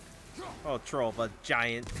 Oh, troll, a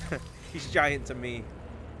giant. He's giant to me.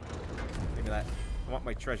 Give me that. I want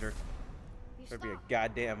my treasure. There'd be a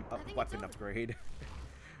goddamn weapon upgrade.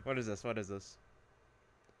 What is this?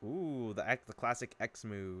 Ooh, the classic X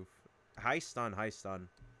move. High stun.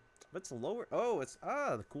 But it's lower. Oh, it's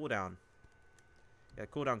the cooldown. Yeah,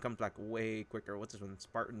 cooldown comes back way quicker. What's this one?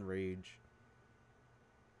 Spartan Rage.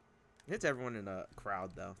 It hits everyone in a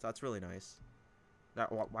crowd, though, so that's really nice.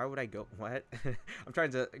 Why would I go? What? I'm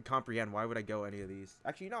trying to comprehend. Why would I go any of these?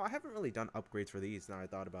 Actually, no, I haven't really done upgrades for these now I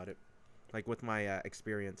thought about it. Like, with my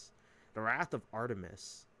experience. The Wrath of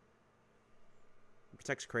Artemis. It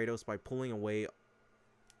protects Kratos by pulling away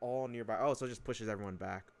all nearby. Oh, so it just pushes everyone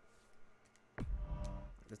back.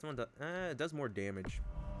 This one it does more damage.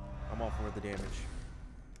 I'm all for the damage.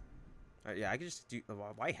 Yeah, I could just do...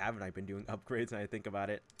 Why haven't I been doing upgrades when I think about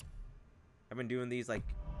it? I've been doing these, like...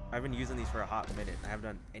 I've been using these for a hot minute. I haven't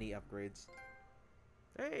done any upgrades.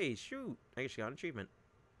 Hey, shoot. I actually got an achievement.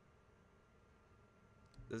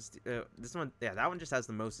 This one... Yeah, that one just has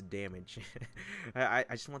the most damage. I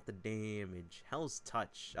just want the damage. Hell's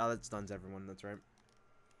Touch. Oh, that stuns everyone. That's right.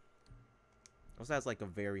 Also has, like, a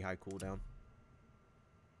very high cooldown.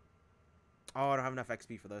 Oh, I don't have enough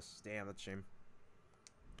XP for this. Damn, that's a shame.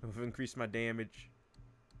 I've increased my damage.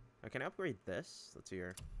 Can I upgrade this? Let's see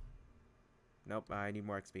here. Nope, I need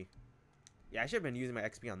more XP. Yeah, I should have been using my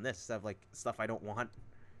XP on this instead of, like, stuff I don't want.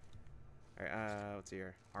 Alright, let's see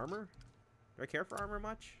here. Armor? Do I care for armor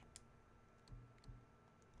much?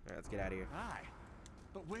 Alright, let's get out of here. Aye,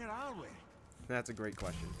 but where are we? That's a great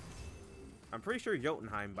question. I'm pretty sure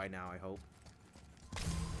Jotunheim by now, I hope.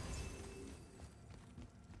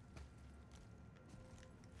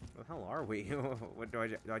 Where the hell are we? What do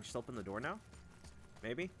I just open the door now?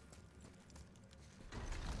 Maybe?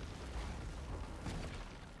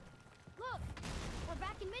 Look! We're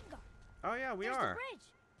back in Midgard. Oh yeah, we There's are. the bridge.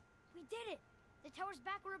 We did it. The tower's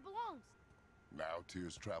back where it belongs. Now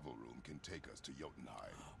Tyr's travel room can take us to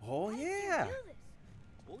Jotunheim. Oh How did you yeah. do this?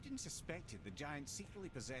 Odin suspected the giant secretly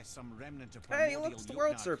possessed some remnant of Hey, primordial look, it's the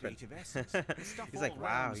world Jotnar serpent. creative essence. The stuff He's all like,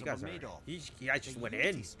 wow, realms you are guys are. made of. You guys just The went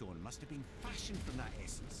Unity in. Stone must have been fashioned from that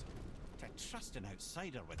essence. To trust an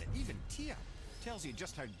outsider with it, even Tyr, tells you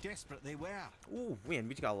just how desperate they were. Ooh, man,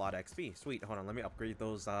 we just got a lot of XP. Sweet. Hold on, let me upgrade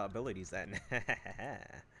those abilities then.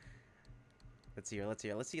 Let's see here.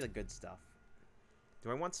 Let's see the good stuff.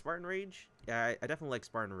 Do I want Spartan Rage? Yeah, I definitely like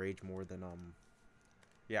Spartan Rage more than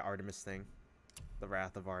yeah, Artemis thing. The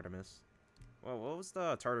Wrath of Artemis. Well, what was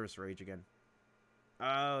the Tartarus Rage again?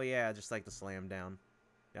 Oh yeah, just like the slam down.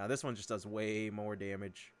 Yeah, this one just does way more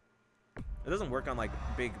damage. It doesn't work on like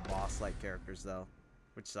big boss-like characters though,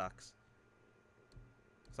 which sucks.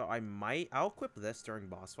 So I'll equip this during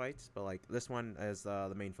boss fights, but like this one is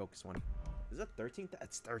the main focus one. Is it 13?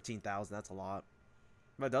 It's 13,000. That's a lot.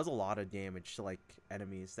 But it does a lot of damage to like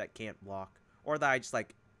enemies that can't block, or that I just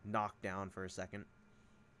like knock down for a second.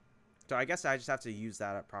 So I guess I just have to use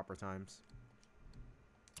that at proper times.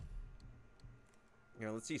 You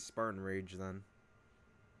know, let's see Spartan Rage then.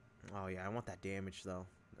 Oh yeah, I want that damage though.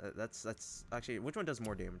 That's actually, which one does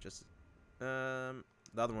more damage? Just the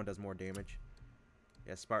other one does more damage.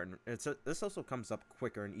 Yeah, Spartan. This also comes up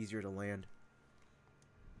quicker and easier to land.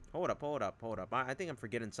 Hold up. I think I'm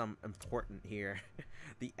forgetting some important here.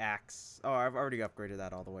 The axe. Oh, I've already upgraded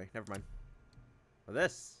that all the way. Never mind. Well,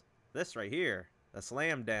 this right here, the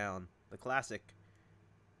slam down, the classic.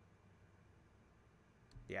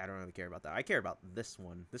 Yeah, I don't really care about that. I care about this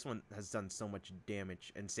one. This one has done so much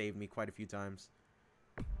damage and saved me quite a few times.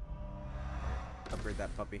 Upgrade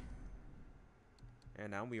that puppy.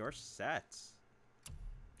 And now we are set.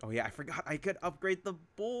 Oh yeah, I forgot I could upgrade the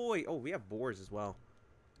boy. Oh, we have boars as well.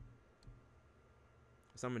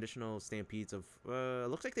 Some additional stampedes of...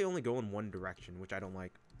 looks like they only go in one direction, which I don't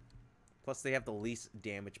like. Plus, they have the least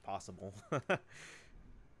damage possible.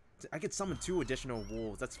 I could summon 2 additional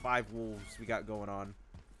wolves. That's 5 wolves we got going on.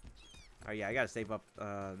 Oh yeah, I gotta save up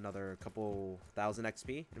another couple thousand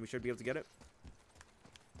XP, and we should be able to get it.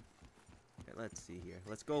 Okay, let's see here.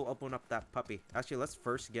 Let's go open up that puppy. Actually, let's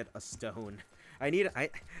first get a stone. I need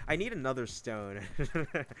another stone.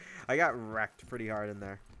 I got wrecked pretty hard in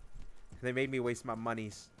there. They made me waste my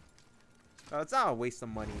monies. It's not a waste of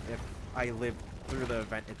money if I live through the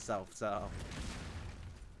event itself, so.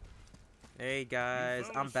 Hey guys,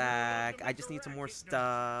 I'm back. I just need some more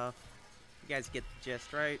stuff. You guys get the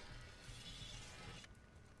gist, right?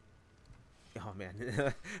 Oh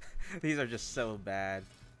man, these are just so bad.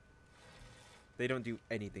 They don't do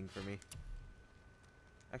anything for me.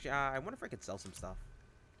 Actually, I wonder if I could sell some stuff.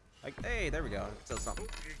 Like, hey, there we go. Sell something.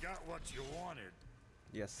 You got what you wanted.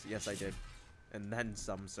 Yes, I did. And then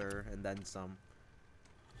some, sir. And then some.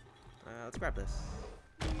 Let's grab this.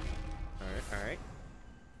 Alright.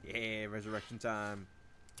 Yeah, resurrection time.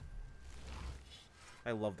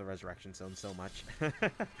 I love the resurrection zone so much.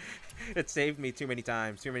 It saved me too many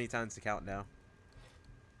times. Too many times to count now.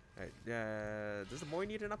 Alright, does the boy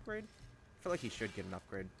need an upgrade? I feel like he should get an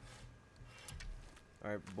upgrade.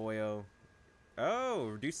 Alright, boyo. Oh,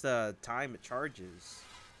 reduce the time it charges.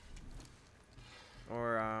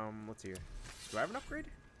 Or, let's see here. Do I have an upgrade?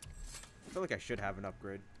 I feel like I should have an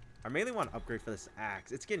upgrade. I mainly want to upgrade for this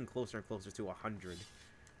axe. It's getting closer and closer to 100.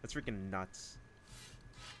 That's freaking nuts.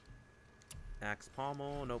 Axe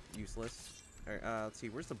pommel. Nope, useless. Alright, let's see.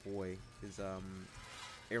 Where's the boy? His,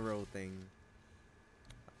 arrow thing.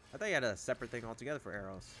 I thought he had a separate thing altogether for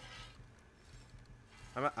arrows.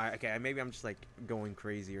 Okay, maybe I'm just, like, going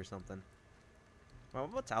crazy or something. Well,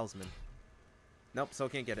 what about talisman? Nope, so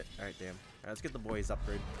can't get it. Alright, damn. Alright, let's get the boys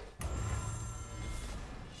upgrade.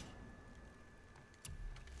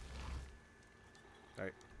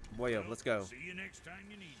 Alright, boyo, let's go. See you next time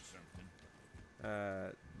you need something.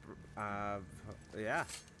 Yeah.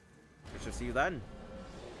 We shall see you then.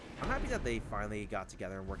 I'm happy that they finally got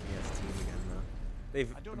together and working as a team again, though.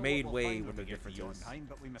 They've made way with their differences.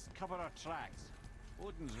 But we must cover our tracks.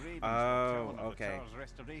 Odin's ravens Oh, okay. the Tower's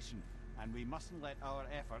restoration, and we mustn't let our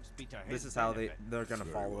efforts be to his This is how benefit. they're gonna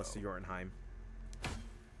follow us to Jotunheim.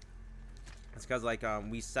 It's because, like,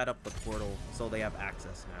 we set up the portal so they have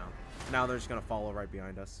access now. Now they're just gonna follow right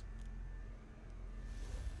behind us.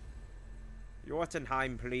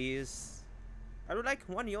 Jotunheim, please. I would like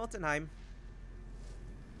one Jotunheim.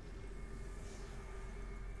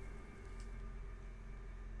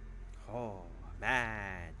 Oh,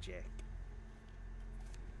 magic.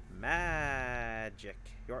 Magic.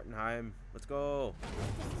 Jotunheim. Let's go.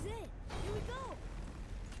 This is it. Here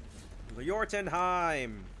we go.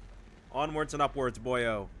 Jotunheim. Onwards and upwards,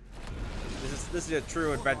 boyo. This is a true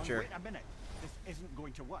Hold on, adventure. wait a minute. This isn't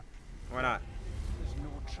going to work. Why not? There's no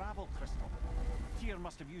travel crystal. Tyr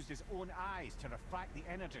must have used his own eyes to refract the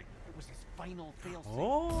energy. It was his final fail-safe.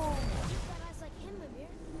 Oh. You've got eyes like him, Mimir.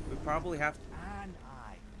 We probably have to. An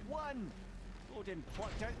eye. One! Odin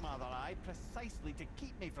plucked out my other eye precisely to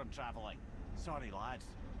keep me from traveling. Sorry, lads.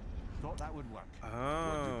 Thought that would work. What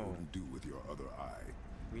Oh. did Odin do with your other eye?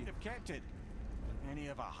 We'd have kept it. Any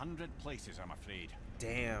of 100 places, I'm afraid.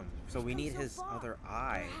 Damn. So we need his other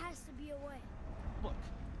eye. There has to be a way. Look,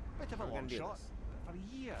 bit of How a are we gonna long do shot. this?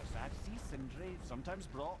 For years, I'd see Sindri, sometimes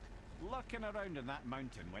Brock, lurking around in that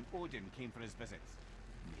mountain when Odin came for his visits.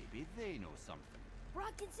 Maybe they know something.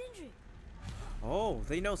 Brock and Sindri. Oh,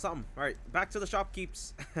 they know something. All right, back to the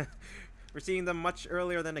shopkeeps. We're seeing them much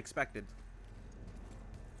earlier than expected.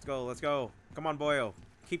 Let's go. Let's go. Come on, boyo.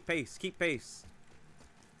 Keep pace. Keep pace.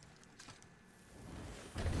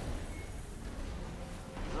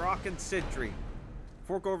 Brock and Sindri.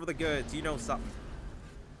 Fork over the goods. You know something.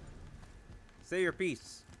 Say your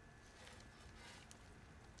piece.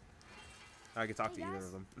 I can talk to Hey either guys,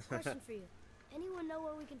 of them. question for you. Anyone know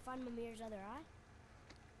where we can find Mimir's other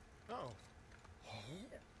eye? Oh,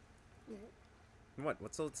 What?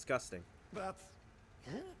 What's so disgusting? that's...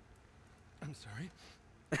 I'm sorry.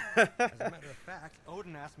 As a matter of fact,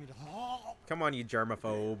 Odin asked me to... Come on, you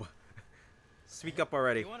germaphobe. Speak up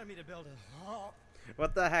already. He wanted me to build a...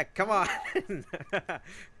 What the heck? Come on. He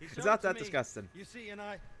It's showed not it to that me. disgusting. You see, and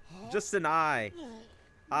I... Just an eye.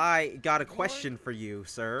 I got a question for you,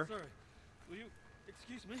 sir. Sorry. Will you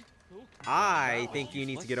excuse me? Oh. I think you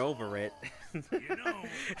need to get over it. You know,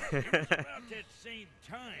 it was about that same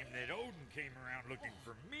time that Odin came around looking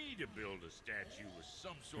for me to build a statue with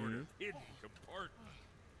some sort of hidden compartment.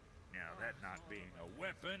 Now, that not being a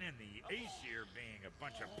weapon and the Aesir being a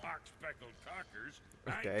bunch of pock-speckled cockers,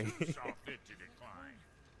 Okay. I too saw fit to decline.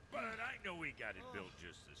 But I know we got it built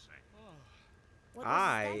just the same. What was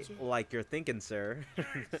I the statue? like your thinking, sir.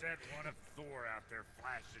 It's that one of Thor out there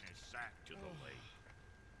flashing his sack to the lake.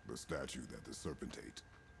 The statue that the serpent ate.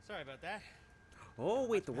 Sorry about that. Oh,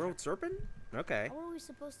 wait, the world serpent? Okay. How are we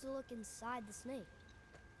supposed to look inside the snake?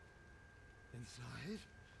 Inside?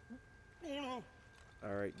 Oh no.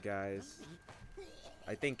 All right, guys.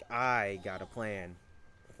 I think I got a plan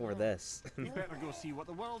for this. We better go see what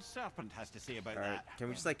the world serpent has to say about All right, that. can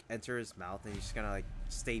we just, like, enter his mouth and he's just gonna, like,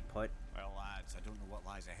 stay put? Well, lads, I don't know what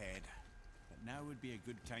lies ahead. But now would be a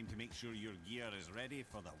good time to make sure your gear is ready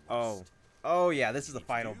for the Oh. worst. Oh, yeah, this is the Need to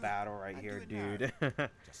final do? battle right I'd here, do it dude.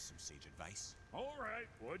 Just some sage advice. All right,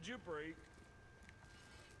 what'd you break?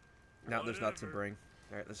 No, there's nothing to Whatever. bring.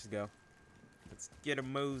 Alright, let's just go. Let's get a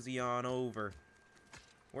mosey on over.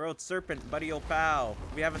 World Serpent, buddy old pal.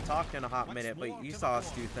 We haven't talked in a hot Once minute, but more you to saw the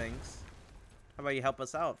us do fore. things. How about you help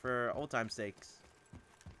us out for old time's sakes?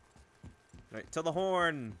 Alright, to the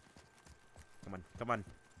horn. Come on, come on.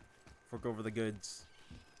 Fork over the goods.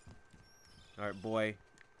 Alright, boy.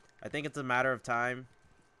 I think it's a matter of time.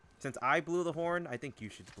 Since I blew the horn, I think you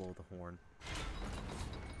should blow the horn.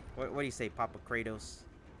 What do you say, Papa Kratos?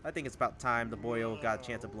 I think it's about time the boyo got a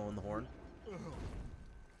chance of blowing the horn.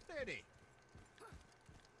 Steady.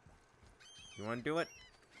 You want to do it?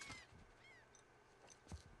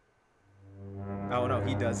 Oh no,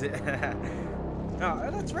 he does it.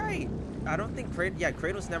 Oh, that's right. I don't think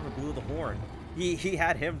Kratos never blew the horn. He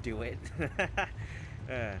had him do it.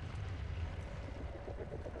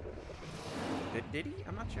 Did he?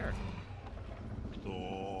 I'm not sure.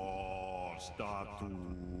 Oh,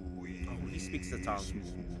 he speaks the tongues.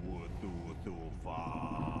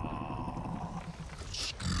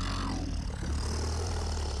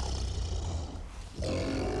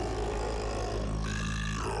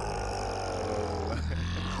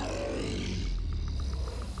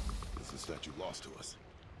 Is the statue lost to us?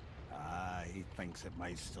 He thinks it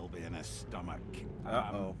might still be in his stomach.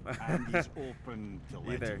 Uh-oh. And he's open to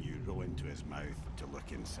letting Either. you roll into his mouth to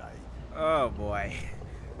look inside. Oh boy.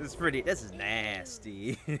 This is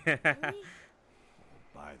nasty. By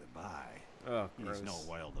the by, Oh, gross. he's not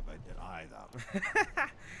wild about it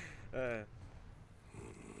either.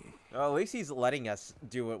 Well, at least he's letting us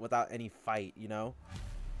do it without any fight, you know?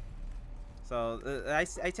 So, I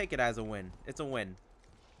take it as a win. It's a win.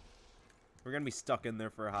 We're gonna be stuck in there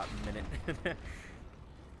for a hot minute.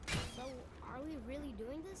 So, are we really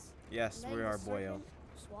doing this? Yes, we are, boyo.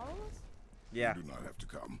 Swallow us? Yeah. You do not have to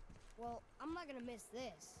come. Well, I'm not gonna miss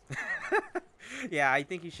this. Yeah, I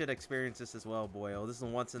think you should experience this as well, boyo. This is a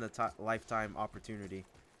once-in-a-lifetime opportunity.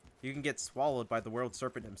 You can get swallowed by the world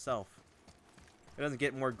serpent himself. It doesn't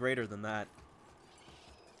get more greater than that.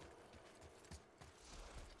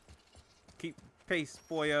 Keep pace,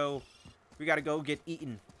 boyo. We gotta go get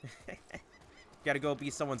eaten. Gotta go be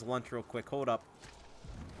someone's lunch real quick. Hold up.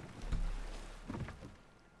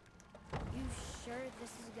 You sure this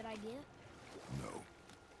is a good idea? No.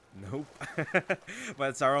 Nope. But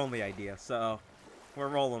it's our only idea, so we're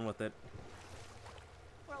rolling with it.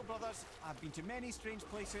 Well, brothers, I've been to many strange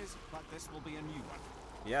places, but this will be a new one.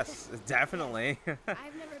 Yes, definitely.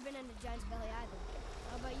 I've never been in a giant's belly either.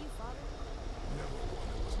 How about you, Father? Never one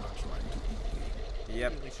who was not trying to eat me.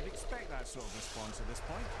 Yep. Really should expect that sort of response at this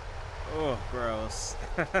point. Oh, gross.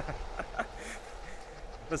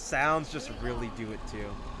 The sounds just really do it too.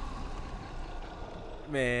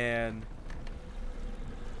 Man.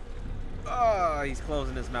 Oh, he's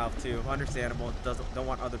closing his mouth too. Understandable. Don't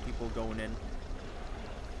want other people going in.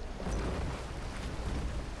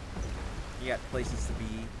 You got places to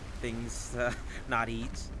be, things to not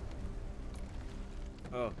eat.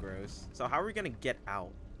 Oh, gross. So how are we gonna get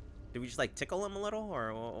out? Did we just like tickle him a little,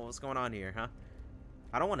 or what's going on here, huh?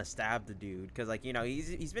 I don't want to stab the dude, because like, you know,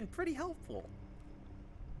 he's been pretty helpful.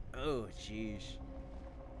 Oh, jeez.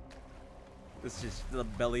 This is just the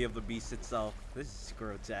belly of the beast itself. This is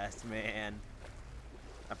grotesque, man.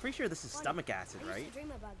 I'm pretty sure this is stomach acid, I used right? to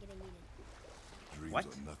dream about getting eaten. Dreams What? are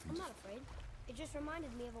nothing I'm to not afraid. It just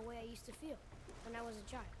reminded me of a way I used to feel when I was a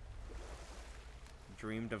child.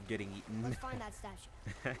 Dreamed of getting eaten. Let's find that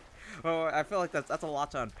statue. Oh, I feel like that's a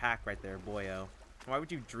lot to unpack right there, boyo. Why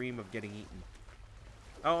would you dream of getting eaten?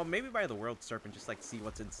 Oh, maybe by the world serpent, just like see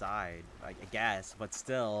what's inside. I guess, but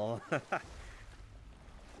still.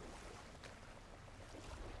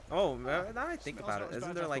 Oh, now I think about it,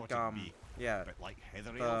 isn't there like yeah, Bit like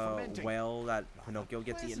heathery or the fermenting. whale that Pinocchio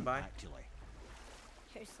gets eaten Pleasant, by? actually.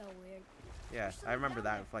 You're so weird. Yeah, There's I remember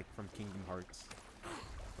something down that like from Kingdom Hearts.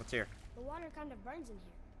 What's here? The water kind of burns in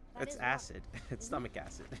here. That It's is water. acid. It's stomach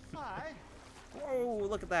acid. Aye. Whoa,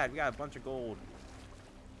 look at that. We got a bunch of gold.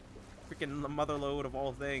 Freaking mother lode of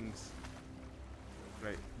all things.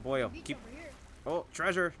 Right. Boyo, Beach keep... over here. Oh,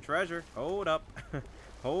 treasure, treasure. Hold up.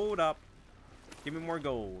 Hold up. Give me more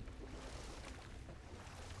gold.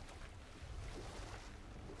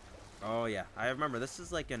 Oh, yeah. I remember. This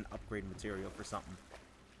is like an upgrade material for something.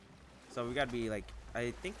 So we gotta be like...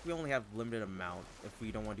 I think we only have limited amount if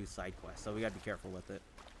we don't want to do side quests. So we gotta be careful with it.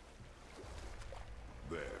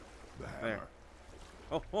 There. The hammer. There.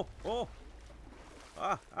 Oh, oh, oh.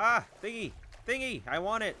 Ah, thingy. Thingy. I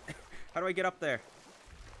want it. How do I get up there?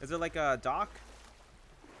 Is it like a dock?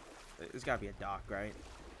 There's gotta be a dock, right?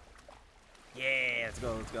 Yeah, let's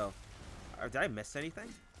go, let's go. Did I miss anything?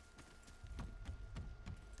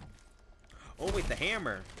 Oh, wait, the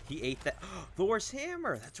hammer. He ate that. Thor's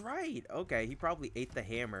hammer. That's right. Okay, he probably ate the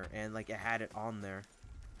hammer and, like, it had it on there.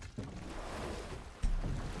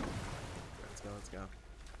 Let's go, let's go.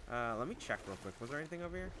 Let me check real quick. Was there anything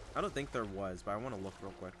over here? I don't think there was, but I want to look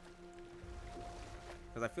real quick.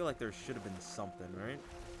 Because I feel like there should have been something, right?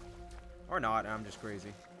 Or not. I'm just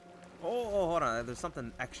crazy. Oh, hold on. There's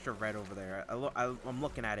something extra red over there. I'm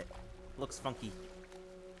looking at it. Looks funky.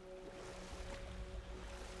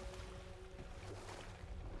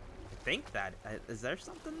 I think that... Is there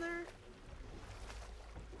something there?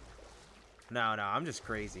 No, I'm just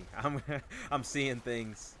crazy. I'm seeing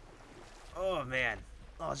things. Oh, man.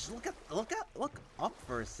 Oh, just look up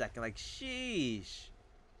for a second. Like, sheesh.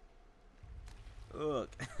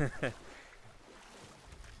 Look.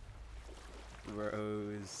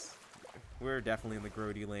 Gross. We're definitely in the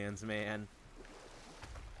grody lands, man.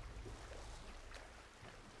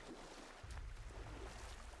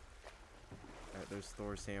 Alright, there's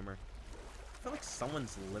Thor's hammer. I feel like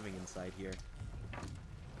someone's living inside here.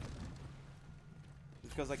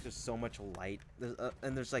 It feels like there's so much light.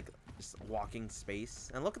 And there's like this walking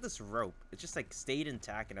space. And look at this rope. It just like stayed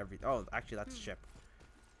intact and everything. Oh, actually that's a ship.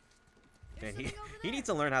 Man, he needs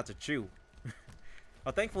to learn how to chew.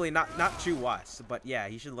 Well, thankfully not chew us, but yeah,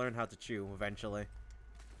 he should learn how to chew eventually.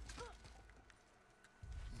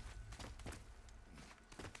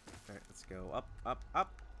 Alright, let's go up.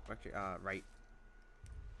 Actually, right.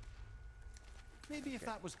 Maybe if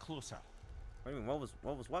that was closer. What do you mean?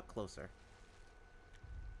 What was closer?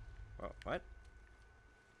 What?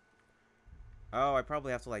 Oh, I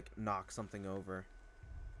probably have to like knock something over.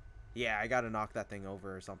 Yeah, I gotta knock that thing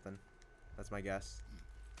over or something. That's my guess.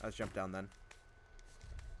 Let's jump down then.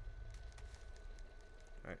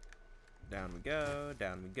 Alright. Down we go.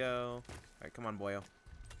 Down we go. Alright, come on, boyo. Alright,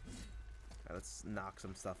 let's knock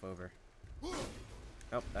some stuff over.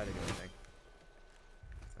 Oh, that didn't do anything.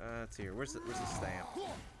 Let's see here. Where's the stamp? Over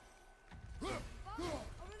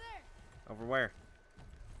there. Over where?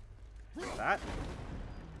 That?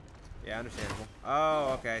 Yeah, understandable.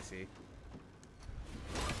 Oh, okay, I see.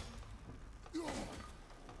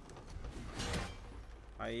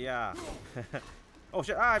 Yeah. Oh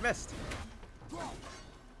shit! Ah, I missed.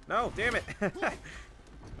 No, damn it!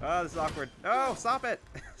 Oh, this is awkward. No, stop it!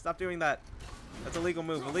 Stop doing that. That's a legal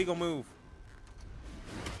move. Illegal move.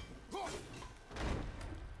 There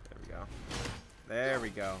we go. There we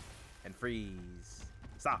go. And freeze.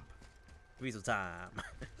 Stop. Weasel time.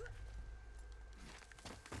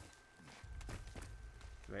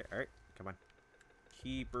 All right, come on.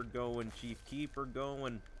 Keep her going, Chief. Keep her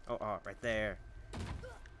going. Oh, right there.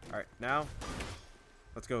 All right, now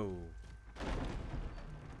let's go.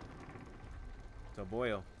 So,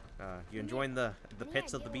 Boyle, you enjoying the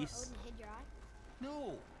pits of the beast?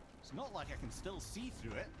 No, it's not like I can still see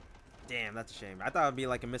through it. Damn, that's a shame. I thought it'd be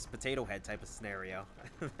like a Miss Potato Head type of scenario.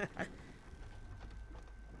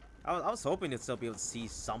 I was hoping to still be able to see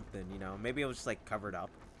something, you know. Maybe it was just like covered up.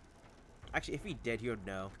 Actually, if he did, he would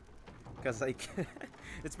know. Because like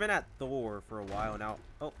it's been at Thor for a while now.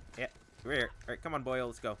 Oh, yeah, we're here. All right, come on, Boyle,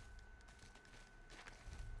 let's go.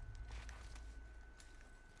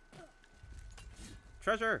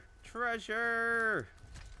 Treasure! Treasure!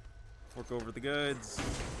 Fork over the goods.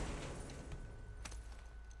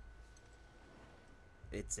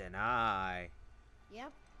 It's an eye.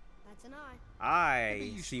 Yep, that's an eye.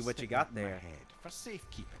 I see what you got there. Head for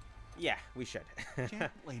safekeeping. Yeah, we should.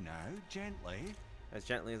 Gently now, gently. As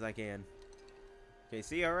gently as I can. Okay,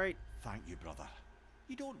 see, all right. Thank you, brother.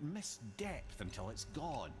 You don't miss depth until it's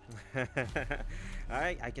gone.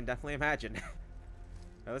 Alright, I can definitely imagine.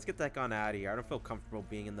 Now, let's get that gun out of here. I don't feel comfortable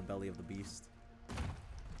being in the belly of the beast.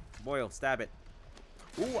 Boyle, stab it.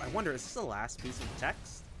 Ooh, I wonder, is this the last piece of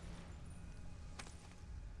text?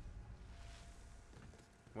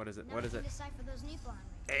 What is it? Now What is it? Decipher those Niflheim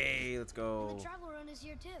rings. Hey, let's go. And the travel rune is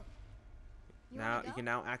here too. Now you can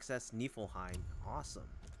now access Niflheim. Awesome.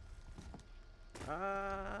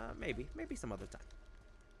 Maybe some other time.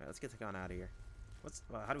 Alright, let's get the gun out of here.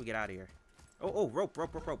 How do we get out of here? Oh, rope.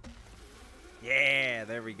 Yeah,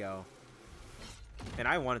 there we go. And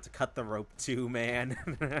I wanted to cut the rope too, man.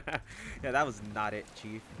 Yeah, that was not it,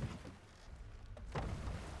 Chief.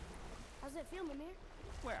 How's it feel, Mimir?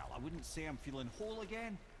 Well, I wouldn't say I'm feeling whole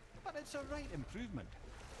again, but it's a right improvement.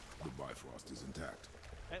 The Bifrost is intact.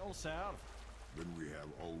 It'll serve. Then we have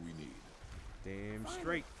all we need. Damn Finally,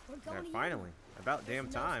 straight. we're Yeah, going to finally. About damn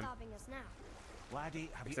There's no time. stopping us now.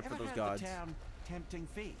 Laddie, have Except you for ever those heard gods. the term tempting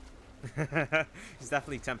fate? He's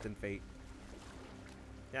definitely tempting fate.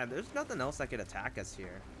 Yeah, there's nothing else that could attack us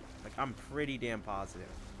here. Like, I'm pretty damn positive.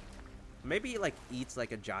 Maybe it, like, eats,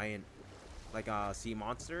 like, a giant, like, sea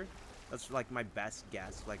monster. That's, like, my best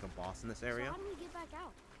guess, like, a boss in this area. So how do we get back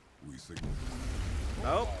out? We signal.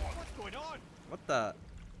 Oh! What's going on? What the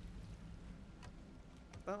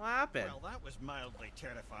happened? Well, that was mildly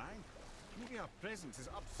terrifying. Maybe our presence is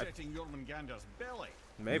upsetting Jormungandr's belly.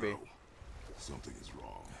 Maybe. No. Something is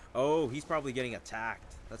wrong. Oh, he's probably getting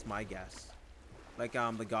attacked. That's my guess. Like,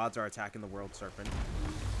 the gods are attacking the World Serpent.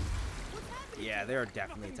 Yeah, they are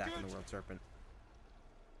definitely attacking the World Serpent.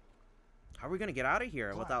 How are we gonna get out of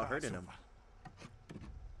here without hurting him?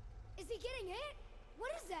 Is he getting hit?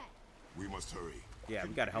 What is that? We must hurry. Yeah,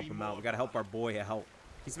 we gotta help him out. We gotta help our boy out.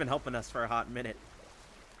 He's been helping us for a hot minute.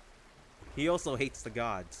 he also hates the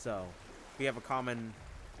gods, so we have a common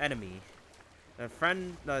enemy. The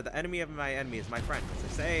friend, the enemy of my enemy is my friend. As I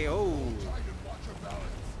say, oh.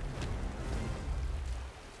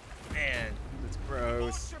 Man, it's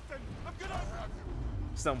gross.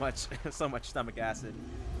 So much stomach acid.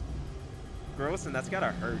 Gross, and that's gotta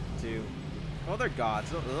hurt too. Oh, they're gods.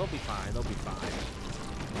 They'll be fine. They'll be fine.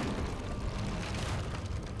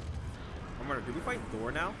 I'm wondering, do we fight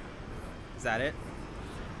Thor now? Is that it?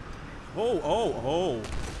 Oh,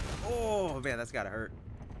 man, that's gotta hurt.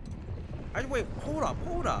 Wait, hold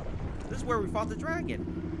up. This is where we fought the dragon.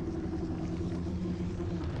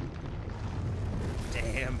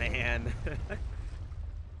 Damn, man.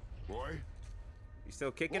 Boy? You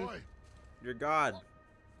still kicking? Boy? You're God.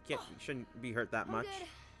 You shouldn't be hurt that much. Good.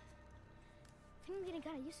 I think I'm getting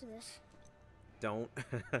kind of used to this. Don't.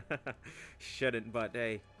 Shouldn't, but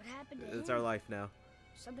hey. What happened to It's him? our life now.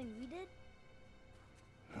 Something we did?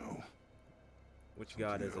 No. Which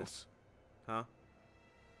God is it? Else. Huh?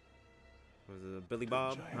 Was it Billy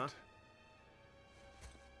Bob? Giant. Huh?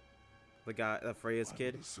 The guy, Freya's Why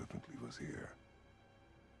kid? The serpently was here.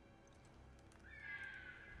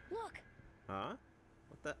 Look! Huh?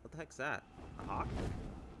 What the heck's that? A hawk?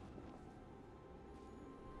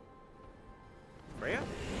 Freya?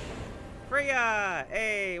 Freya!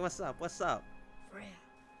 Hey, what's up? What's up? Freya.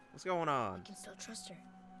 What's going on? We can still trust her.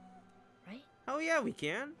 Right? Oh yeah, we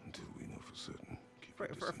can. Until we know for certain. Keep your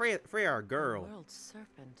distance. Freya, our girl. World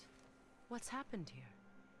serpent. What's happened here?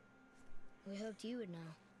 We hoped you would know.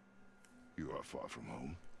 You are far from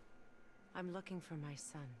home. I'm looking for my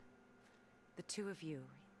son. The two of you.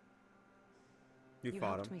 You You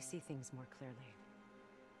fought helped him. me see things more clearly.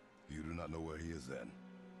 You do not know where he is then.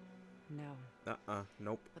 No,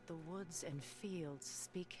 Nope. but the woods and fields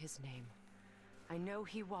speak his name. I know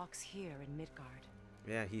he walks here in Midgard.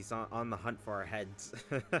 Yeah, he's on the hunt for our heads.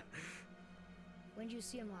 When did you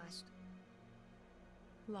see him last?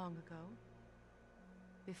 Long ago.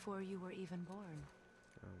 Before you were even born.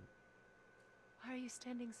 Why are you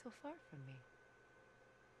standing so far from me?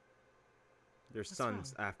 Your What's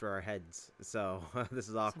son's wrong? after our heads, so this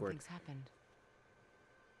is awkward. Something's happened.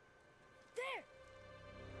 There!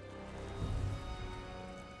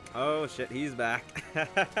 Oh shit, he's back. I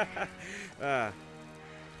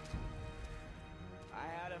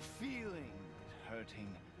had a feeling that hurting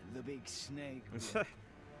the big snake would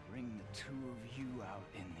bring the two of you out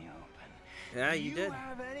in the open. Yeah, Do you did.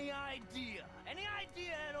 have any idea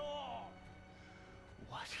at all,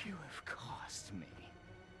 what you have cost me?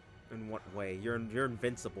 In what way? You're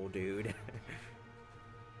invincible, dude.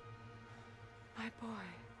 My boy.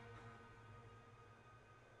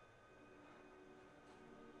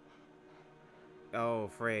 Oh,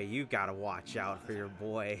 Freya, you gotta watch out for your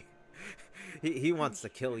boy. He wants to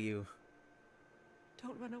kill you.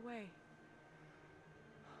 Don't run away.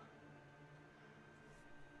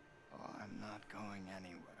 Oh, I'm not going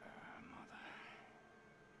anywhere, Mother.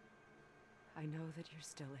 I know that you're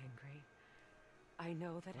still angry. I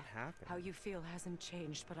know that What happened? how you feel hasn't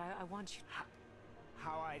changed, but I want you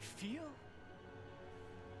How I feel?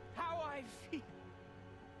 How I feel?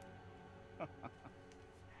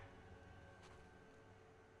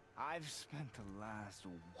 I've spent the last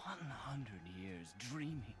 100 years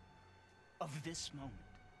dreaming of this moment.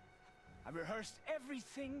 I rehearsed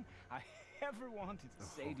everything I ever wanted to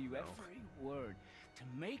say to you, no. every word, to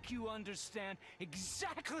make you understand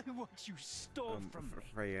exactly what you stole from me.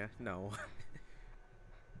 Freya, no.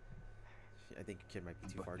 I think your kid might be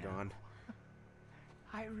too But far now, gone.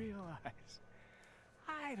 I realize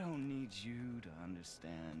I don't need you to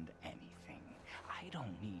understand anything. I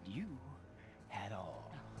don't need you at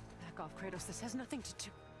all. back off, Kratos. This has nothing to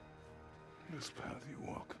do. This path you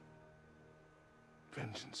walk.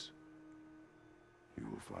 Vengeance. You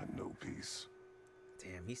will find no peace.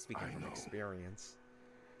 Damn, he's speaking I from know. experience.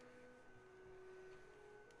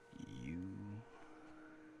 You...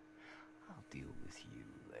 I'll deal with you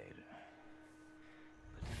later.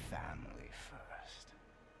 But family first.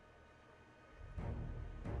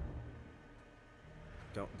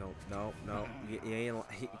 No. You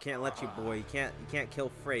can't let you boy. You can't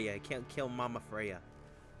kill Freya. You can't kill Mama Freya.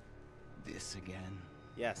 This again?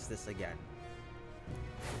 Yes, this again.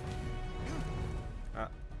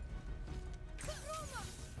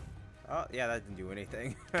 Oh, yeah, that didn't do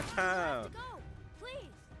anything. Have to go! Please!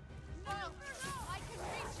 No! I can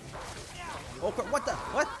reach! Okay, what the?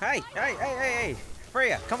 What? Hey!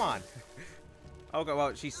 Freya, come on. Okay,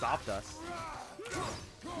 well, she stopped us.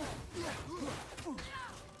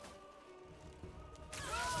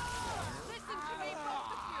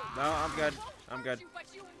 No, I'm good. I'm good. But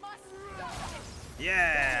you must stop it.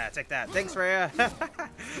 Yeah, take that. Thanks, Freya.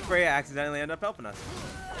 Freya accidentally ended up helping us.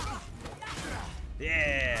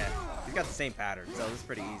 Yeah. He's got the same pattern, so this is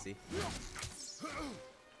pretty easy.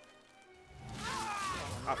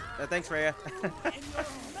 Oh, thanks, Freya.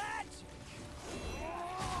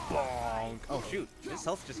 Bonk. Oh, shoot. His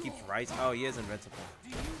health just keeps rising. Oh, he is invincible.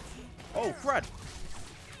 Oh, crud.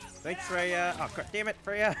 Thanks, Freya. Oh, crud. Damn it,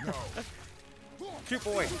 Freya. Shoot,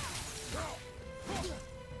 boy.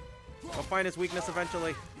 I'll find his weakness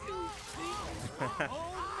eventually. I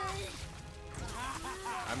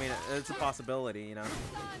mean, it's a possibility, you know.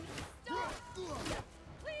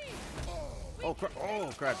 Oh,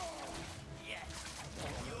 crud.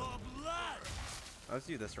 Let's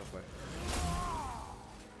do this real quick.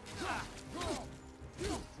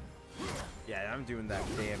 Yeah, I'm doing that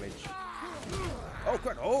damage. Oh,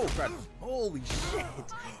 crud. Oh, crud. Holy shit.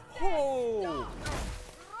 Oh.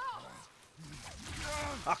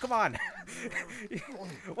 Oh, come on.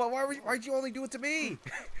 Well, why'd you only do it to me?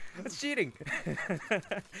 That's cheating.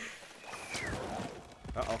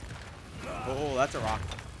 Uh-oh. Oh, that's a rock.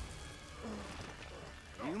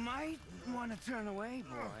 You might want to turn away,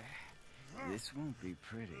 boy. This won't be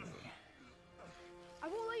pretty. I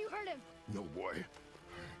won't let you hurt him. No, boy.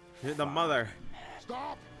 Hit the mother.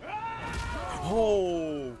 Stop!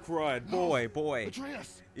 Oh, crud. No. Boy.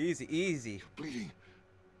 Atreus! Easy, easy. Bleeding.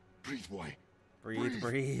 Breathe, boy.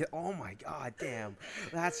 Breathe. Oh my god, damn.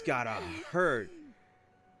 That's gotta hurt.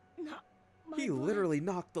 Not my He blood. literally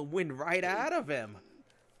knocked the wind right out of him.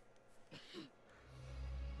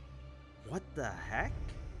 What the heck?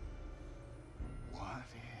 What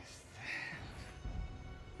is that?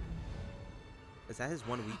 Is that his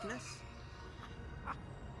one weakness?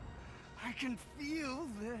 I can feel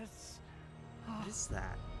this. What is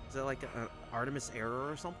that? Is that like an Artemis error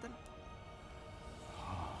or something? I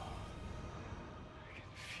can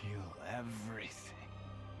feel everything.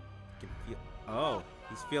 Can feel. Oh,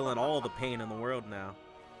 he's feeling all the pain in the world now.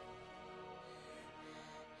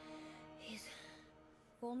 He's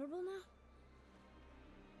vulnerable now?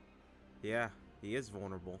 Yeah, he is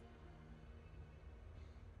vulnerable.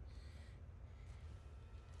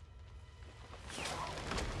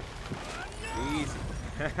 Easy.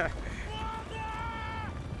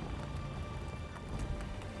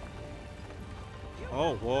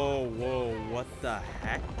 Oh, whoa, what the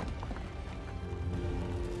heck?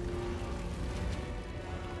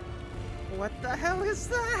 What the hell is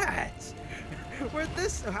that? Where'd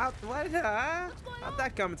this, what, What's going how'd on?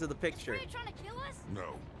 that come into the picture? Are you trying to kill us?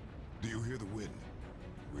 No. Do you hear the wind?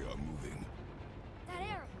 We are moving. That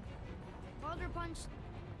arrow. Father punched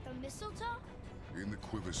the mistletoe? In the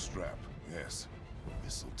quiver strap, yes.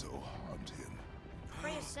 Mistletoe harmed him.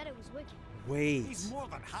 Freya said it was wicked. Wait, He's more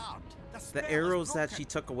than harmed. The the spell is arrows that broken. she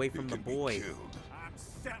took away from He the can be boy. killed. I'm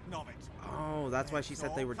certain of it. Oh, that's why she It's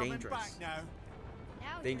said they all were coming dangerous. back now.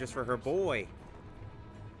 Now Dangerous you're for her boy.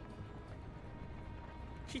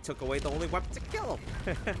 She took away the only weapon to kill him.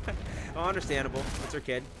 Oh, understandable. It's her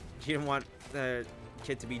kid. She didn't want the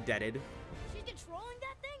kid to be deaded. She's controlling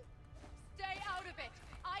that thing? Stay out of it.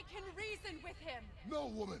 I can reason with him. No,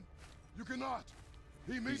 woman! You cannot!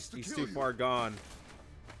 He means to He's kill too you. far gone.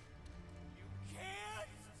 You can't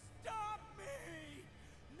stop me.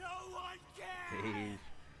 No one can. Hey.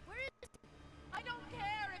 I don't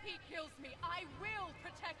care if he kills me. I will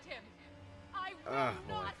protect him. I will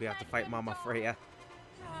Boy, not we have to let fight him Mama go. Freya.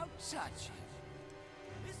 Don't touch it.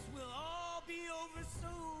 This will all be over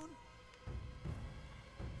soon.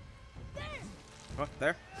 Oh,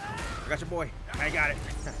 there. I got your boy. I got it.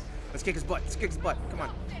 Let's kick his butt. Let's kick his butt. Come on.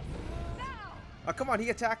 Now. Oh, come on. He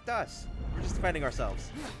attacked us. We're just defending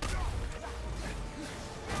ourselves.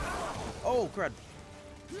 Oh, crud.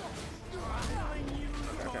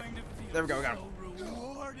 Okay. There we go. We got him.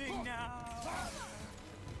 Rewarding now.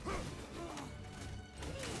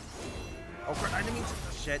 Oh, crud. I didn't mean to.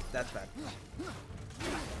 Shit. That's bad.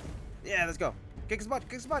 Yeah, let's go. Kick his butt.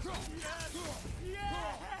 Kick his butt.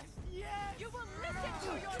 You will listen to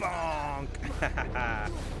your Bonk.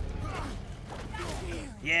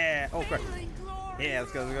 Yeah. Oh, crud. Yeah,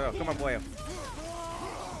 let's go. Let's go. Come on, boy.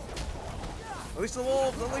 Unleash the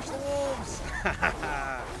wolves. Unleash the wolves.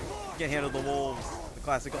 Can't handle the wolves. The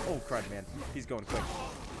classic. Oh, crud, man. He's going quick.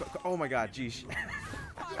 Oh, my God. Jeez.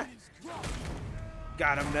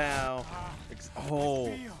 Got him now.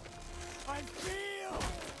 Oh. I feel.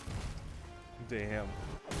 Damn.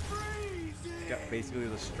 Got basically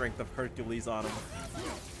the strength of Hercules on him.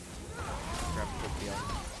 Grab a quick deal.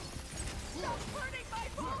 Stop hurting my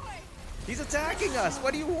boy. He's attacking us.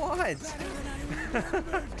 What do you want?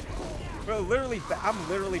 We're literally, I'm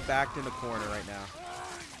literally backed in the corner right now.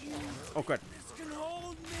 Oh, crud. This can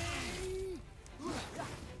hold me.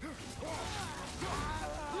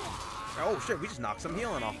 Oh shit, we just knocked some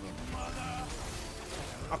healing off him.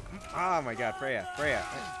 Oh my god, Freya.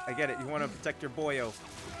 I get it. You want to protect your boyo.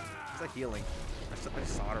 It's like healing. I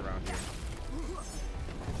just saw it around here.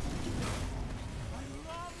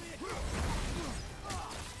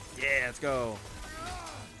 Yeah, let's go.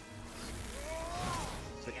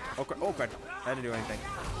 Oh crud. I didn't do anything.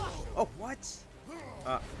 Oh, what?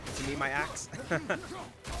 To me, my axe.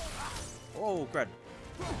 Oh, crud.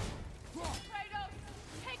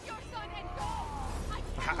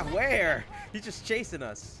 Where? He's just chasing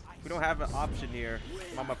us. We don't have an option here,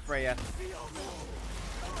 Mama Freya.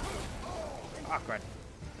 Ah, crud.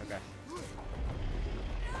 Okay.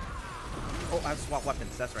 Oh, I have to swap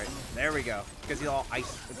weapons. That's right. There we go. Because he's all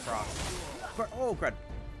ice and frost. Oh, crud.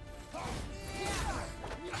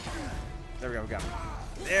 There we go. We got him.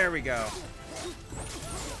 There we go.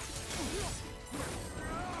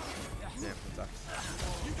 Damn, that sucks.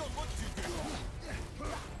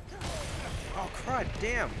 Oh, crud.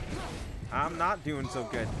 Damn. I'm not doing so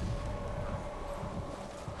good.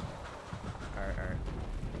 Alright.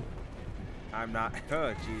 I'm not.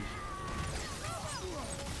 Oh, jeez.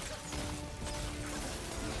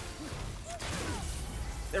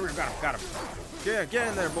 There we go. Got him. Get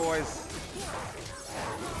in there, boys.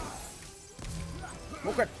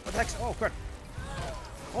 Oh, crud. What the heck's... Oh, crud.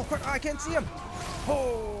 Oh, crud. Oh, I can't see him.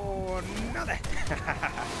 Oh, another.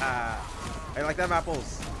 I like them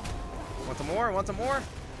apples. Want some more? Want some more?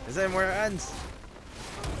 Is that where it ends?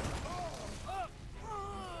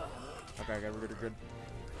 Okay, we're good.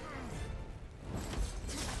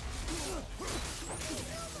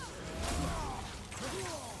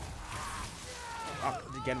 Oh,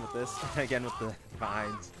 again with this. Again with the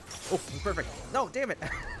vines. Oh, perfect. No, damn it.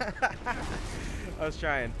 I was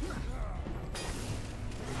trying.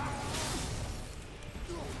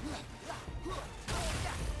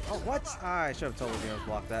 Oh, what? Ah, I should have totally been able to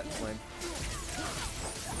block that flame.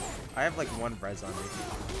 I have like one res on me.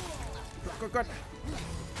 Good.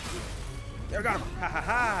 There we go. Ha ha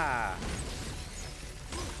ha.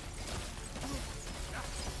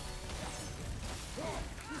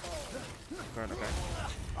 Okay.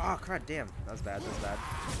 Oh, crud, damn. That was bad.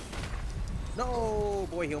 No,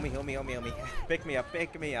 boy, heal me. Pick me up.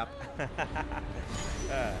 Get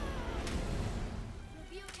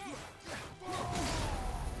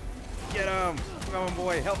him. Come on,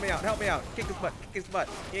 boy. Help me out. Kick his butt.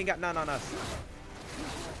 He ain't got none on us.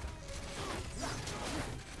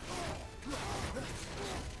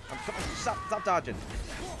 Stop dodging.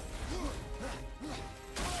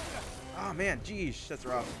 Oh, man. Jeez, that's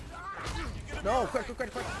rough. No, quick.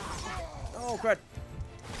 No, crud.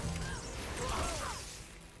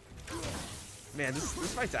 Man, this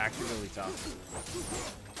fight's actually really tough.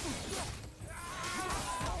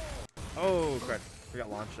 Oh, crud. We got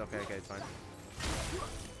launched. Okay, it's fine.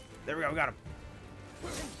 There we go. We got him.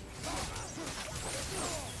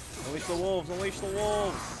 Unleash the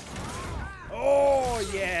wolves. Oh,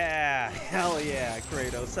 yeah. Hell yeah,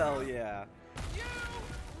 Kratos. Hell yeah.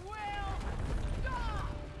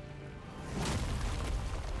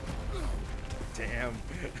 Damn.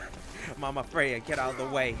 Mama Freya, get out of the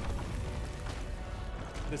way.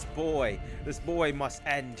 This boy must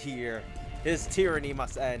end here. His tyranny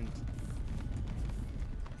must end.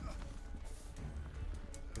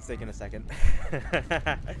 It's taking a second.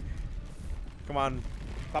 Come on.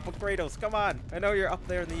 Papa Kratos, come on. I know you're up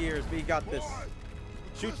there in the years, but you got this.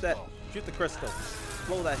 Shoot the crystal.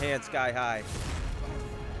 Blow that hand sky high.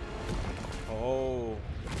 Oh,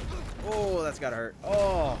 that's gotta hurt.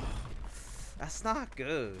 Oh, that's not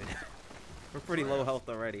good. We're pretty low health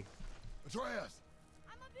already. Atreus!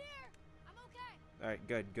 I'm up here. I'm okay. Alright,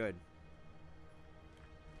 good.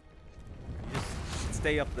 Just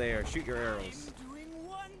stay up there. Shoot your arrows. I'm doing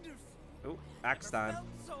wonderful. Oh, axe time.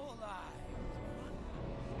 So alive.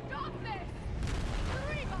 Stop this!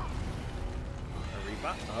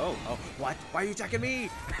 Ariba? Oh, what? Why are you attacking me?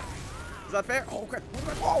 Is that fair? Oh, crap.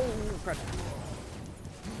 Oh, crap.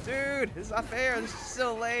 Dude, this is not fair. This is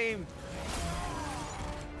so lame.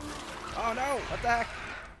 Oh, no. What the heck?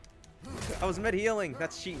 I was mid-healing.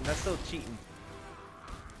 That's cheating. That's still cheating.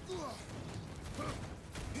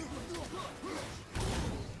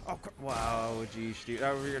 Oh, wow. Geez, dude.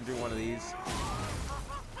 Oh, we're going to do one of these.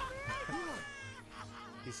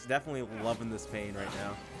 He's definitely loving this pain right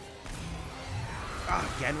now. Ah,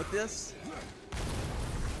 again with this?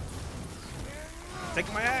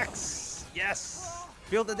 Take my axe! Yes!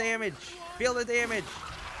 Feel the damage! Feel the damage!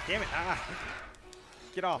 Damn it! Ah!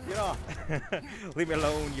 Get off! Get off! Leave me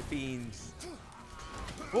alone, you fiends!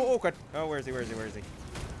 Oh, God! Oh, where is he? Where is he? Where is he?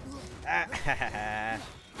 Ah!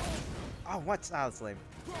 Oh, what's... Ah, that's lame.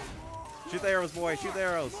 Shoot the arrows, boy. Shoot the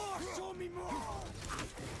arrows.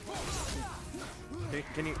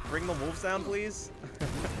 Can you bring the wolves down, please?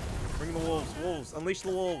 Bring the wolves. Wolves. Unleash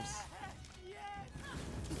the wolves.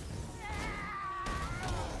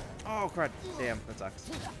 Oh, crud. Damn, that sucks.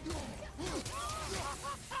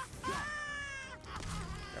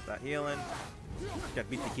 Got that healing. Gotta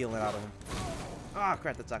beat the healing out of him. Ah,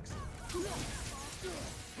 crap, that sucks.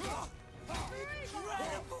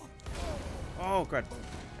 Oh, crud.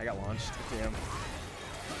 I got launched. Damn.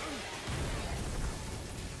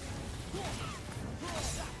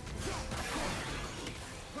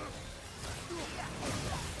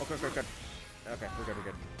 Oh, good. Okay, we're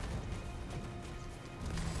good.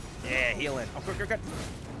 Yeah, healing. Oh, good.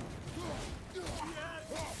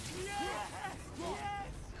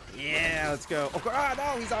 Yeah, let's go. Oh, ah,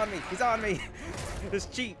 no, he's on me. This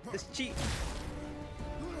cheat.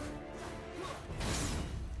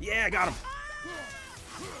 Yeah, I got him.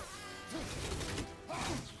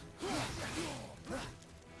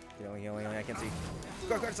 Healing. I can see.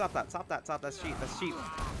 Go, stop that. That's cheat.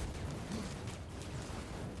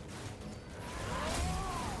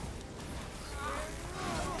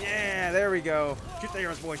 Yeah, there we go. Shoot the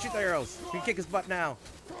arrows, boy. Shoot the arrows. We can kick his butt now.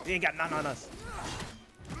 He ain't got none on us.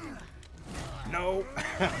 No.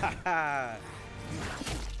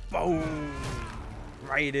 Boom.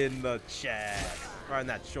 Right in the chest. Right in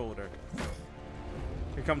that shoulder.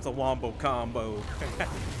 Here comes a wombo combo.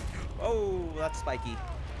 Oh, that's spiky.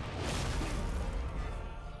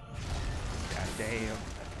 God damn.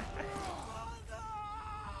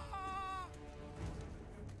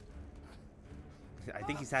 I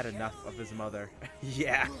think he's had enough of his mother.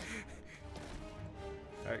 Yeah.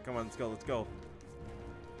 Alright, come on, let's go.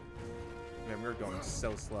 Man, we're going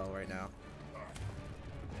so slow right now.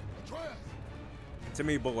 To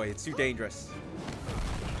me, boy, it's too dangerous.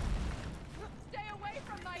 Stay away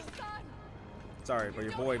from my son. Sorry, but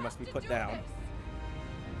your boy must be put down.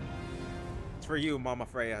 It's for you, Mama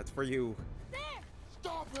Freya. It's for you. There.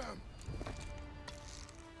 Stop him!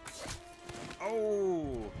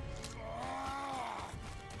 Oh!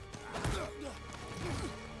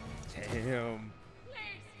 Damn.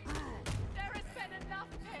 Please. There has been enough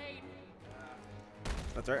pain.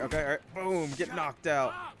 That's right. Okay, alright. Boom! Get knocked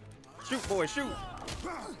out. Shoot, boy, shoot!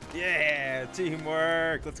 Yeah,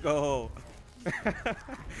 teamwork. Let's go.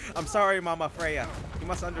 I'm sorry, Mama Freya. You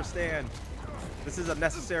must understand. This is a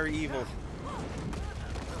necessary evil.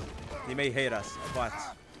 He may hate us, but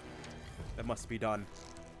it must be done.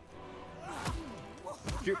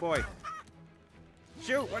 Shoot, boy.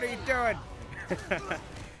 Shoot! What are you doing?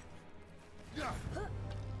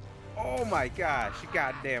 Oh my gosh!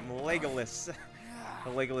 Goddamn Legolas. A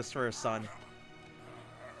Legolas for her son.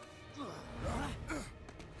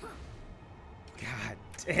 God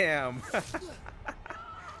damn.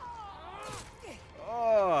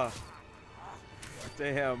 Oh.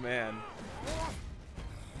 Damn, man.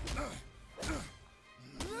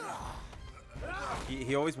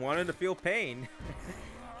 He always wanted to feel pain.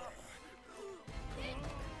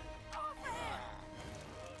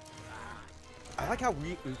 I like how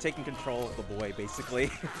we've taken control of the boy, basically.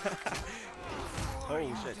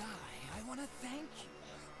 Holy shit. I want to thank you,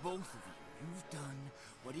 both of you. You've done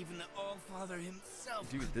what even the All-Father himself.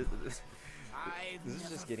 Dude, this is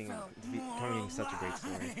just becoming such a great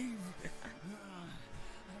story. Ironic,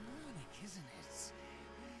 isn't it?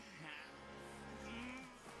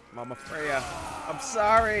 Mama Freya, I'm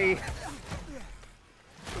sorry.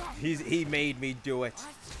 He made me do it.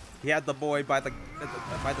 He had the boy by the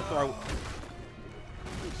throat.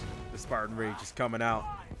 The Spartan rage is coming out.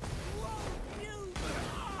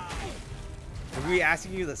 Are we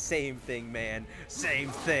asking you the same thing, man? Same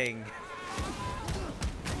thing.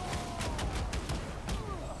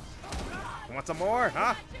 You want some more,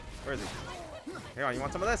 huh? Where is he? Here on, you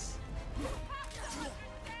want some of this?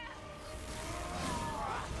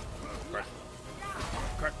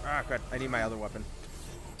 Crud. Ah, crud. I need my other weapon.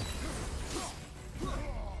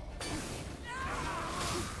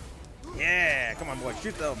 Yeah, come on, boy.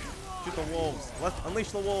 Shoot them. Shoot the wolves. Let's unleash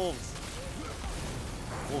the wolves.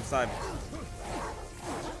 Wolf side.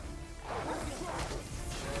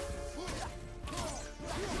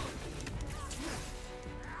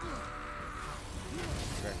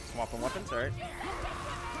 Okay, swapping weapons. All right.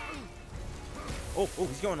 Oh,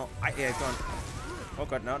 he's going. Yeah, he's going. Oh,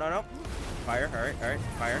 good. No. Fire. All right.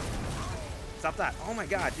 Fire. Stop that. Oh my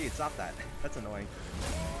God, dude, stop that. That's annoying.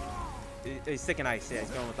 He's sticking ice. Yeah, he's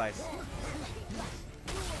going with ice.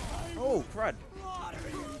 Oh, crud.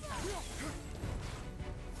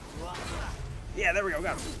 Yeah, there we go.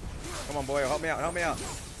 Got him. Come on, boy. Help me out.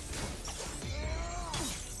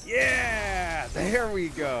 Yeah, There we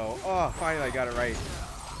go. Oh, finally I got it right.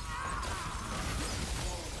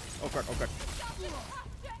 Oh, crap. Oh, crap.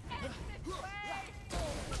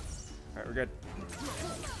 Alright, we're good.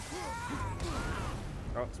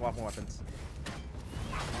 Oh, swapping weapons.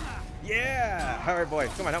 Yeah! Alright, boy.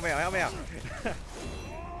 Come on, help me out. Help me out.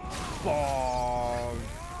 Bong!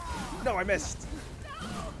 No, I missed.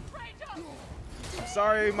 I'm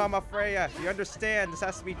sorry, Mama Freya. You understand. This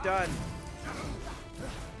has to be done.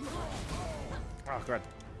 Oh, God.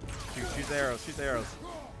 Shoot the arrows. Shoot the arrows.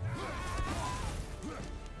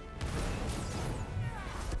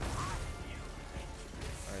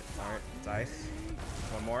 Alright. It's ice.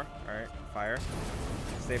 One more. Alright. Fire.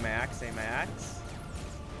 Save my axe. Save my axe.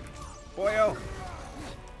 Boyo!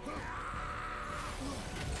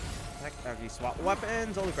 Heck, you swap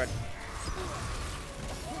weapons. Holy crud.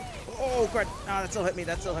 Oh, crud. Ah, that still hit me.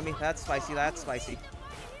 That still hit me. That's spicy. That's spicy.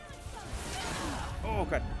 Oh,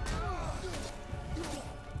 crud.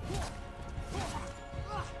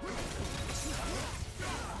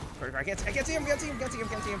 I can't see him. Can't see him.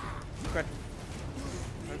 Crud.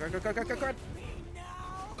 Crud.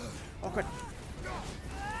 Oh, crud.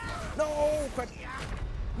 No, crud.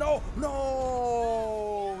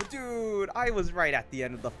 No, dude, I was right at the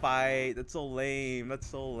end of the fight. That's so lame. That's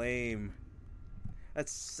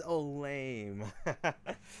so lame.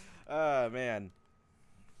 Oh, man.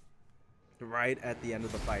 Right at the end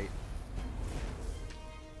of the fight.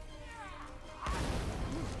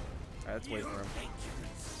 Alright, let's wait for him.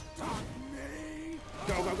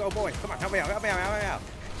 Go, boy. Come on, help me out.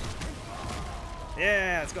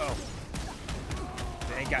 Yeah, let's go.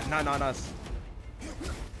 They ain't got none on us.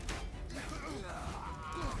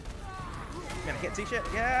 Man, I can't see shit.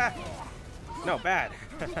 Yeah. No, bad.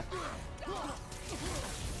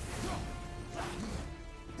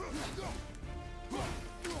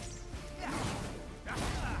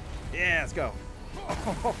 Yeah, let's go.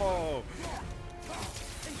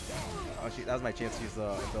 Oh, shoot, that was my chance to use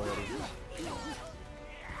the ability.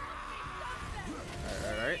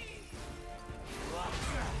 Alright.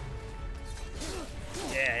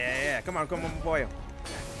 Yeah. Come on, boy.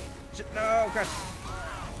 Shit, no, crap.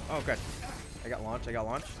 Oh, crap. I got launch.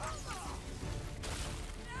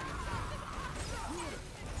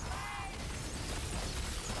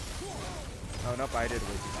 Oh, nope, I did way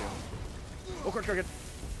too soon. Oh, crap.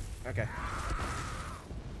 Okay.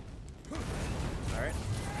 Alright.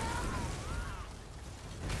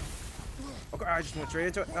 Okay, I just went straight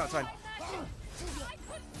into it. No, it's fine.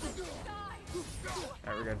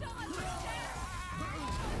 Alright, we're good.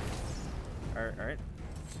 Alright.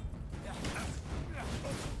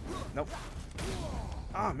 Nope.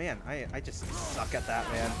 Oh man, I just suck at that,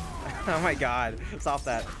 man. Oh my god. Stop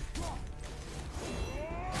that.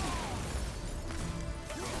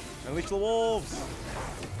 Unleash the wolves!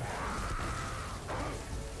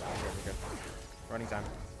 We're good. Running time.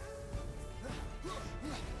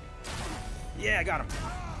 Yeah, I got him.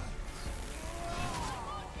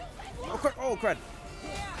 Oh, crud.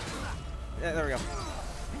 Yeah, there we go.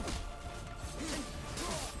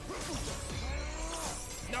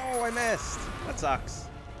 No, I missed. That sucks.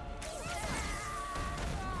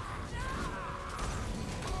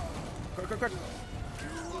 Quick.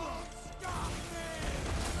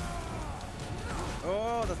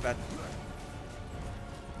 Oh, that's bad.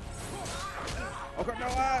 Oh, crap, no,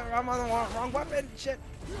 I'm on the wrong weapon. Shit.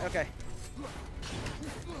 Okay.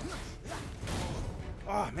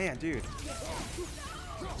 Oh, man, dude.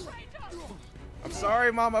 I'm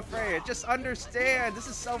sorry, Mama Freya. Just understand. This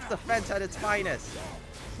is self-defense at its finest.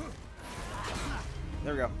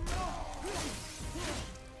 There we go.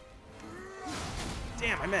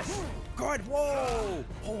 Damn, I missed. God, whoa!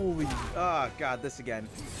 Holy, oh god, this again.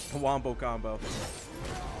 The wombo combo.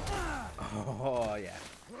 Oh, yeah.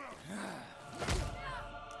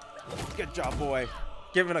 Good job, boy.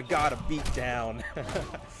 Giving a god a beat down.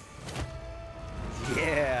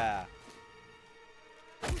 Yeah.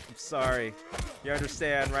 I'm sorry. You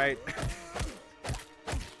understand, right?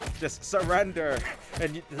 Just surrender,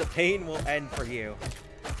 and the pain will end for you.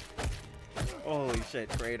 Holy shit,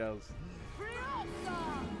 Kratos.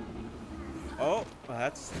 Oh, well,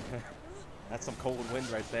 that's some cold wind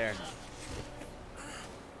right there.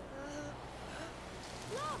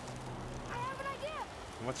 Look, I have an idea.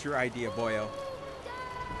 What's your idea, boyo?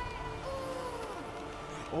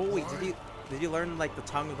 Oh wait, did you learn like the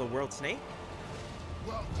tongue of the world snake?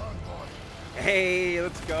 Well done, boy. Hey,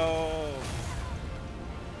 let's go.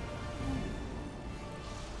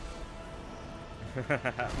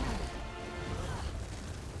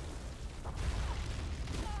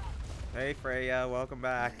 Hey Freya, welcome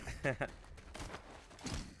back.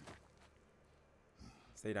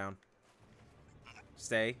 Stay down.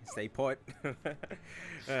 Stay put. Do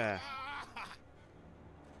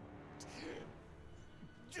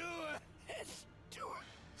it!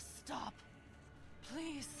 Stop.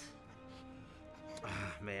 Please. Ah,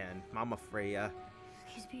 man. Mama Freya.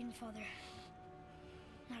 He's beaten Father.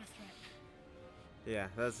 Not a threat. Yeah,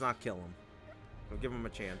 let's not kill him. We'll give him a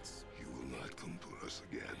chance. You will not come for us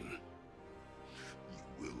again.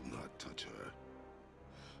 You will not touch her.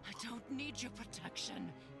 I don't need your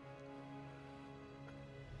protection.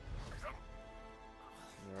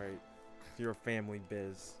 Alright. Your family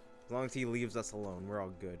biz. As long as he leaves us alone, we're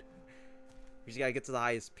all good. We just gotta get to the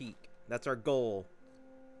highest peak. That's our goal.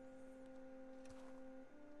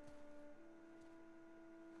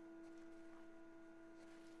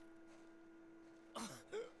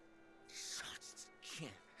 Just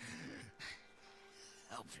can't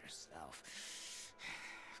help yourself.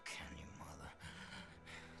 Can you, Mother?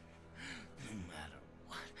 No matter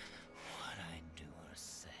what I do or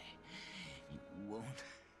say, you won't.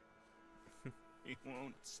 You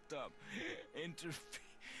won't stop interfering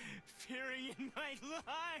in my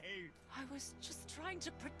life. I was just trying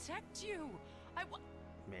to protect you.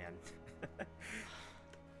 Man.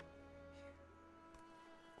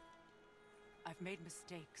 I've made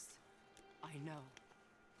mistakes. I know.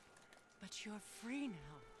 But you're free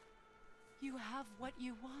now. You have what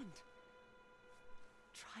you want.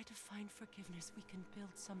 Try to find forgiveness. We can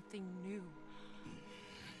build something new.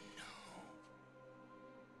 No.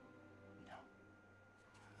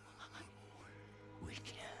 We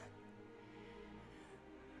can't.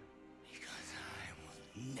 Because I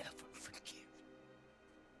will never forgive.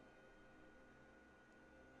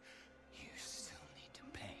 You still need to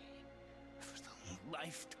pay for the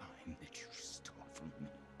lifetime that you stole from me.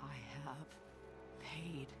 I have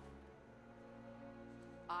paid.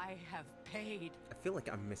 I have paid. I feel like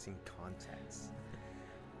I'm missing context.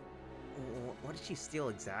 What did she steal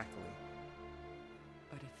exactly?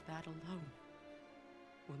 But if that alone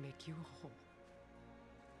will make you whole.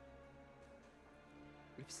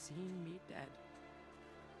 If seeing me dead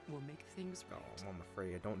will make things right. Oh, Mama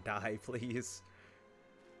Freya, don't die, please.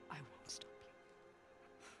 I won't stop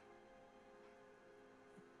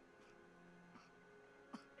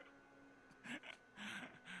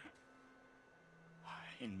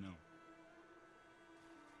I know.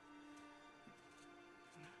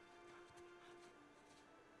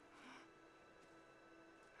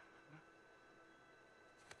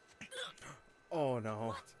 Oh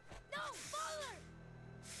no. No, Father!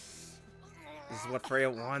 This is what Freya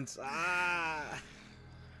wants. Ah!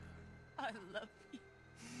 I love you.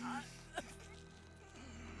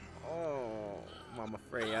 Oh, Mama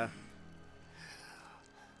Freya.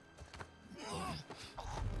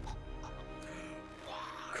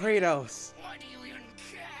 Kratos! Why do you even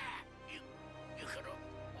care? You could have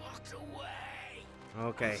walked away.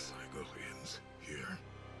 Okay. Cyclopeans here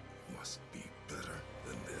must be better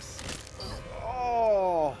than this.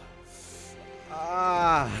 Oh!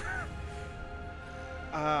 Ah!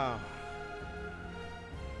 Ah.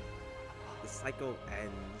 The cycle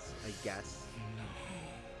ends, I guess.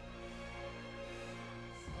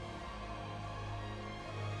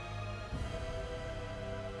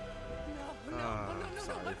 No, no,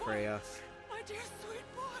 Sorry, my boy. Freya. My dear sweet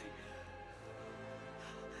boy.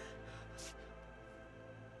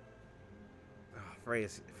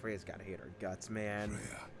 Freya's gotta hate her guts, man.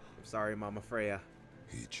 Freya, I'm sorry, Mama Freya.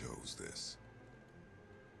 he chose this.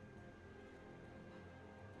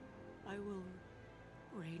 I will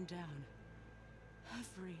rain down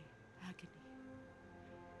every agony,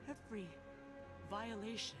 every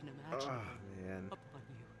violation imaginable Oh, man. upon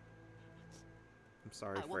you. I'm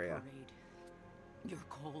sorry, I will Freya. parade your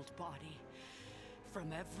cold body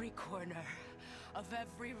from every corner of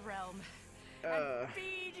every realm and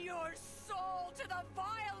feed your soul to the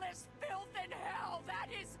vilest filth in hell. That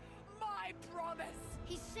is my promise.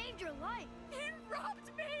 He saved your life. He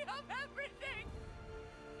robbed me of everything.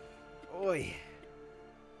 Oi.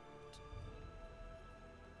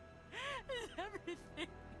 Everything.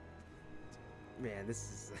 Man, this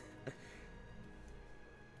is...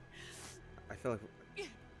 I feel like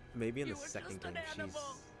maybe in the You were second just an game she's...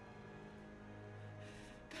 animal.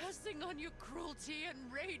 Passing on your cruelty and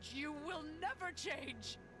rage, you will never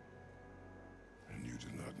change. And you do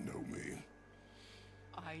not know me.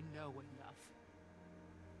 I know enough.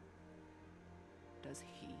 Does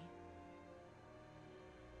he?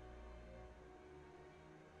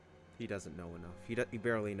 He doesn't know enough. He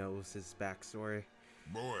barely knows his backstory.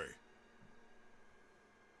 Boy,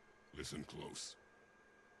 listen close.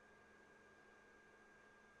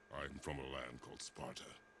 I'm from a land called Sparta.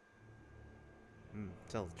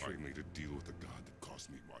 Tell the I truth. made a deal with the god that cost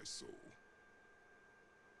me my soul.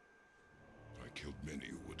 killed many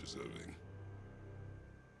who were deserving.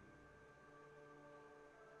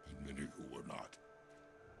 And many who were not.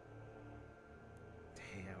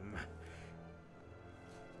 Damn.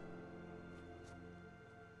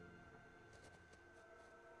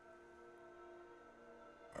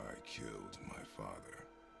 I killed my father.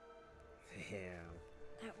 Damn.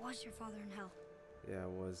 That was your father in hell. Yeah, it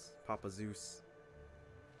was Papa Zeus.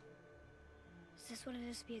 Is this what it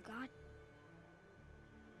is to be a god?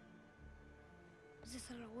 Is this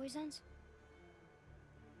how it always ends?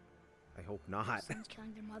 I hope not. Sons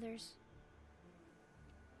killing their mothers?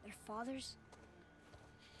 Their fathers?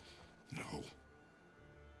 No.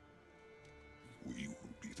 We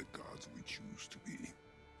will be the gods we choose to be.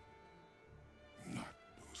 Not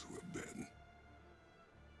those who have been.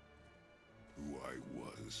 Who I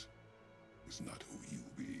was is not who you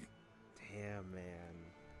will be. Damn, man.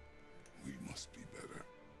 We must be better.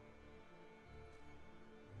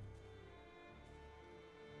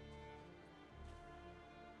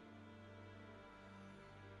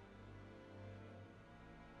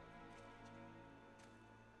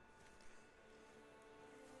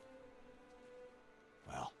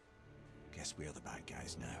 Well, guess we're the bad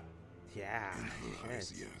guys now. Yeah. In her eyes,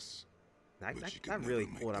 shit. yes. That, But that, she could that really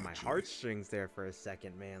never make pulled on that my choice. heartstrings there for a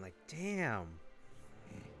second, man. Like, damn.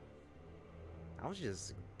 That was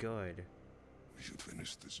just good. We should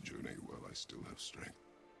finish this journey while I still have strength.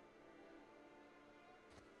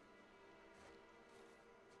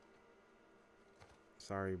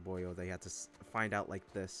 Sorry, boyo, they had to find out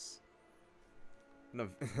like this. No,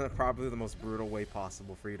 probably the most brutal way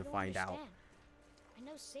possible for you to I don't find out. understand. I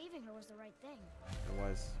know saving her was the right thing, It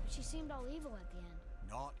was. but she seemed all evil at the end.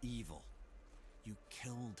 Not evil. You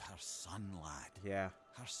killed her son, lad. Yeah.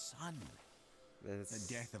 Her son. It's,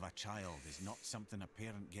 The death of a child is not something a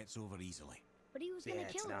parent gets over easily. But he was yeah, gonna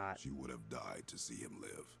it's kill her. not. She would have died to see him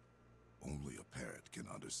live. Only a parent can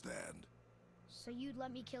understand. So you'd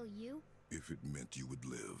let me kill you? If it meant you would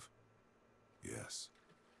live. Yes.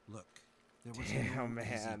 Look, there was Damn, no man.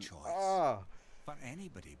 easy choice. Oh. For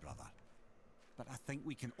anybody, brother. But I think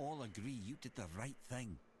we can all agree you did the right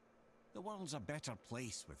thing. The world's a better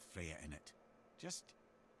place with Freya in it. Just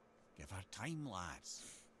give her time, lads.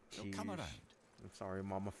 She'll come Jeez. around. I'm sorry,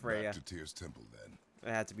 Mama Freya. Back to Tyr's temple then.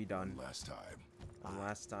 It had to be done. One last time. One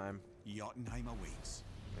last time. Jotunheim awaits.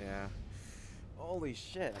 Yeah. Holy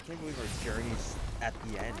shit, I can't believe our journey's at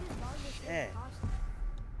the end. Why did Vargas get Shit. the costume?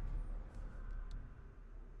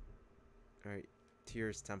 Alright,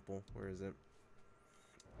 Tyr's temple. Where is it?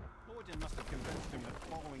 Odin must have convinced him that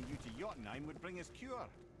following you to Jotunheim would bring us cure.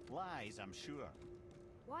 Lies, I'm sure.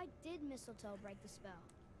 Why did mistletoe break the spell?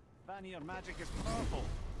 Vanir magic is powerful,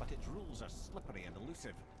 but its rules are slippery and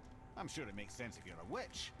elusive. I'm sure it makes sense if you're a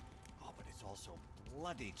witch. Oh, but it's also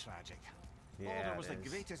bloody tragic. Yeah, Baldur was it the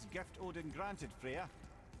is. greatest gift Odin granted Freya.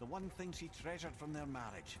 The one thing she treasured from their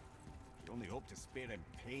marriage. She only hoped to spare him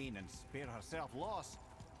pain and spare herself loss.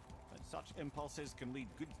 But such impulses can lead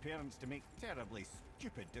good parents to make terribly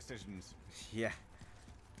stupid decisions. Yeah.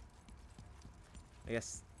 I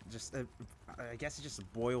guess just I guess it just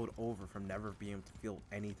boiled over from never being able to feel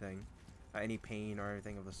anything, any pain or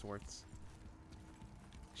anything of the sorts.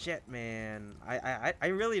 Shit, man. I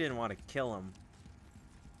really didn't want to kill him.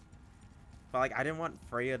 But like I didn't want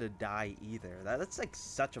Freya to die either. That's like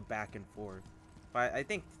such a back and forth. But I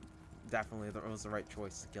think definitely it was the right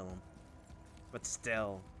choice to kill him. But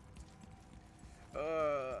still.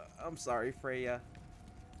 I'm sorry, Freya.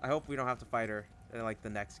 I hope we don't have to fight her in like the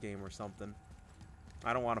next game or something.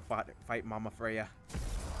 I don't want to fight Mama Freya.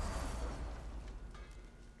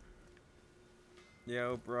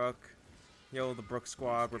 Yo, Brooke. Yo, the Brooke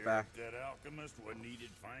squad, we're back. That alchemist what needed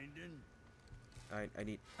finding? I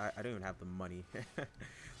don't even have the money.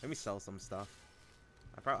 Let me sell some stuff.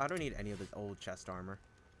 I don't need any of the old chest armor.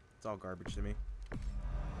 It's all garbage to me.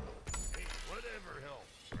 Hey, whatever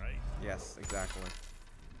helps, right? Yes, exactly.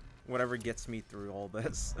 Whatever gets me through all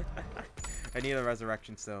this. I need a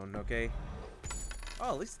resurrection stone, okay? Oh,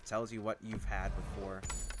 at least it tells you what you've had before.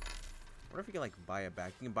 I wonder if you can like buy it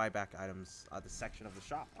back. You can buy back items the section of the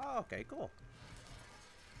shop. Oh, okay, cool.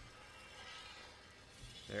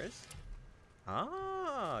 There is.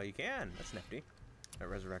 Ah, you can. That's nifty. That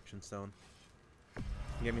resurrection stone.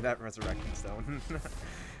 Give me that resurrection stone.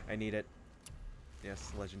 I need it.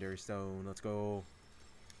 Yes, legendary stone. Let's go.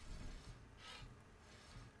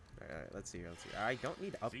 Alright, let's see here. Let's see. I don't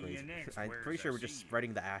need upgrades. I'm pretty sure we're just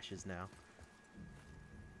spreading the ashes now.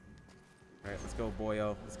 Alright, let's go,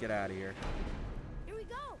 boyo. Let's get out of here. Here we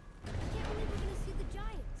go! I can't believe we're gonna see the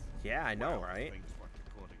giants. Yeah, I know, Well, right? Things work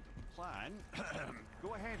according to the plan.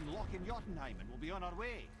 Go ahead and lock in Jotunheim and we'll be on our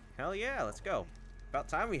way. Hell yeah, let's go. About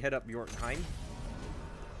time we hit up Jotunheim.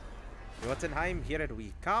 Jotunheim, here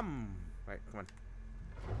we come. Right, come on.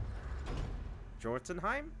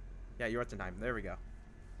 Jotunheim? Yeah, Jotunheim. There we go.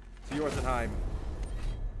 To Jotunheim.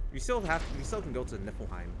 We still can go to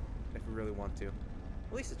Niflheim if we really want to.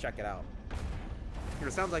 At least to check it out.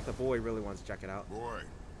 It sounds like the boy really wants to check it out. Boy,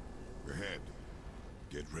 ahead.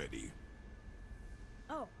 Get ready.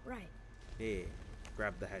 Oh, right. Hey,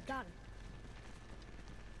 grab the head. Got it.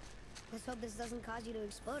 Let's hope this doesn't cause you to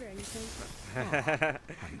explode or anything. I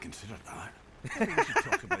hadn't considered that. Maybe we should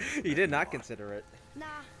talk about this He did not more. consider it. Nah,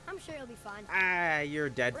 I'm sure you'll be fine. Ah, you're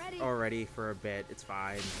dead Ready? already for a bit. It's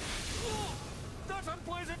fine. That's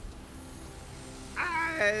unpleasant.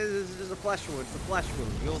 Ah, it's just a flesh wound. It's a flesh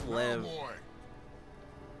wound. You'll live. Boy.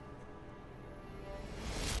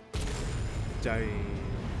 Dang.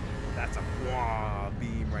 That's a wah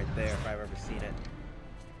beam right there if I've ever seen it.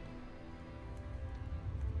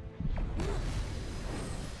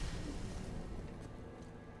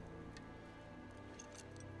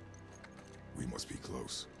 We must be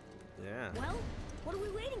close. Yeah. Well, what are we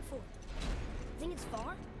waiting for? Think it's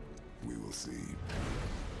far? We will see.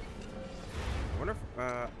 I wonder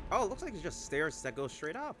if, oh, it looks like it's just stairs that go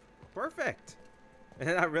straight up. Perfect. And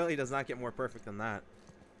that really does not get more perfect than that.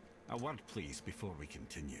 A word, please, before we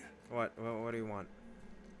continue. What do you want?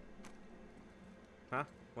 Huh?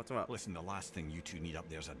 What's up? Listen, the last thing you two need up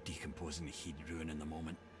there's a decomposing heat ruin in the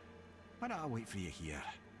moment. Why don't I wait for you here?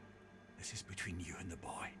 This is between you and the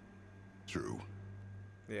boy. True.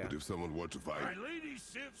 Yeah. But if someone were to fight, My lady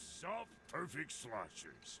sips soft, perfect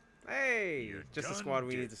sloshers. Hey, You're just the done squad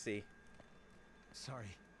we dead. need to see.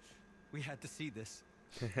 Sorry. We had to see this.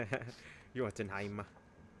 Jotunheim.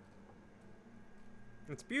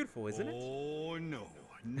 It's beautiful, isn't it? Oh, no.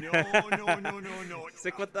 No, no, no, no, no.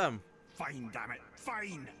 Stick with them. Fine, damn it.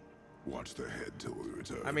 Fine. watch the head till we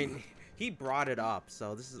return. I mean, he brought it up,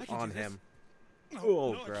 so this is I can on do this. him. No,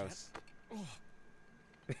 Oh, no, I gross. can't.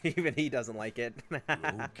 Even he doesn't like it.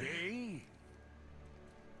 Okay.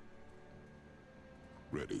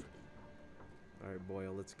 Ready. Alright,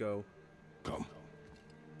 Boyle, let's go. Come.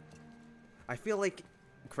 I feel like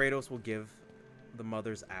Kratos will give the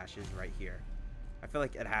mother's ashes right here. I feel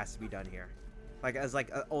like it has to be done here. Like, as like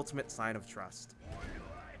an ultimate sign of trust.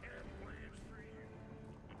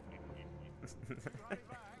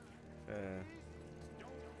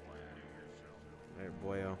 Alright,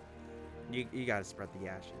 Boyo. You gotta spread the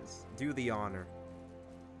ashes. Do the honor.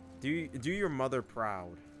 Do your mother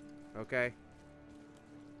proud. Okay?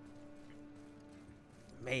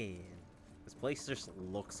 Man. This place just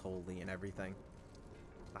looks holy and everything.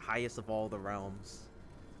 The highest of all the realms.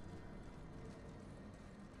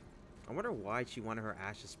 I wonder why she wanted her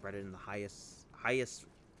ashes spread in the highest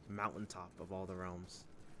mountaintop of all the realms.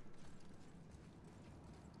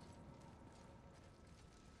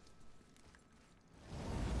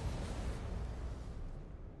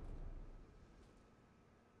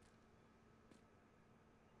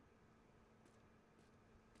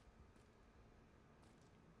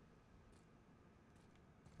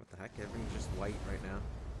 What the heck? Everything's just white right now.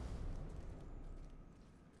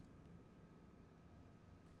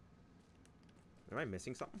 Am I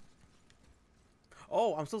missing something?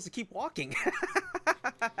 Oh, I'm supposed to keep walking.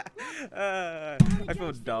 I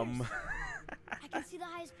feel dumb. I can see the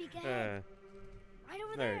highest peak ahead. Right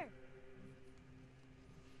over there.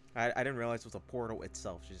 there. I didn't realize it was a portal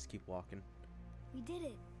itself. Just keep walking. We did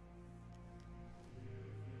it.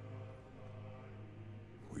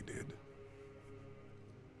 We did.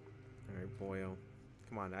 Alright, boyo.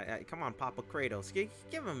 Come on, come on, Papa Kratos.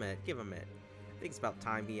 Give him it. Give him it. I think it's about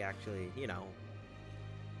time he actually, you know,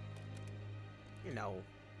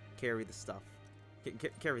 carry the stuff.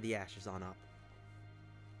 Carry the ashes on up.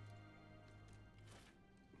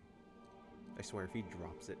 I swear, if he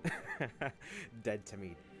drops it, dead to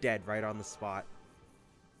me. Dead right on the spot.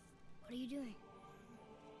 What are you doing?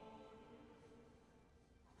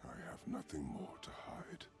 I have nothing more to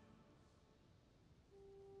hide.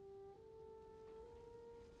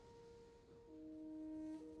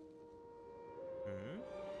 Hmm?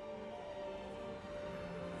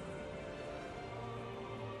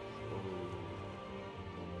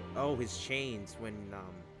 Oh, his chains when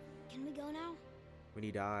Can we go now?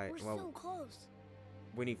 he died. We're Well, so close.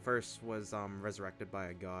 when he first was resurrected by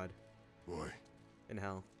a god Boy, in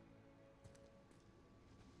hell.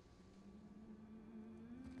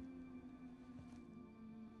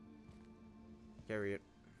 Carry it.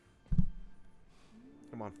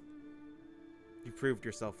 Come on. You proved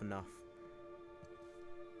yourself enough.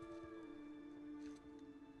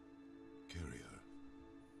 carry her.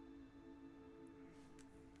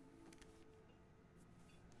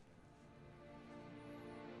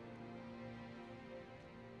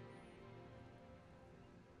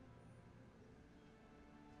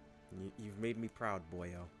 You've made me proud,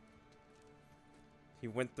 boyo. You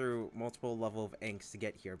went through multiple level of angst to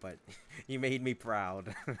get here, but you made me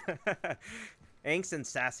proud. Angst and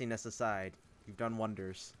sassiness aside, you've done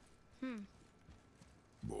wonders.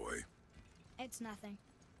 Boy. It's nothing.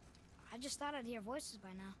 I just thought I'd hear voices by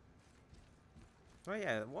now. Oh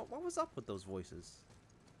yeah, what was up with those voices?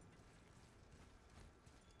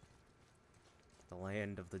 The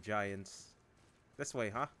land of the giants. This way,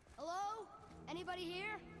 huh? Hello? Anybody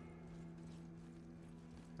here?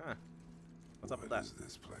 Huh. What's up with that? What is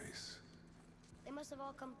this place? They must have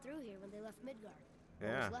all come through here when they left Midgard. Yeah.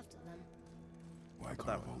 What was left of them? Why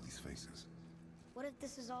carve all these faces? What if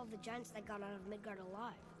this is all the giants that got out of Midgard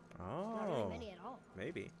alive? Oh. Not really many at all.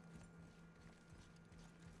 Maybe.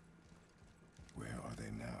 Where are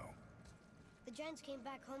they now? The giants came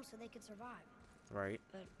back home so they could survive. Right.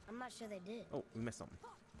 But I'm not sure they did. Oh, we missed something.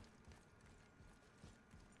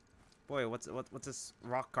 Boy, what's this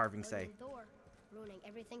rock carving say? Thor, ruining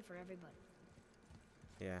everything for everybody.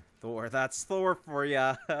 Yeah, Thor. That's Thor for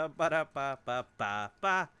ya.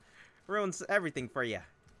 Ba-da-ba-ba-ba-ba. Ruins everything for ya.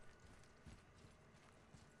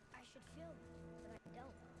 I should feel but I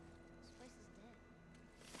don't. This place is dead.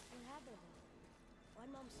 What happened to them? Why'd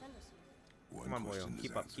Mom send us here? One Come on, boyo. question is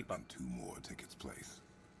Keep up, answered keep up. and two more take its place.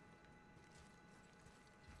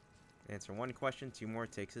 Answer one question, two more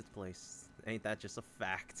takes its place. Ain't that just a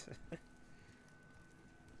fact?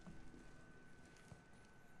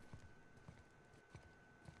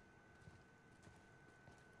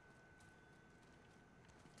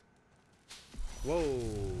 Whoa,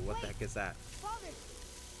 what the heck is that? Father!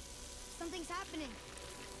 Something's happening.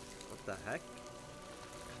 What the heck?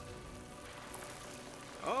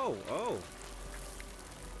 Oh.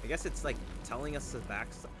 I guess it's like telling us the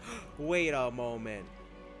backstory. Wait a moment.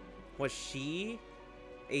 Was she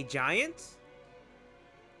a giant?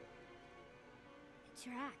 It's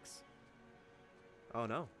your axe. Oh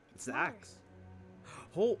no, it's the Mother. axe.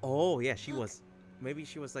 Oh yeah, she Look. was. Maybe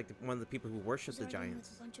she was like one of the people who worshipped the She's arguing giants.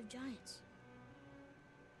 with a bunch of giants.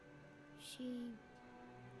 She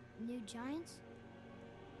knew giants?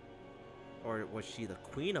 Or was she the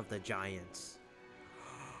queen of the giants?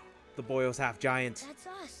 The boyos half giant. That's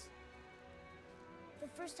us. The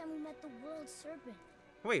first time we met the world serpent.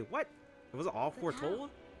 Wait, what? Was it all But foretold?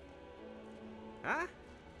 Huh?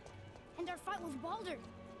 And our fight with Baldur.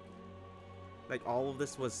 Like all of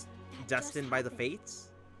this was That destined just by the happened. fates?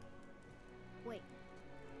 Wait.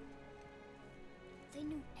 They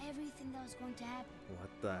knew everything that was going to happen. What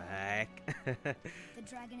the heck? The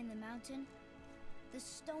dragon in the mountain. The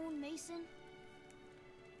stone mason.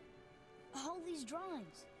 All these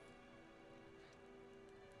drawings.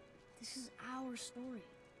 This is our story.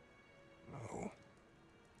 No.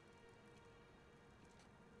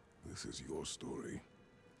 This is your story.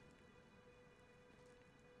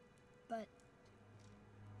 But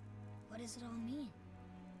what does it all mean?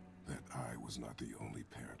 That I was not the only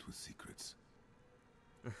parent with secrets.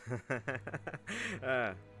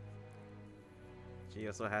 She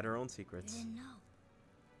also had her own I secrets. didn't know.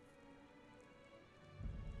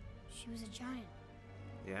 She was a giant.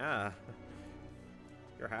 Yeah.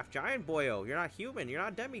 You're half giant, boyo. You're not human. You're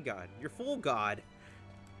not demigod. You're full god.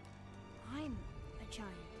 I'm a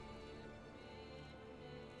giant.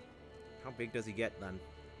 How big does he get then?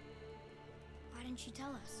 Why didn't she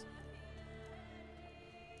tell us?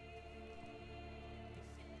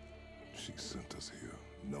 She sent us here,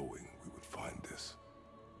 knowing we would find this.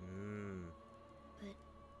 But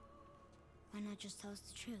why not just tell us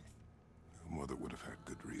the truth? Your mother would have had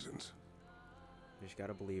good reasons. You just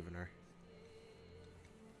gotta believe in her.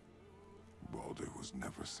 Baldur was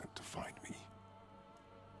never sent to find me.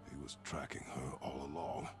 He was tracking her all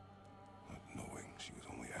along, not knowing she was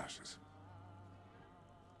only ashes.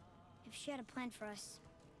 If she had a plan for us,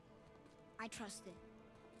 I trust it.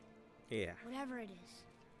 Yeah, Whatever it is.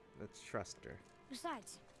 let's trust her.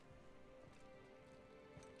 Besides,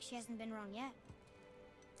 she hasn't been wrong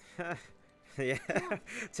yet. Yeah,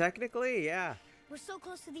 technically, yeah. We're so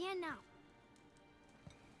close to the end now.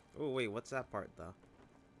 Oh, wait, what's that part, though?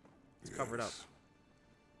 It's covered up.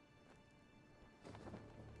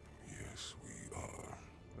 Yes, we are.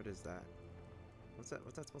 What is that? What's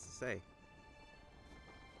that supposed to say?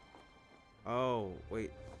 Oh,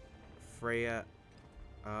 wait. Freya.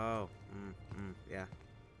 Oh, yeah.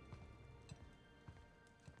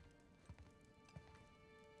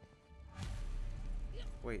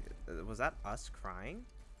 Wait, was that us crying?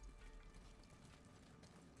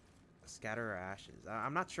 Scatter our ashes.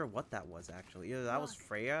 I'm not sure what that was, actually. Either that was Look.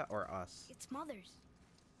 Freya or us. It's Mother's.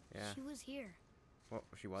 Yeah. She was here. Well,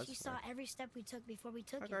 she was? She saw every step we took before we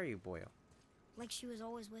took How it. are you, boyo? Like she was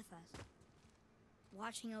always with us.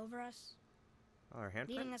 watching over us, Oh, our handprint?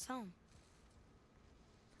 leading us home.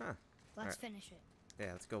 Huh. Let's Alright. finish it.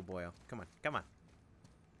 Yeah, let's go, Boyle. Come on, come on.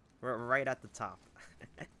 We're right at the top.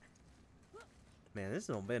 Man, this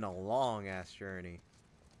has been a long-ass journey.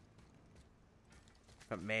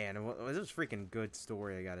 But man, it was a freaking good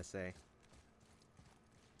story, I gotta say.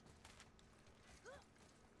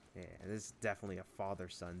 Yeah, this is definitely a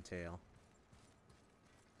father-son tale.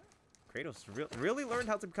 Kratos really learned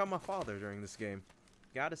how to become a father during this game.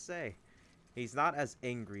 Gotta say. He's not as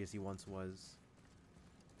angry as he once was.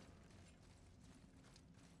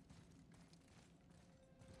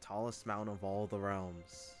 Tallest mountain of all the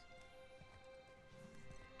realms.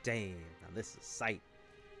 Damn, now this is sight.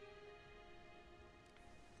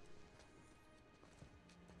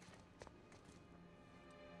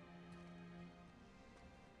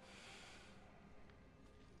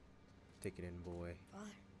 Take it in, boy. Father.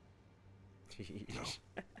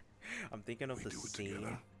 I'm thinking of the scene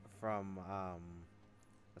together. from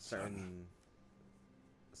a certain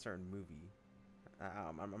movie.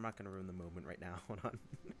 I'm not gonna ruin the moment right now. Hold on.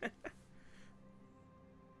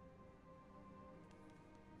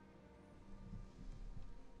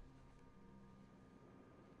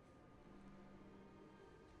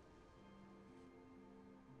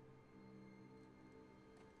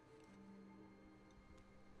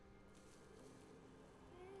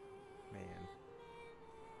 Man.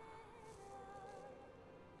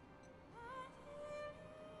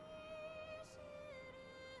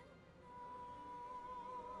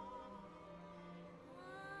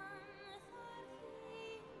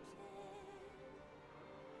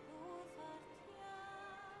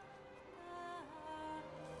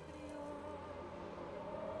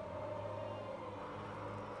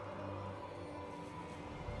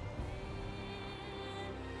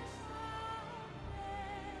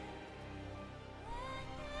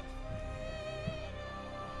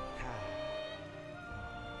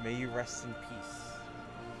 May you rest in peace,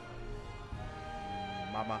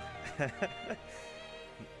 Mama.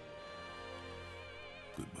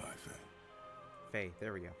 Goodbye, Faye. Faye,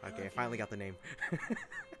 there we go. Okay, I finally got the name.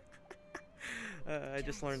 I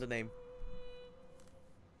just learned the name.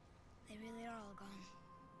 They really are all gone.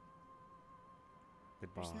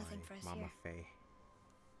 Goodbye, There's nothing for us Mama here. Faye.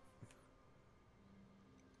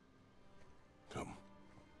 Come.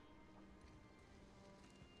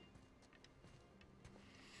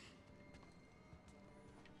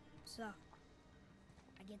 So,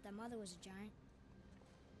 I get that mother was a giant,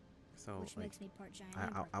 So, which like, makes me part giant.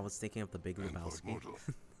 and part I was thinking of the Big And part Lebowski. mortal.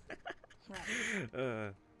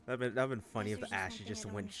 Right. That'd been funny if Guess the there's Ash just one just thing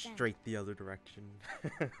I don't went understand. straight the other direction.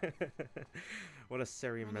 What a on the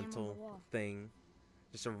sentimental wall. thing.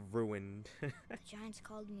 Just a ruined. The giants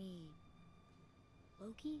called me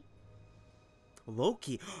Loki.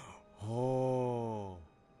 Loki. Oh,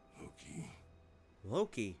 Loki.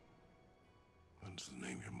 Loki. That's the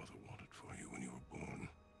name your mother wanted for you when you were born.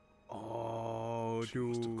 Oh, She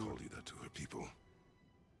must have dude. called you that to her people.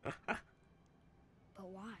 But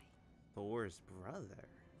why? Thor's brother.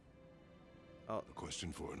 Oh, A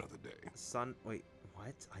question for another day. son. Wait,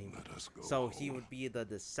 what? Let us go So he home. would be the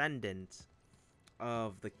descendant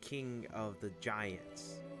of the king of the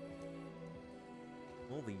giants.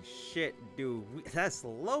 Holy shit, dude. That's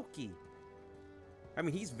Loki. I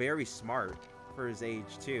mean, he's very smart for his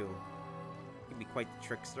age, too. He can be quite the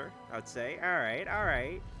trickster, I would say. Alright,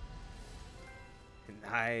 alright.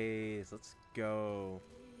 Nice. Let's go.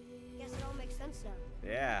 Guess it all makes sense now.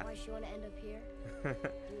 Yeah. Why she want to end up here? Be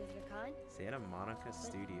with her kind? Santa Monica But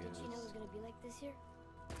Studios. did she know it was going to be like this here?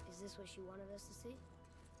 Is this what she wanted us to see?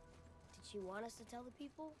 Did she want us to tell the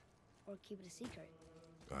people? Or keep it a secret?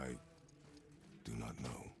 I do not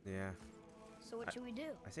know. Yeah. So what should we do?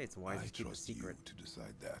 I say it's wise I to keep a trust secret. you to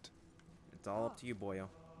decide that. It's all up to you, Boyo.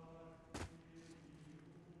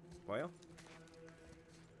 Boyo?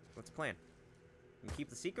 What's the plan? You keep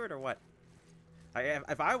the secret or what?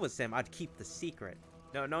 If I was him, I'd keep the secret.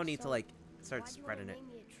 No need to, So, like, start why'd you spreading wanna it.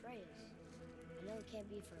 name me Atreus? I know it can't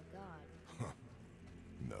be for a god.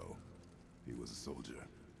 No. He was a soldier.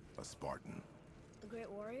 A Spartan. A great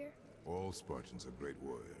warrior? All Spartans are great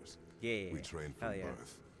warriors. Yeah. We trained Hell from yeah.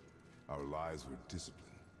 birth. Our lives were discipline,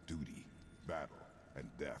 duty, battle, and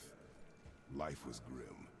death. Life was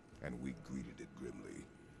grim, and we greeted it grimly.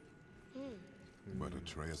 But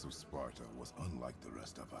Atreus of Sparta was unlike the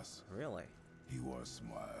rest of us. Really? He wore a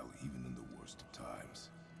smile even in the worst of times.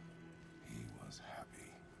 He was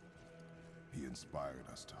happy. He inspired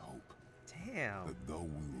us to hope Damn. that though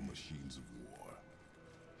we were machines of war,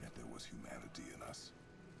 yet there was humanity in us.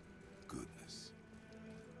 Goodness.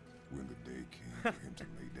 When the day came for him to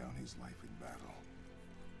lay down his life in battle,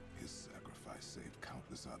 his sacrifice saved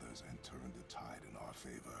countless others and turned the tide in our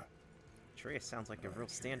favor. Atreus sounds like a real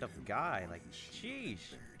stand-up guy. Like,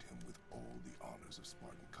 sheesh. Buried him with all the honors of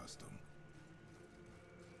Spartan custom.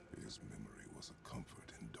 His memory was a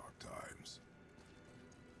comfort in dark times.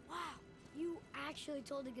 Wow, you actually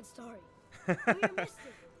told a good story. We missed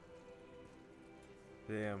it.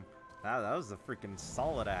 Damn, that was a freaking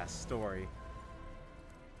solid-ass story.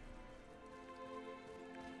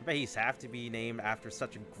 I bet he's have to be named after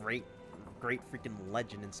such a great freaking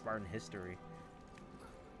legend in Spartan history.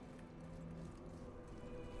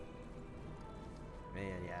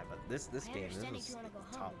 Man, yeah, but this game, this was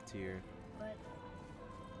top tier. But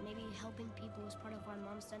maybe helping people was part of why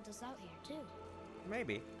Mom sent us out here, too.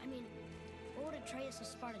 Maybe. I mean, what would Atreus of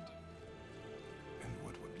Sparta do? And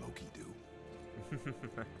what would Loki do?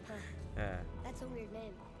 That's a weird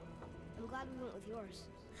name. I'm glad we went with yours.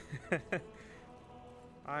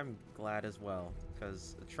 I'm glad as well,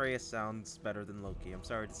 because Atreus sounds better than Loki, I'm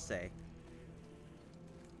sorry to say.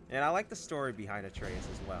 And I like the story behind Atreus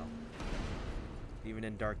as well. Even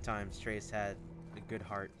in dark times, Atreus had a good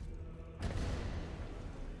heart. And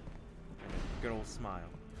a good old smile.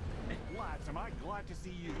 Lads, am I glad to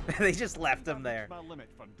see you. They just left him there. My limit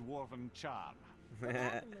for dwarven charm. What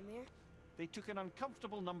happened, Mimir? They took an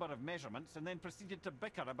uncomfortable number of measurements and then proceeded to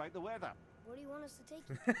bicker about the weather. Where do you want us to take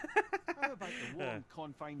you? How about the warm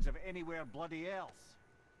confines of anywhere bloody else?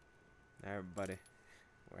 Alright, buddy.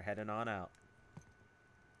 We're heading on out.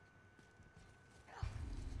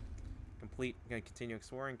 Gonna continue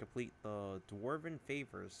exploring, complete the Dwarven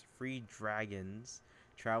Favors, free dragons,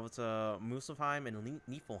 travel to Muspelheim and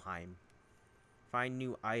Niflheim, find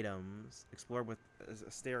new items, explore with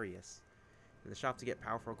Asterius, in the shop to get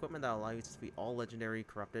powerful equipment that allows you to defeat all legendary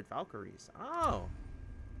corrupted Valkyries. Oh!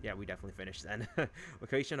 Yeah, we definitely finished then.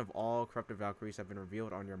 Location of all corrupted Valkyries have been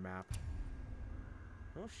revealed on your map.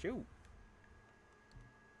 Oh, shoot.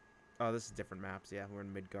 Oh, this is different maps. Yeah, we're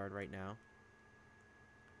in Midgard right now.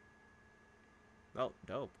 Oh,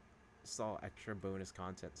 dope. Saw extra bonus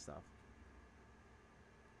content stuff.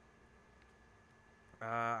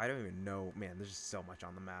 I don't even know. Man, there's just so much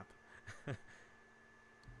on the map.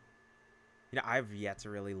 You know, I've yet to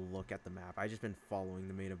really look at the map. I've just been following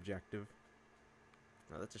the main objective.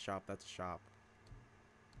 Oh, that's a shop. That's a shop.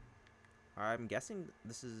 I'm guessing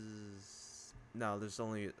this is... No, there's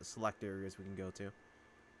only select areas we can go to.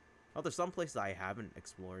 Oh, there's some places I haven't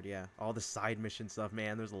explored, yeah. All the side mission stuff,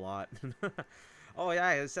 man, there's a lot. Oh,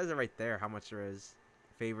 yeah, it says it right there, how much there is.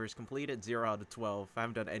 Favors completed, 0 out of 12. I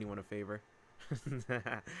haven't done anyone a favor.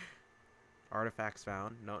 Artifacts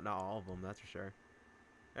found. No, not all of them, that's for sure.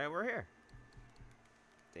 Alright, we're here.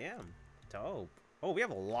 Damn, dope. Oh, we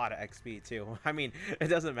have a lot of XP, too. I mean, it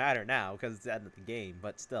doesn't matter now, because it's the end of the game,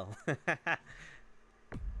 but still. Okay,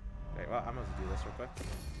 well, I'm going to do this real quick.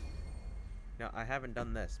 No, I haven't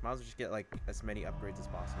done this. Might as well just get, like, as many upgrades as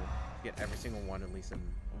possible. Get every single one, at least in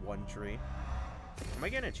one tree. I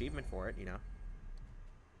might get an achievement for it, you know.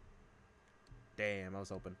 Damn, I was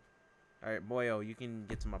hoping. Alright, boyo, you can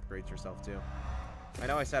get some upgrades yourself, too. I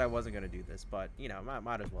know I said I wasn't going to do this, but, you know,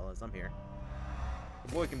 might as well as I'm here.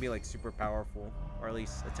 The boy can be, like, super powerful, or at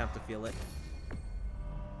least attempt to feel it.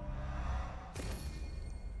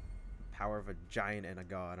 Power of a giant and a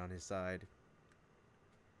god on his side.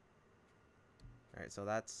 Alright, so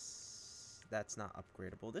that's not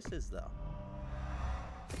upgradable. This is, though.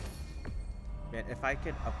 Man, if I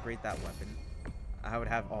could upgrade that weapon, I would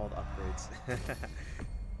have all the upgrades.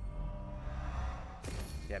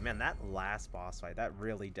 Yeah, man, that last boss fight, that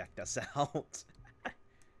really decked us out.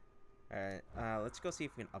 Alright, let's go see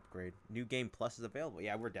if we can upgrade. New Game Plus is available.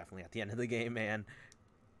 Yeah, we're definitely at the end of the game, man.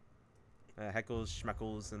 Heckles,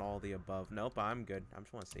 schmeckles, and all the above. Nope, I'm good. I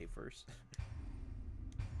just want to save first.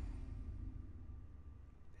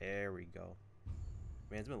 There we go.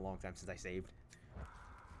 Man, it's been a long time since I saved.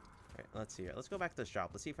 Alright, let's see here. Let's go back to the shop.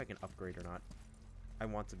 Let's see if I can upgrade or not. I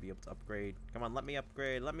want to be able to upgrade. Come on, let me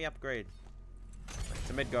upgrade. Let me upgrade.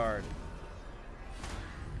 To Midgard.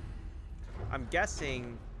 I'm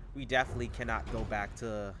guessing we definitely cannot go back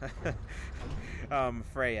to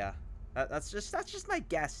Freya. That's just my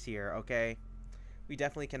guess here, okay? We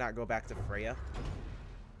definitely cannot go back to Freya.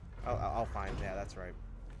 I'll find. Yeah, that's right.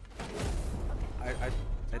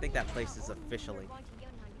 I think that place is officially.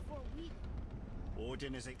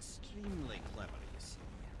 Odin is extremely clever, you see.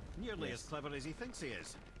 Nearly Yes. as clever as he thinks he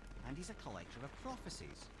is. And he's a collector of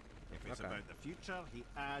prophecies. If it's Okay. about the future, he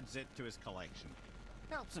adds it to his collection.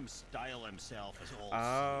 Helps him style himself as all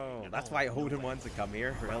Oh, seeing and that's all why Odin knowing. wants to come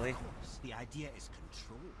here, really? Of course, the idea is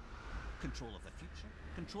control. Control of the future,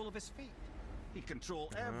 control of his fate. He'd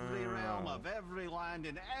control every realm of every land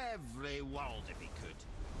in every world if he could.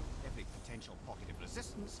 Every potential pocket of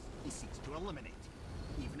resistance he seeks to eliminate.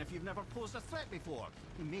 Even if you've never posed a threat before,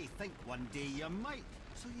 he may think one day you might.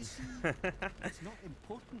 So you see, it's not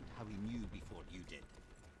important how he knew before you did.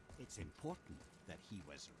 It's important that he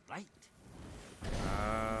was right.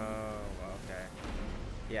 Oh, okay.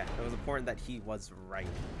 Yeah, it was important that he was right.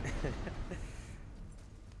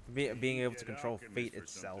 Being able to control fate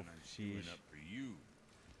itself. Sheesh.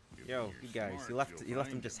 Yo, you guys, you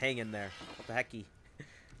left him just hanging there. What the hecky?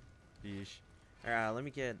 Sheesh. Alright, let me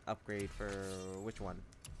get an upgrade for which one?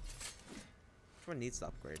 Which one needs the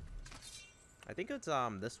upgrade? I think it's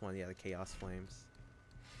this one, yeah, the Chaos Flames.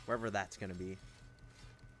 Wherever that's gonna be.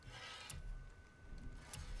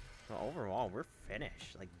 Well, overall, we're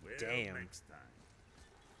finished. Like, well, damn. Next time.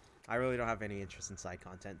 I really don't have any interest in side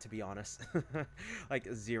content, to be honest. Like,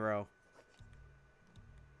 zero.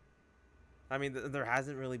 I mean, there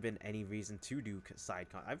hasn't really been any reason to do side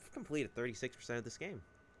content. I've completed 36% of this game.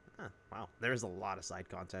 Huh, wow, there's a lot of side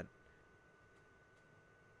content.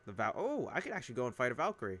 Oh, I could actually go and fight a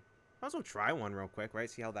Valkyrie. Might as well try one real quick, right?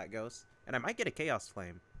 See how that goes. And I might get a Chaos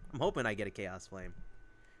Flame. I'm hoping I get a Chaos Flame.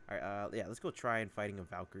 Alright, yeah, let's go try and fighting a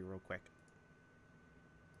Valkyrie real quick.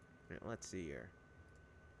 Right, let's see here.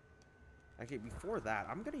 Okay, before that,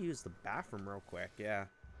 I'm gonna use the bathroom real quick, yeah.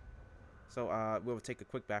 So, we'll take a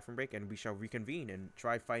quick bathroom break, and we shall reconvene and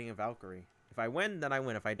try fighting a Valkyrie. If I win, then I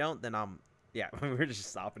win. If I don't, then yeah, we're just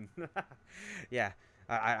stopping. Yeah,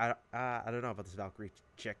 I don't know about this Valkyrie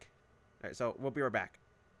chick. Alright, so we'll be right back.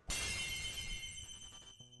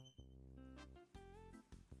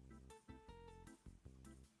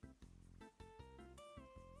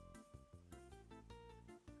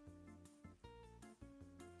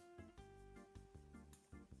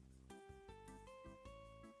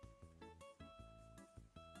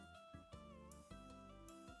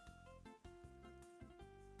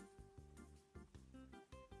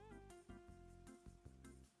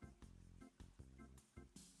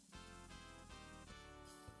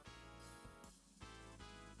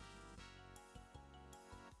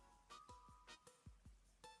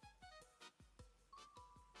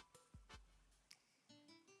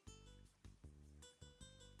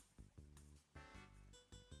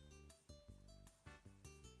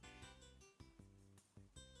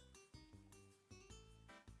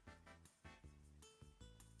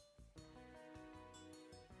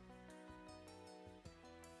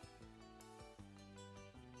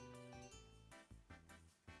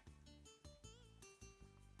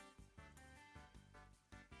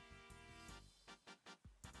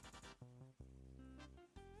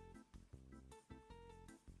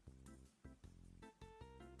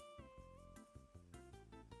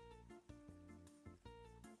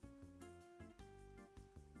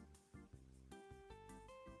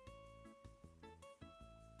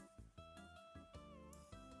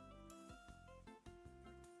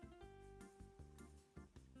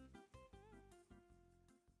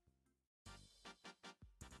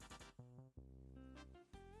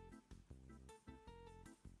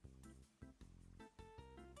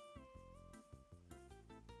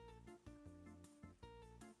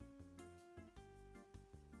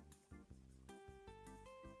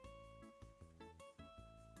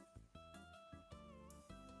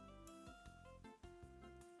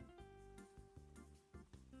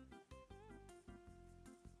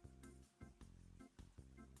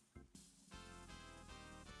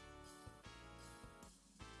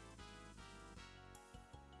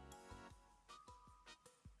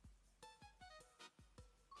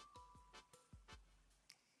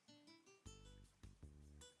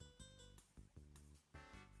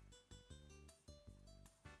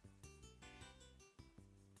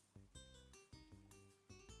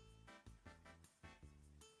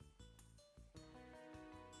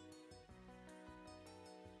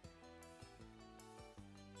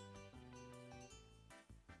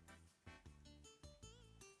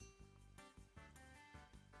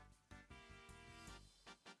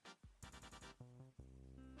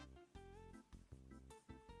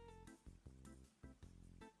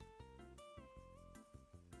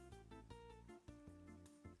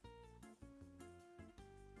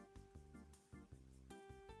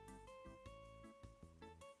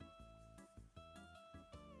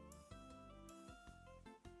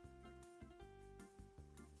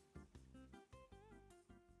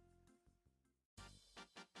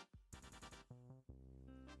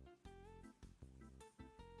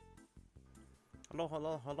 Hello,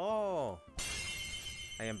 hello, hello!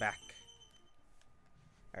 I am back.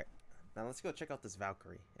 Alright, now let's go check out this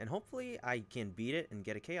Valkyrie. And hopefully I can beat it and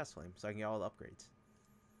get a Chaos Flame so I can get all the upgrades.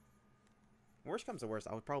 Worst comes to worst,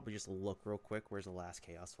 I would probably just look real quick. Where's the last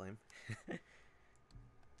Chaos Flame? Alright,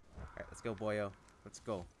 Let's go, boyo. Let's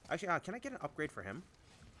go. Actually, can I get an upgrade for him?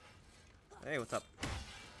 Hey, what's up?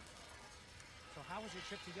 So how was your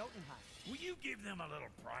trip to Jotunheim? Will you give them a little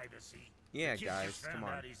privacy? Yeah, the kid guys, just found come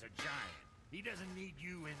on. out he's a giant. He doesn't need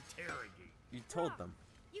you interrogating. You told them.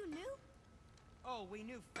 You knew? Oh, we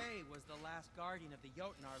knew Faye was the last guardian of the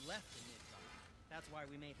Jotnar left in Midgard. That's why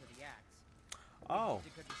we made her the axe. We Oh. hoped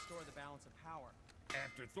it could restore the balance of power.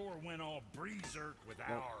 After Thor went all berserk with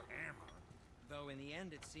our hammer. Though in the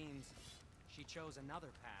end it seems she chose another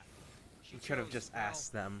path. She You could have chose, just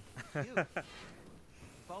asked them. you.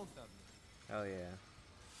 Both of you. Hell yeah.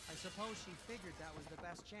 I suppose she figured that was the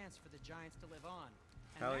best chance for the giants to live on.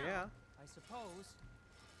 And Hell now, yeah. I suppose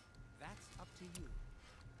that's up to you.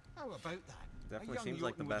 How about that? Definitely A young seems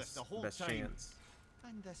like the Jotun with us best whole time. chance.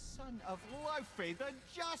 And the son of Laufey, the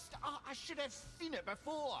just... I should have seen it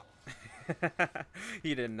before.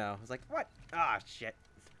 He didn't know. I was like, what? Ah, shit.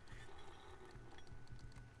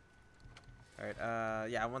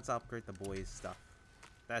 Alright, yeah, I want to upgrade the boys' stuff.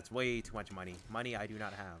 That's way too much money. Money I do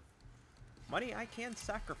not have. Money I can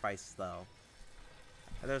sacrifice, though.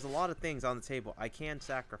 There's a lot of things on the table I can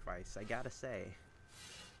sacrifice, I gotta say.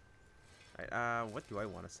 Alright, what do I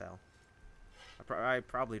want to sell? I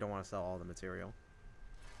probably don't want to sell all the material.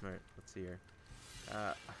 Alright, let's see here.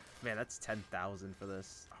 Man, that's 10,000 for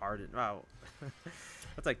this hardened. Wow.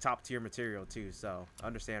 That's like top tier material too, so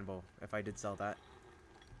understandable if I did sell that.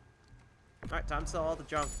 Alright, time to sell all the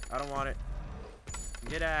junk. I don't want it.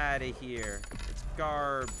 Get out of here. It's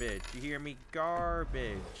garbage. You hear me?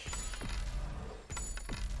 Garbage.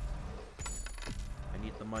 I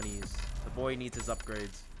need the monies. The boy needs his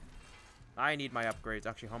upgrades. I need my upgrades.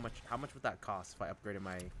 Actually, how much would that cost if I upgraded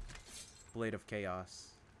my Blade of Chaos?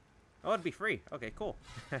 Oh, it'd be free. Okay, cool.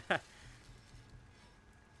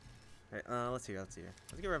 Alright, let's see. Let's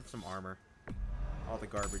get rid of some armor. All the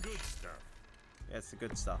garbage. Good stuff. Yeah, it's the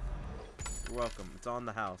good stuff. You're welcome. It's on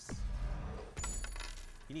the house.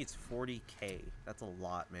 He needs 40k. That's a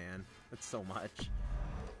lot, man. That's so much.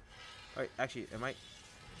 Alright, actually, am I...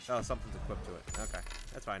 Oh, something's equipped to it. Okay,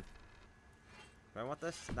 that's fine. Do I want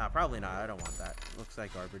this? Nah, probably not. I don't want that. It looks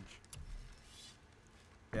like garbage.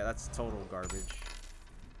 Yeah, that's total garbage.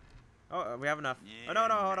 Oh, we have enough. Yeah, oh, no,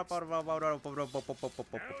 hold next. up. Now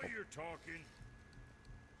you're talking.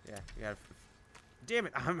 Yeah, yeah. Damn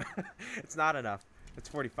it. It's not enough. It's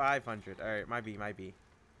 4,500. Alright, might be.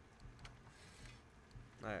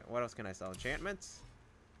 Alright, what else can I sell? Enchantments?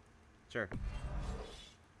 Sure.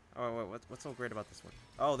 Oh, wait, what's so great about this one?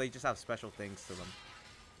 Oh, they just have special things to them.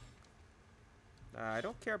 I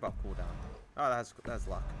don't care about cooldown. Oh, that's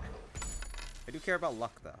luck. I do care about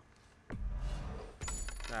luck, though.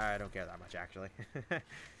 I don't care that much, actually.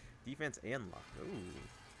 Defense and luck. Ooh.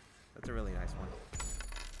 That's a really nice one.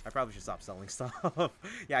 I probably should stop selling stuff.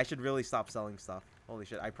 Yeah, I should really stop selling stuff. Holy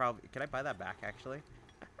shit. Can I buy that back, actually?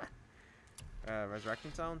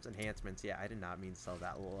 Resurrecting Stones? Enhancements. Yeah, I did not mean to sell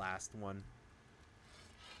that last one.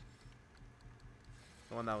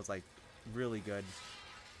 The one that was, like, really good.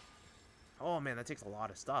 Oh, man, that takes a lot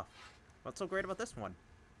of stuff. What's so great about this one?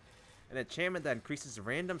 An enchantment that increases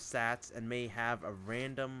random stats and may have a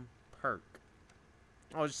random perk.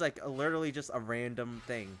 Oh, just like literally just a random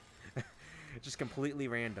thing. Just completely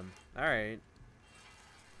random. Alright.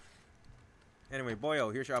 Anyway,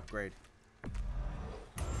 boyo, here's your upgrade.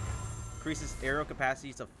 Increases arrow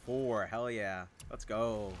capacity to 4. Hell yeah. Let's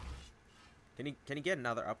go. Can he get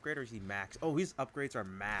another upgrade or is he max? Oh, his upgrades are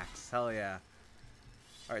max. Hell yeah.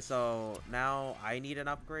 Alright, so now I need an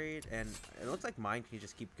upgrade, and it looks like mine can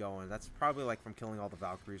just keep going. That's probably like from killing all the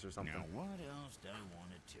Valkyries or something. Now, what else do I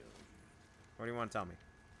want to tell you? What do you want to tell me?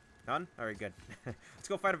 None? Alright, good. Let's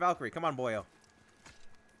go fight a Valkyrie. Come on, boyo.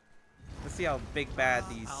 Let's see how big bad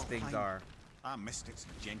these things are. I missed its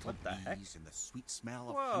gentle What the heck? breeze and the sweet smell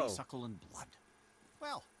of Whoa. honeysuckle and blood.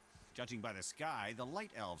 Well, judging by the sky, the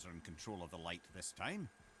light elves are in control of the light this time.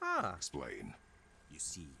 Ah, Explain. You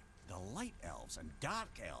see, the light elves and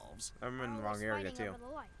dark elves. I'm in the Always wrong area fighting too. over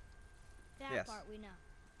the light. That Yes. part we know.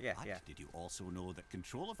 Yeah, But yeah. did you also know that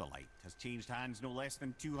control of the light has changed hands no less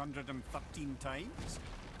than 213 times?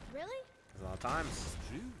 Really? There's a lot of times. It's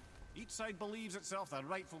true. Each side believes itself the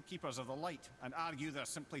rightful keepers of the light and argue they're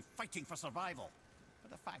simply fighting for survival.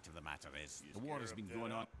 But the fact of the matter is, the war has been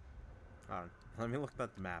going on. Hold on. Let me look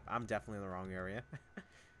at the map. I'm definitely in the wrong area. Where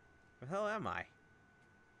the hell am I?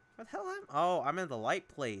 Where the hell am I? Oh, I'm in the light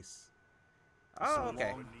place. Oh, So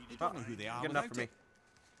okay. long, you don't know who they are Good enough for me.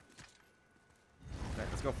 without Alright,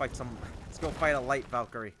 let's go fight some. Let's go fight a light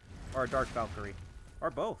Valkyrie. Or a dark Valkyrie. Or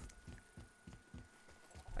both.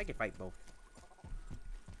 I can fight both.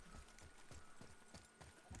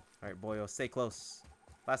 Alright, boyo, stay close.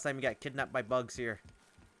 Last time you got kidnapped by bugs here.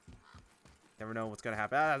 Never know what's gonna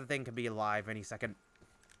happen. Ah, the thing could be alive any second.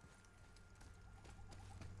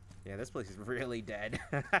 Yeah, this place is really dead.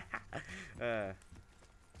 Yeah,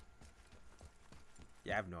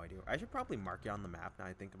 I have no idea. I should probably mark it on the map now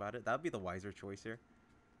I think about it. That would be the wiser choice here.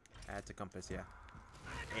 It's a compass, yeah.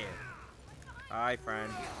 Yeah. Hi,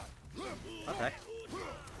 friend. Okay.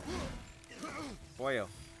 Boyo.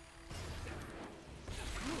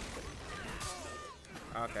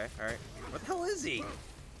 Okay, alright. What the hell is he?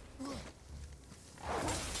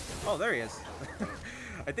 Oh, there he is.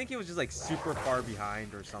 I think he was just like super far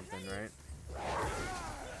behind or something, right?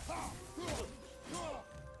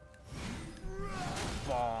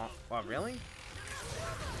 Oh, really?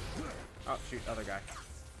 Oh, shoot, other guy.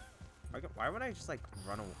 Why would I just like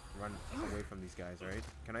run away from these guys, right?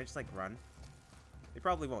 Can I just like run? They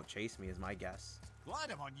probably won't chase me is my guess.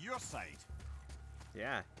 Glad I'm on your side.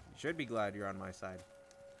 Yeah, you should be glad you're on my side.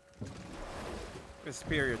 A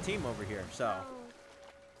superior team over here, so.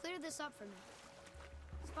 Clear this up for me.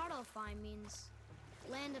 Svartalfheim means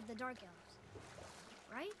land of the Dark Elves,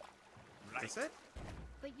 right? That's it?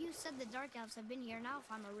 But you said the Dark Elves have been here now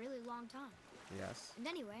for a really long time. Yes. And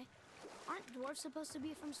anyway, aren't dwarves supposed to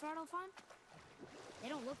be from Svartalfheim? They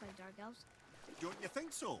don't look like Dark Elves. Don't you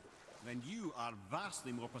think so? Then you are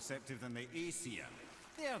vastly more perceptive than the Aesir.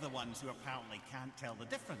 They're the ones who apparently can't tell the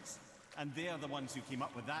difference. And they're the ones who came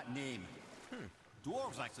up with that name.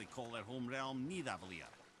 Dwarves actually call their home realm Nidavellir.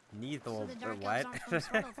 So the Dark Elves aren't from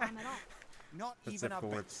Svartalfheim at all. Not That's even a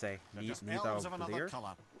word bit. to say. They're just elves of another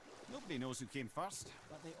colour. Nobody knows who came first,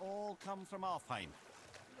 but they all come from Alfheim.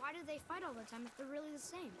 Why do they fight all the time if they're really the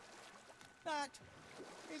same? That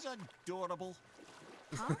is adorable.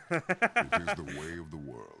 Huh? It is the way of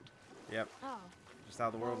the world. Yep. Oh. Just how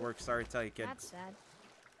the world works. Sorry to tell you, kid. That's sad.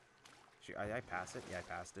 Shoot, I pass it? Yeah, I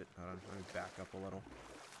passed it. Hold on, let me back up a little.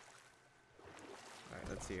 Alright,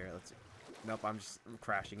 let's see here. Let's see. Nope, I'm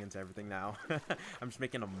crashing into everything now. I'm just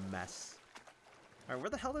making a mess. Alright, where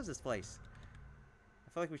the hell is this place? I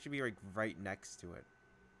feel like we should be like right next to it.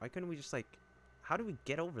 Why couldn't we just like... How do we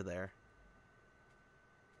get over there?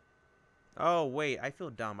 Oh, wait, I feel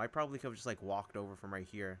dumb. I probably could have just like walked over from right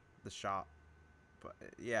here. The shop. But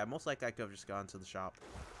yeah, most likely I could have just gone to the shop.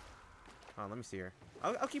 Oh, let me see here.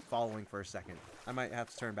 I'll keep following for a second. I might have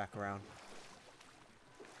to turn back around.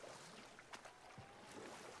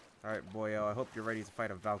 Alright, boyo, I hope you're ready to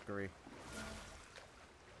fight a Valkyrie.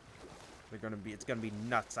 It's gonna be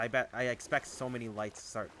nuts. I expect so many lights to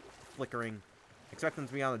start flickering. Expect them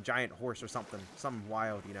to be on a giant horse or something. Something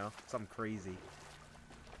wild, you know? Something crazy.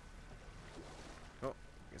 Oh,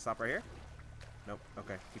 you stop right here? Nope.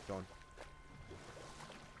 Okay, keep going.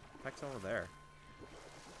 Heck's over there.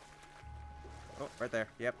 Oh, right there.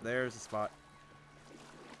 Yep, there's the spot.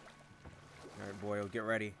 Alright, boyo, get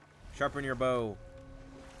ready. Sharpen your bow.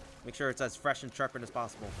 Make sure it's as fresh and sharpened as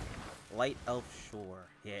possible. Light Elf Shore.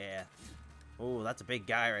 Yeah. Oh, that's a big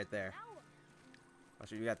guy right there. Oh,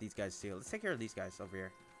 shit, you got these guys too. Let's take care of these guys over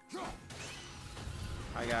here.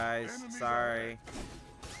 Hi, guys. Sorry.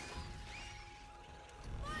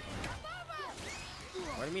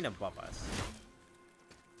 What do you mean above us?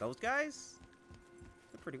 Those guys?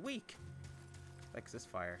 They're pretty weak. Likes this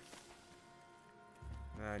fire.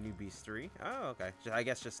 New Beast 3. Oh, okay. I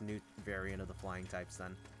guess just new variant of the flying types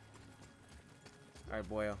then. Alright,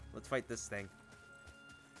 boyo. Let's fight this thing.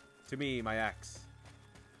 To me, my axe.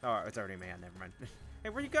 Oh, it's already a man. Never mind. Hey,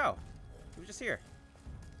 where'd you go? He was just here.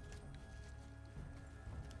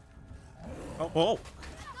 Oh, oh!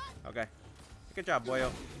 Okay. Good job, boyo.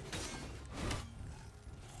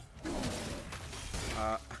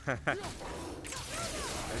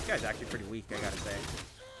 This guy's actually pretty weak, I gotta say.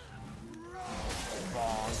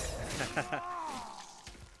 Bong.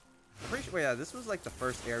 I'm pretty sure, yeah, this was like the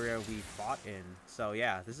first area we fought in. So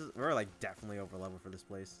yeah, we're like definitely over level for this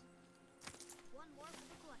place. One more for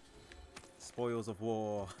the collection. Spoils of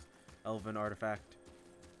war. Elven artifact.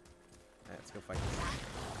 Alright, let's go fight this.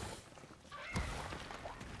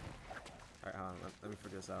 Alright, hold on, let me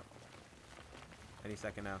figure this out. Any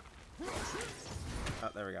second now. Oh,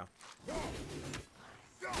 there we go.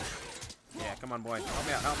 Yeah, come on, boy. Help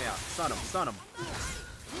me out, help me out. Stun him, stun him.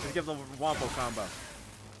 Just give the Wompo combo.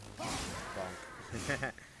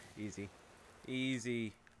 Bonk. Easy.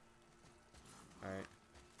 Easy. Alright.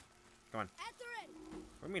 Come on. At the ready.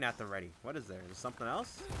 What do you mean at the ready? What is there? Is there something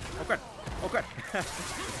else? Oh, good. Oh, good.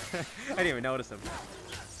 I didn't even notice him.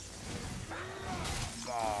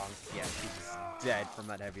 Bonk. Yeah, he's dead from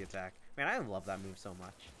that heavy attack. Man, I love that move so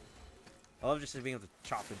much. I love just being able to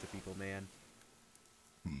chop into people, man.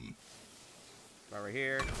 Right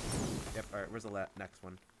here. Yep, alright, where's the next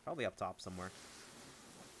one? Probably up top somewhere.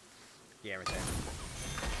 Yeah, right there.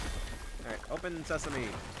 Alright, open sesame.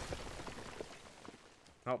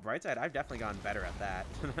 Oh, bright side, I've definitely gotten better at that.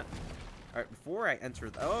 Alright, before I enter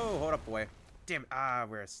the... Oh, hold up, boy. Damn it. Ah,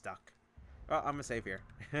 we're stuck. Oh, I'm gonna save here.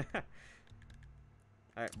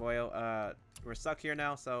 Alright, boyo. We're stuck here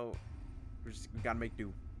now, so we gotta make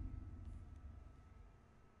do.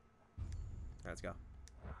 Alright, let's go.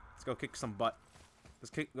 Let's go kick some butt.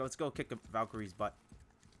 Let's go kick a Valkyrie's butt.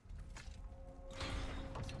 This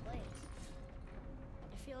place.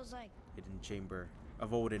 It feels like Hidden chamber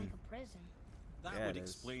of Odin. a prison. That Yeah, would it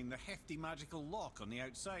is. explain the hefty magical lock on the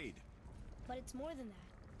outside. But it's more than that.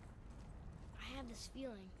 I have this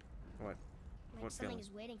feeling. What? Like What something feeling?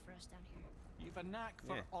 is waiting for us down here. You've a knack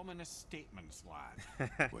for Yeah. ominous statements, lad.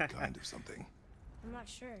 What kind of something? I'm not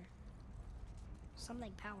sure.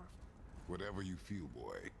 Something powerful. Whatever you feel,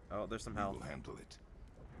 boy. Oh, there's some We health. will handle it.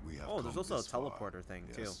 We have Oh, there's come also a this far. teleporter thing,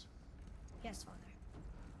 too. Yes. Yes, Father.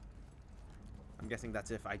 I'm guessing that's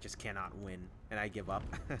if I just cannot win and I give up.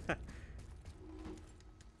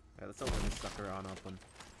 Alright, let's open this sucker on open.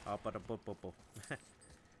 Alright,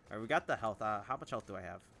 we got the health. How much health do I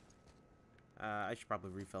have? I should probably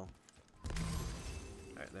refill.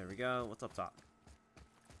 Alright, there we go. What's up top?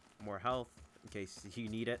 More health in case you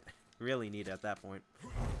need it. Really need it at that point.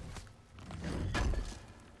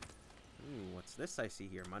 Ooh, what's this I see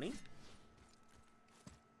here? Money?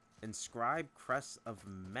 Inscribe Crest of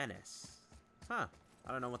Menace. Huh.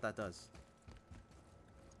 I don't know what that does.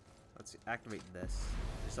 Let's activate this,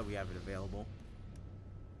 just so we have it available.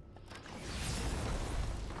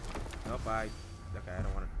 Nope, okay, I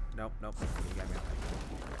don't want to. Nope, nope. You got me out.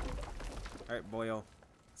 Alright, boyo.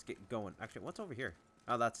 Let's get going. Actually, what's over here?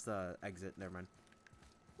 Oh, that's the exit. Never mind.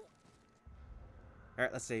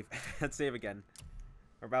 Alright, let's save. Let's save again.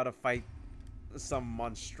 We're about to fight some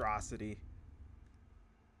monstrosity.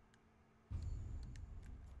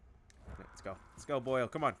 Okay, let's go. Let's go, boyo.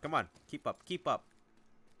 Come on, come on. Keep up, keep up.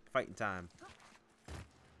 Fighting time.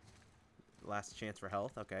 Last chance for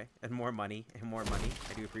health. Okay. And more money. And more money.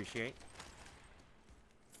 I do appreciate.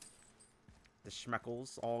 The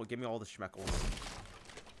schmeckles. Give me all the schmeckles.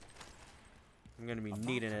 I'm gonna be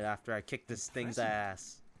needing it after I kick this thing's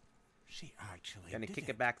ass. She actually Gonna did kick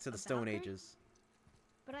it. it back to the A Stone Valkyrie? Ages.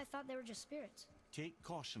 But I thought they were just spirits. Take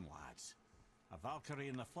caution, lads. A Valkyrie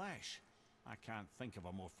in the flesh. I can't think of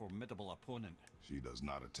a more formidable opponent. She does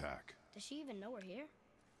not attack. Does she even know we're here?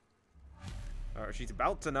 Or she's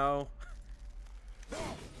about to know.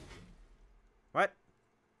 What?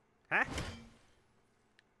 Huh?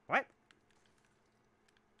 What?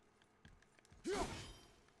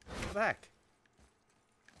 What the heck?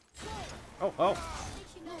 Oh, oh.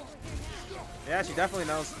 Yeah, she definitely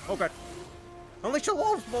knows. Oh, God. Unleash the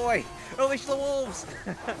wolves, boy! Unleash the wolves!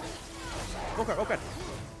 Okay, okay.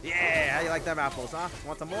 Yeah, how you like them apples, huh?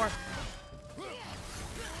 Want some more?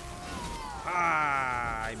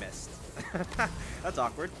 Ah, I missed. That's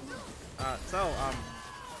awkward. Oh,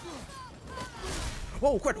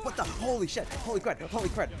 crud, what the? Holy shit. Holy crud, holy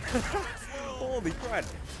crud. Holy crud.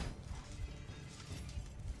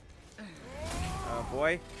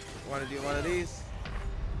 Boy, want to do one of these?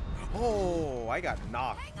 Oh, I got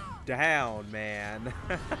knocked down, man.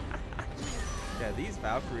 Yeah, these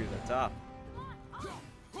Valkyries are tough.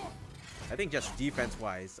 I think just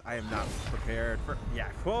defense-wise, I am not prepared for... Yeah,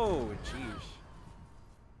 whoa, jeez.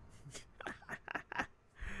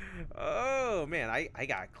 Oh, man, I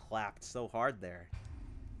got clapped so hard there.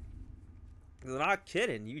 I'm not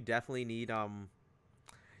kidding. You definitely need,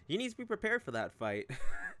 you need to be prepared for that fight.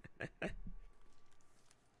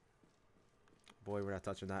 Boy, we're not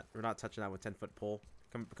touching that. We're not touching that with 10-foot pole.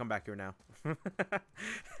 Come back here now. We're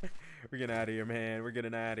getting out of here, man. We're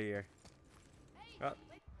getting out of here. Oh.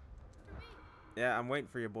 Yeah, I'm waiting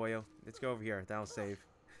for you, boyo. Let's go over here. That'll save.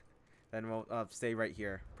 Then we'll stay right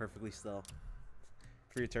here, perfectly still,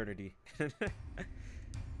 for eternity. Oh,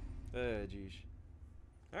 jeez.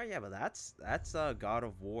 All right, yeah, but that's God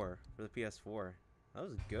of War for the PS4. That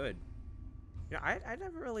was good. Yeah, I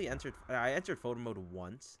never really entered. I entered photo mode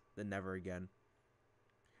once, then never again.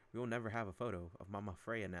 We will never have a photo of Mama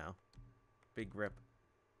Freya now. Big rip.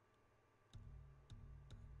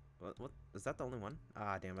 What is that the only one?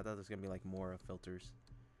 Ah, damn, I thought there was gonna be like more filters.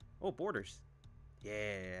 Oh, borders.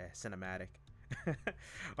 Yeah, cinematic. Oh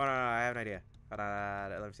no, I have an idea.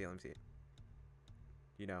 Let me see it.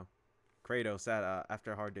 You know, Kratos at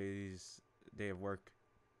after a hard day of work,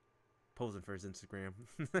 posing for his Instagram.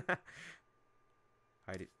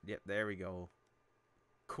 Hide it. Yep, there we go.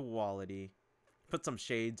 Quality. Put some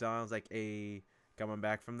shades on. I was like, hey, coming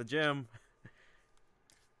back from the gym.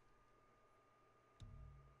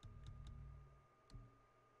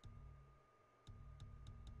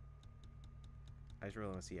 I just really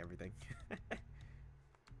want to see everything.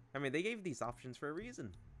 I mean, they gave these options for a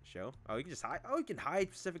reason. Show. Oh, you can just hide. Oh, you can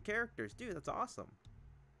hide specific characters. Dude, that's awesome.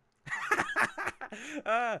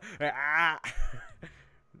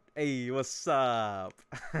 Hey, what's up?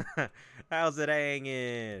 How's it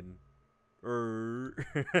hanging? Huh?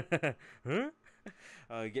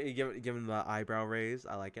 Give him the eyebrow raise.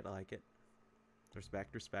 I like it. I like it.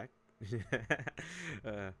 Respect, respect.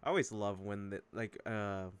 I always love when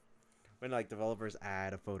when developers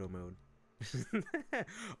add a photo mode.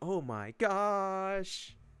 Oh my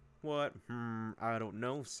gosh. What? I don't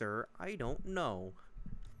know, sir. I don't know.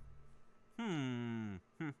 I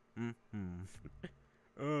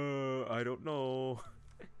don't know.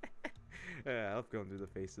 I love going through the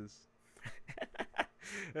faces.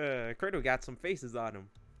 Kratos got some faces on him.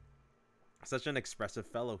 Such an expressive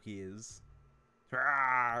fellow he is.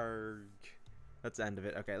 That's the end of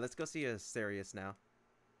it. Okay, let's go see Asterius now.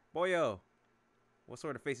 Boyo! What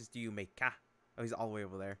sort of faces do you make? Oh, he's all the way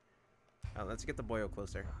over there. Let's get the Boyo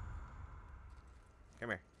closer. Come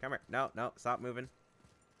here. Come here. No, no. Stop moving.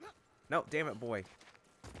 No, damn it, boy.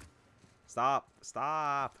 Stop.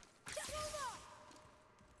 Stop.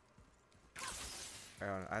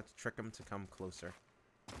 I have to trick him to come closer.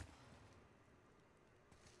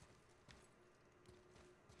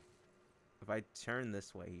 If I turn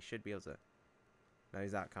this way, he should be able to... No,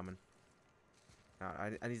 he's not coming. No,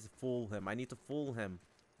 I need to fool him. I need to fool him.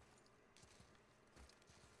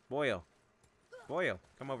 Boyo. Boyo,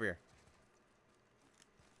 come over here.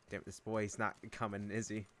 Damn, this boy's not coming, is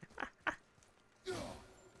he?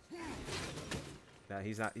 No,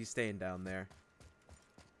 he's not. He's staying down there.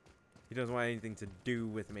 He doesn't want anything to do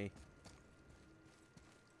with me.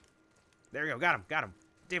 There we go. Got him. Got him.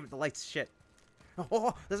 Damn it, the light's shit.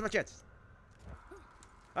 Oh, this is my chance.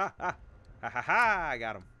 Ha ha! I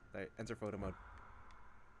got him. All right, enter photo mode.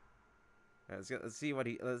 Right, let's see what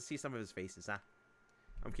let's see some of his faces, huh?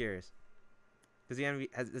 I'm curious. Does he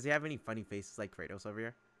have any funny faces like Kratos over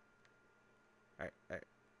here? All right.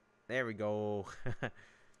 There we go.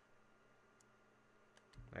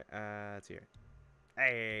 Alright, let's hear.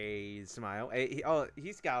 Hey, smile. Hey,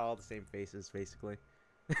 he's got all the same faces basically.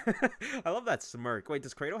 I love that smirk. Wait,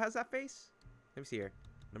 does Kratos has that face? Let me see here.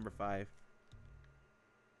 Number 5.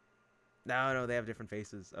 No, they have different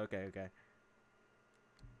faces. Okay.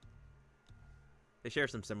 They share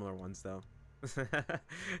some similar ones though.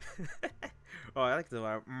 Oh, I like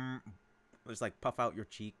the just like puff out your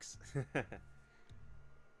cheeks.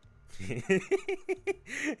 Yeah,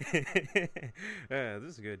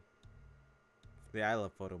 this is good. Yeah, I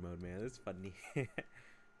love photo mode, man. It's funny.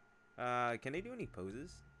 Can they do any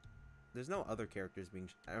poses? There's no other characters being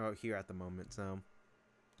here at the moment, so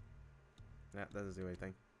yeah, that doesn't do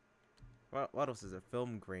anything. What else is it?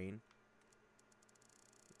 Film grain.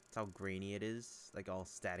 That's how grainy it is, like all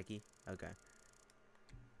staticky. Okay.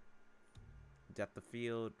 Depth of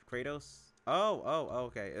field, Kratos. Oh,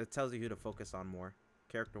 okay. It tells you who to focus on more.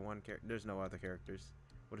 Character 1, there's no other characters.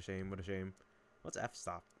 What a shame, what a shame. What's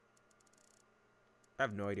f-stop? I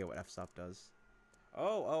have no idea what f-stop does.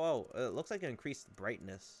 Oh, it looks like an increased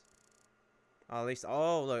brightness. At least,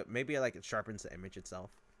 look, maybe like it sharpens the image itself.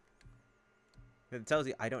 It tells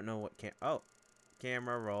you, I don't know what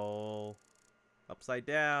camera roll. Upside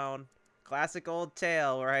down. Classic old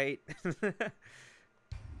tale, right?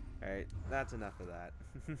 Alright, that's enough of that.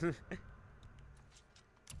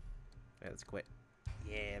 Yeah, let's quit.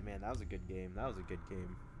 Yeah, man, that was a good game. That was a good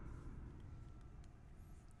game.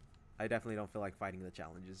 I definitely don't feel like fighting the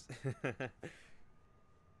challenges.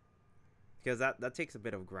 Because that takes a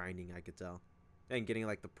bit of grinding, I could tell. And getting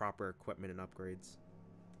like the proper equipment and upgrades.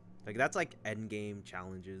 Like that's like end game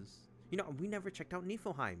challenges. You know, we never checked out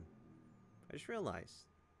Niflheim. I just realized.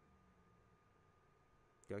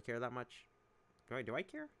 Do I care that much? Do I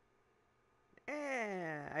care?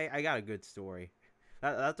 I got a good story.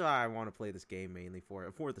 That's why I want to play this game mainly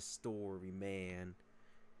for the story, man.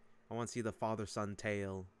 I want to see the father-son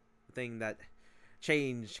tale, the thing that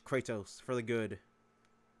changed Kratos for the good.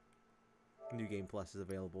 New Game Plus is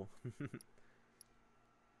available.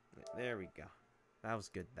 There we go. That was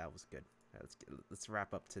good. That was good. Let's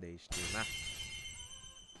wrap up today's stream.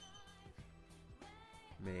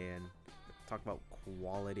 Man, talk about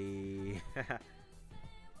quality.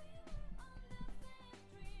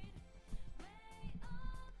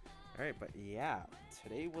 Alright, but yeah,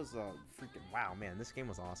 today was a freaking wow, man. This game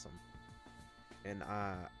was awesome. And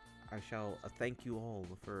I shall thank you all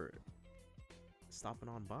for stopping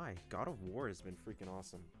on by. God of War has been freaking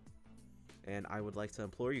awesome. And I would like to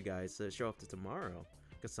implore you guys to show up to tomorrow.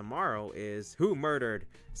 Because tomorrow is Who Murdered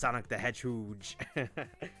Sonic the Hedgehog?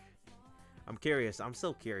 I'm curious. I'm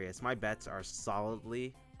still curious. My bets are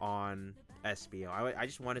solidly on SBO. I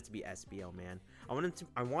just want it to be SBO, man. I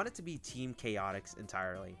want it to be Team Chaotix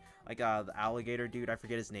entirely. Like the alligator dude, I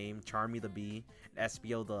forget his name, Charmy the bee, and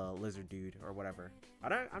SBO the lizard dude or whatever.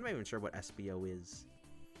 I'm not even sure what SBO is.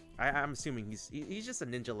 I'm assuming he's just a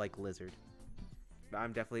ninja like lizard. But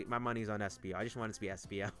I'm definitely, my money's on SBO. I just want it to be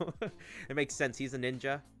SBO. It makes sense. He's a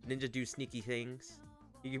ninja. Ninja do sneaky things.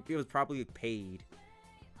 He was probably paid.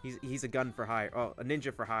 He's a gun for hire. Oh, a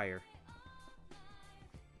ninja for hire.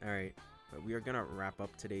 All right. But we are gonna wrap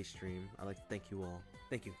up today's stream. I'd like to thank you all.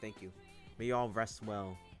 Thank you. May you all rest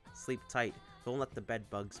well. Sleep tight. Don't let the bed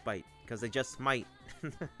bugs bite, because they just might.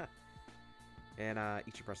 And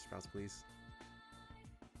eat your Brussels sprouts, please.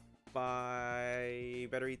 Bye.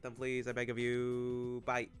 Better eat them, please. I beg of you.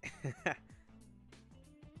 Bye.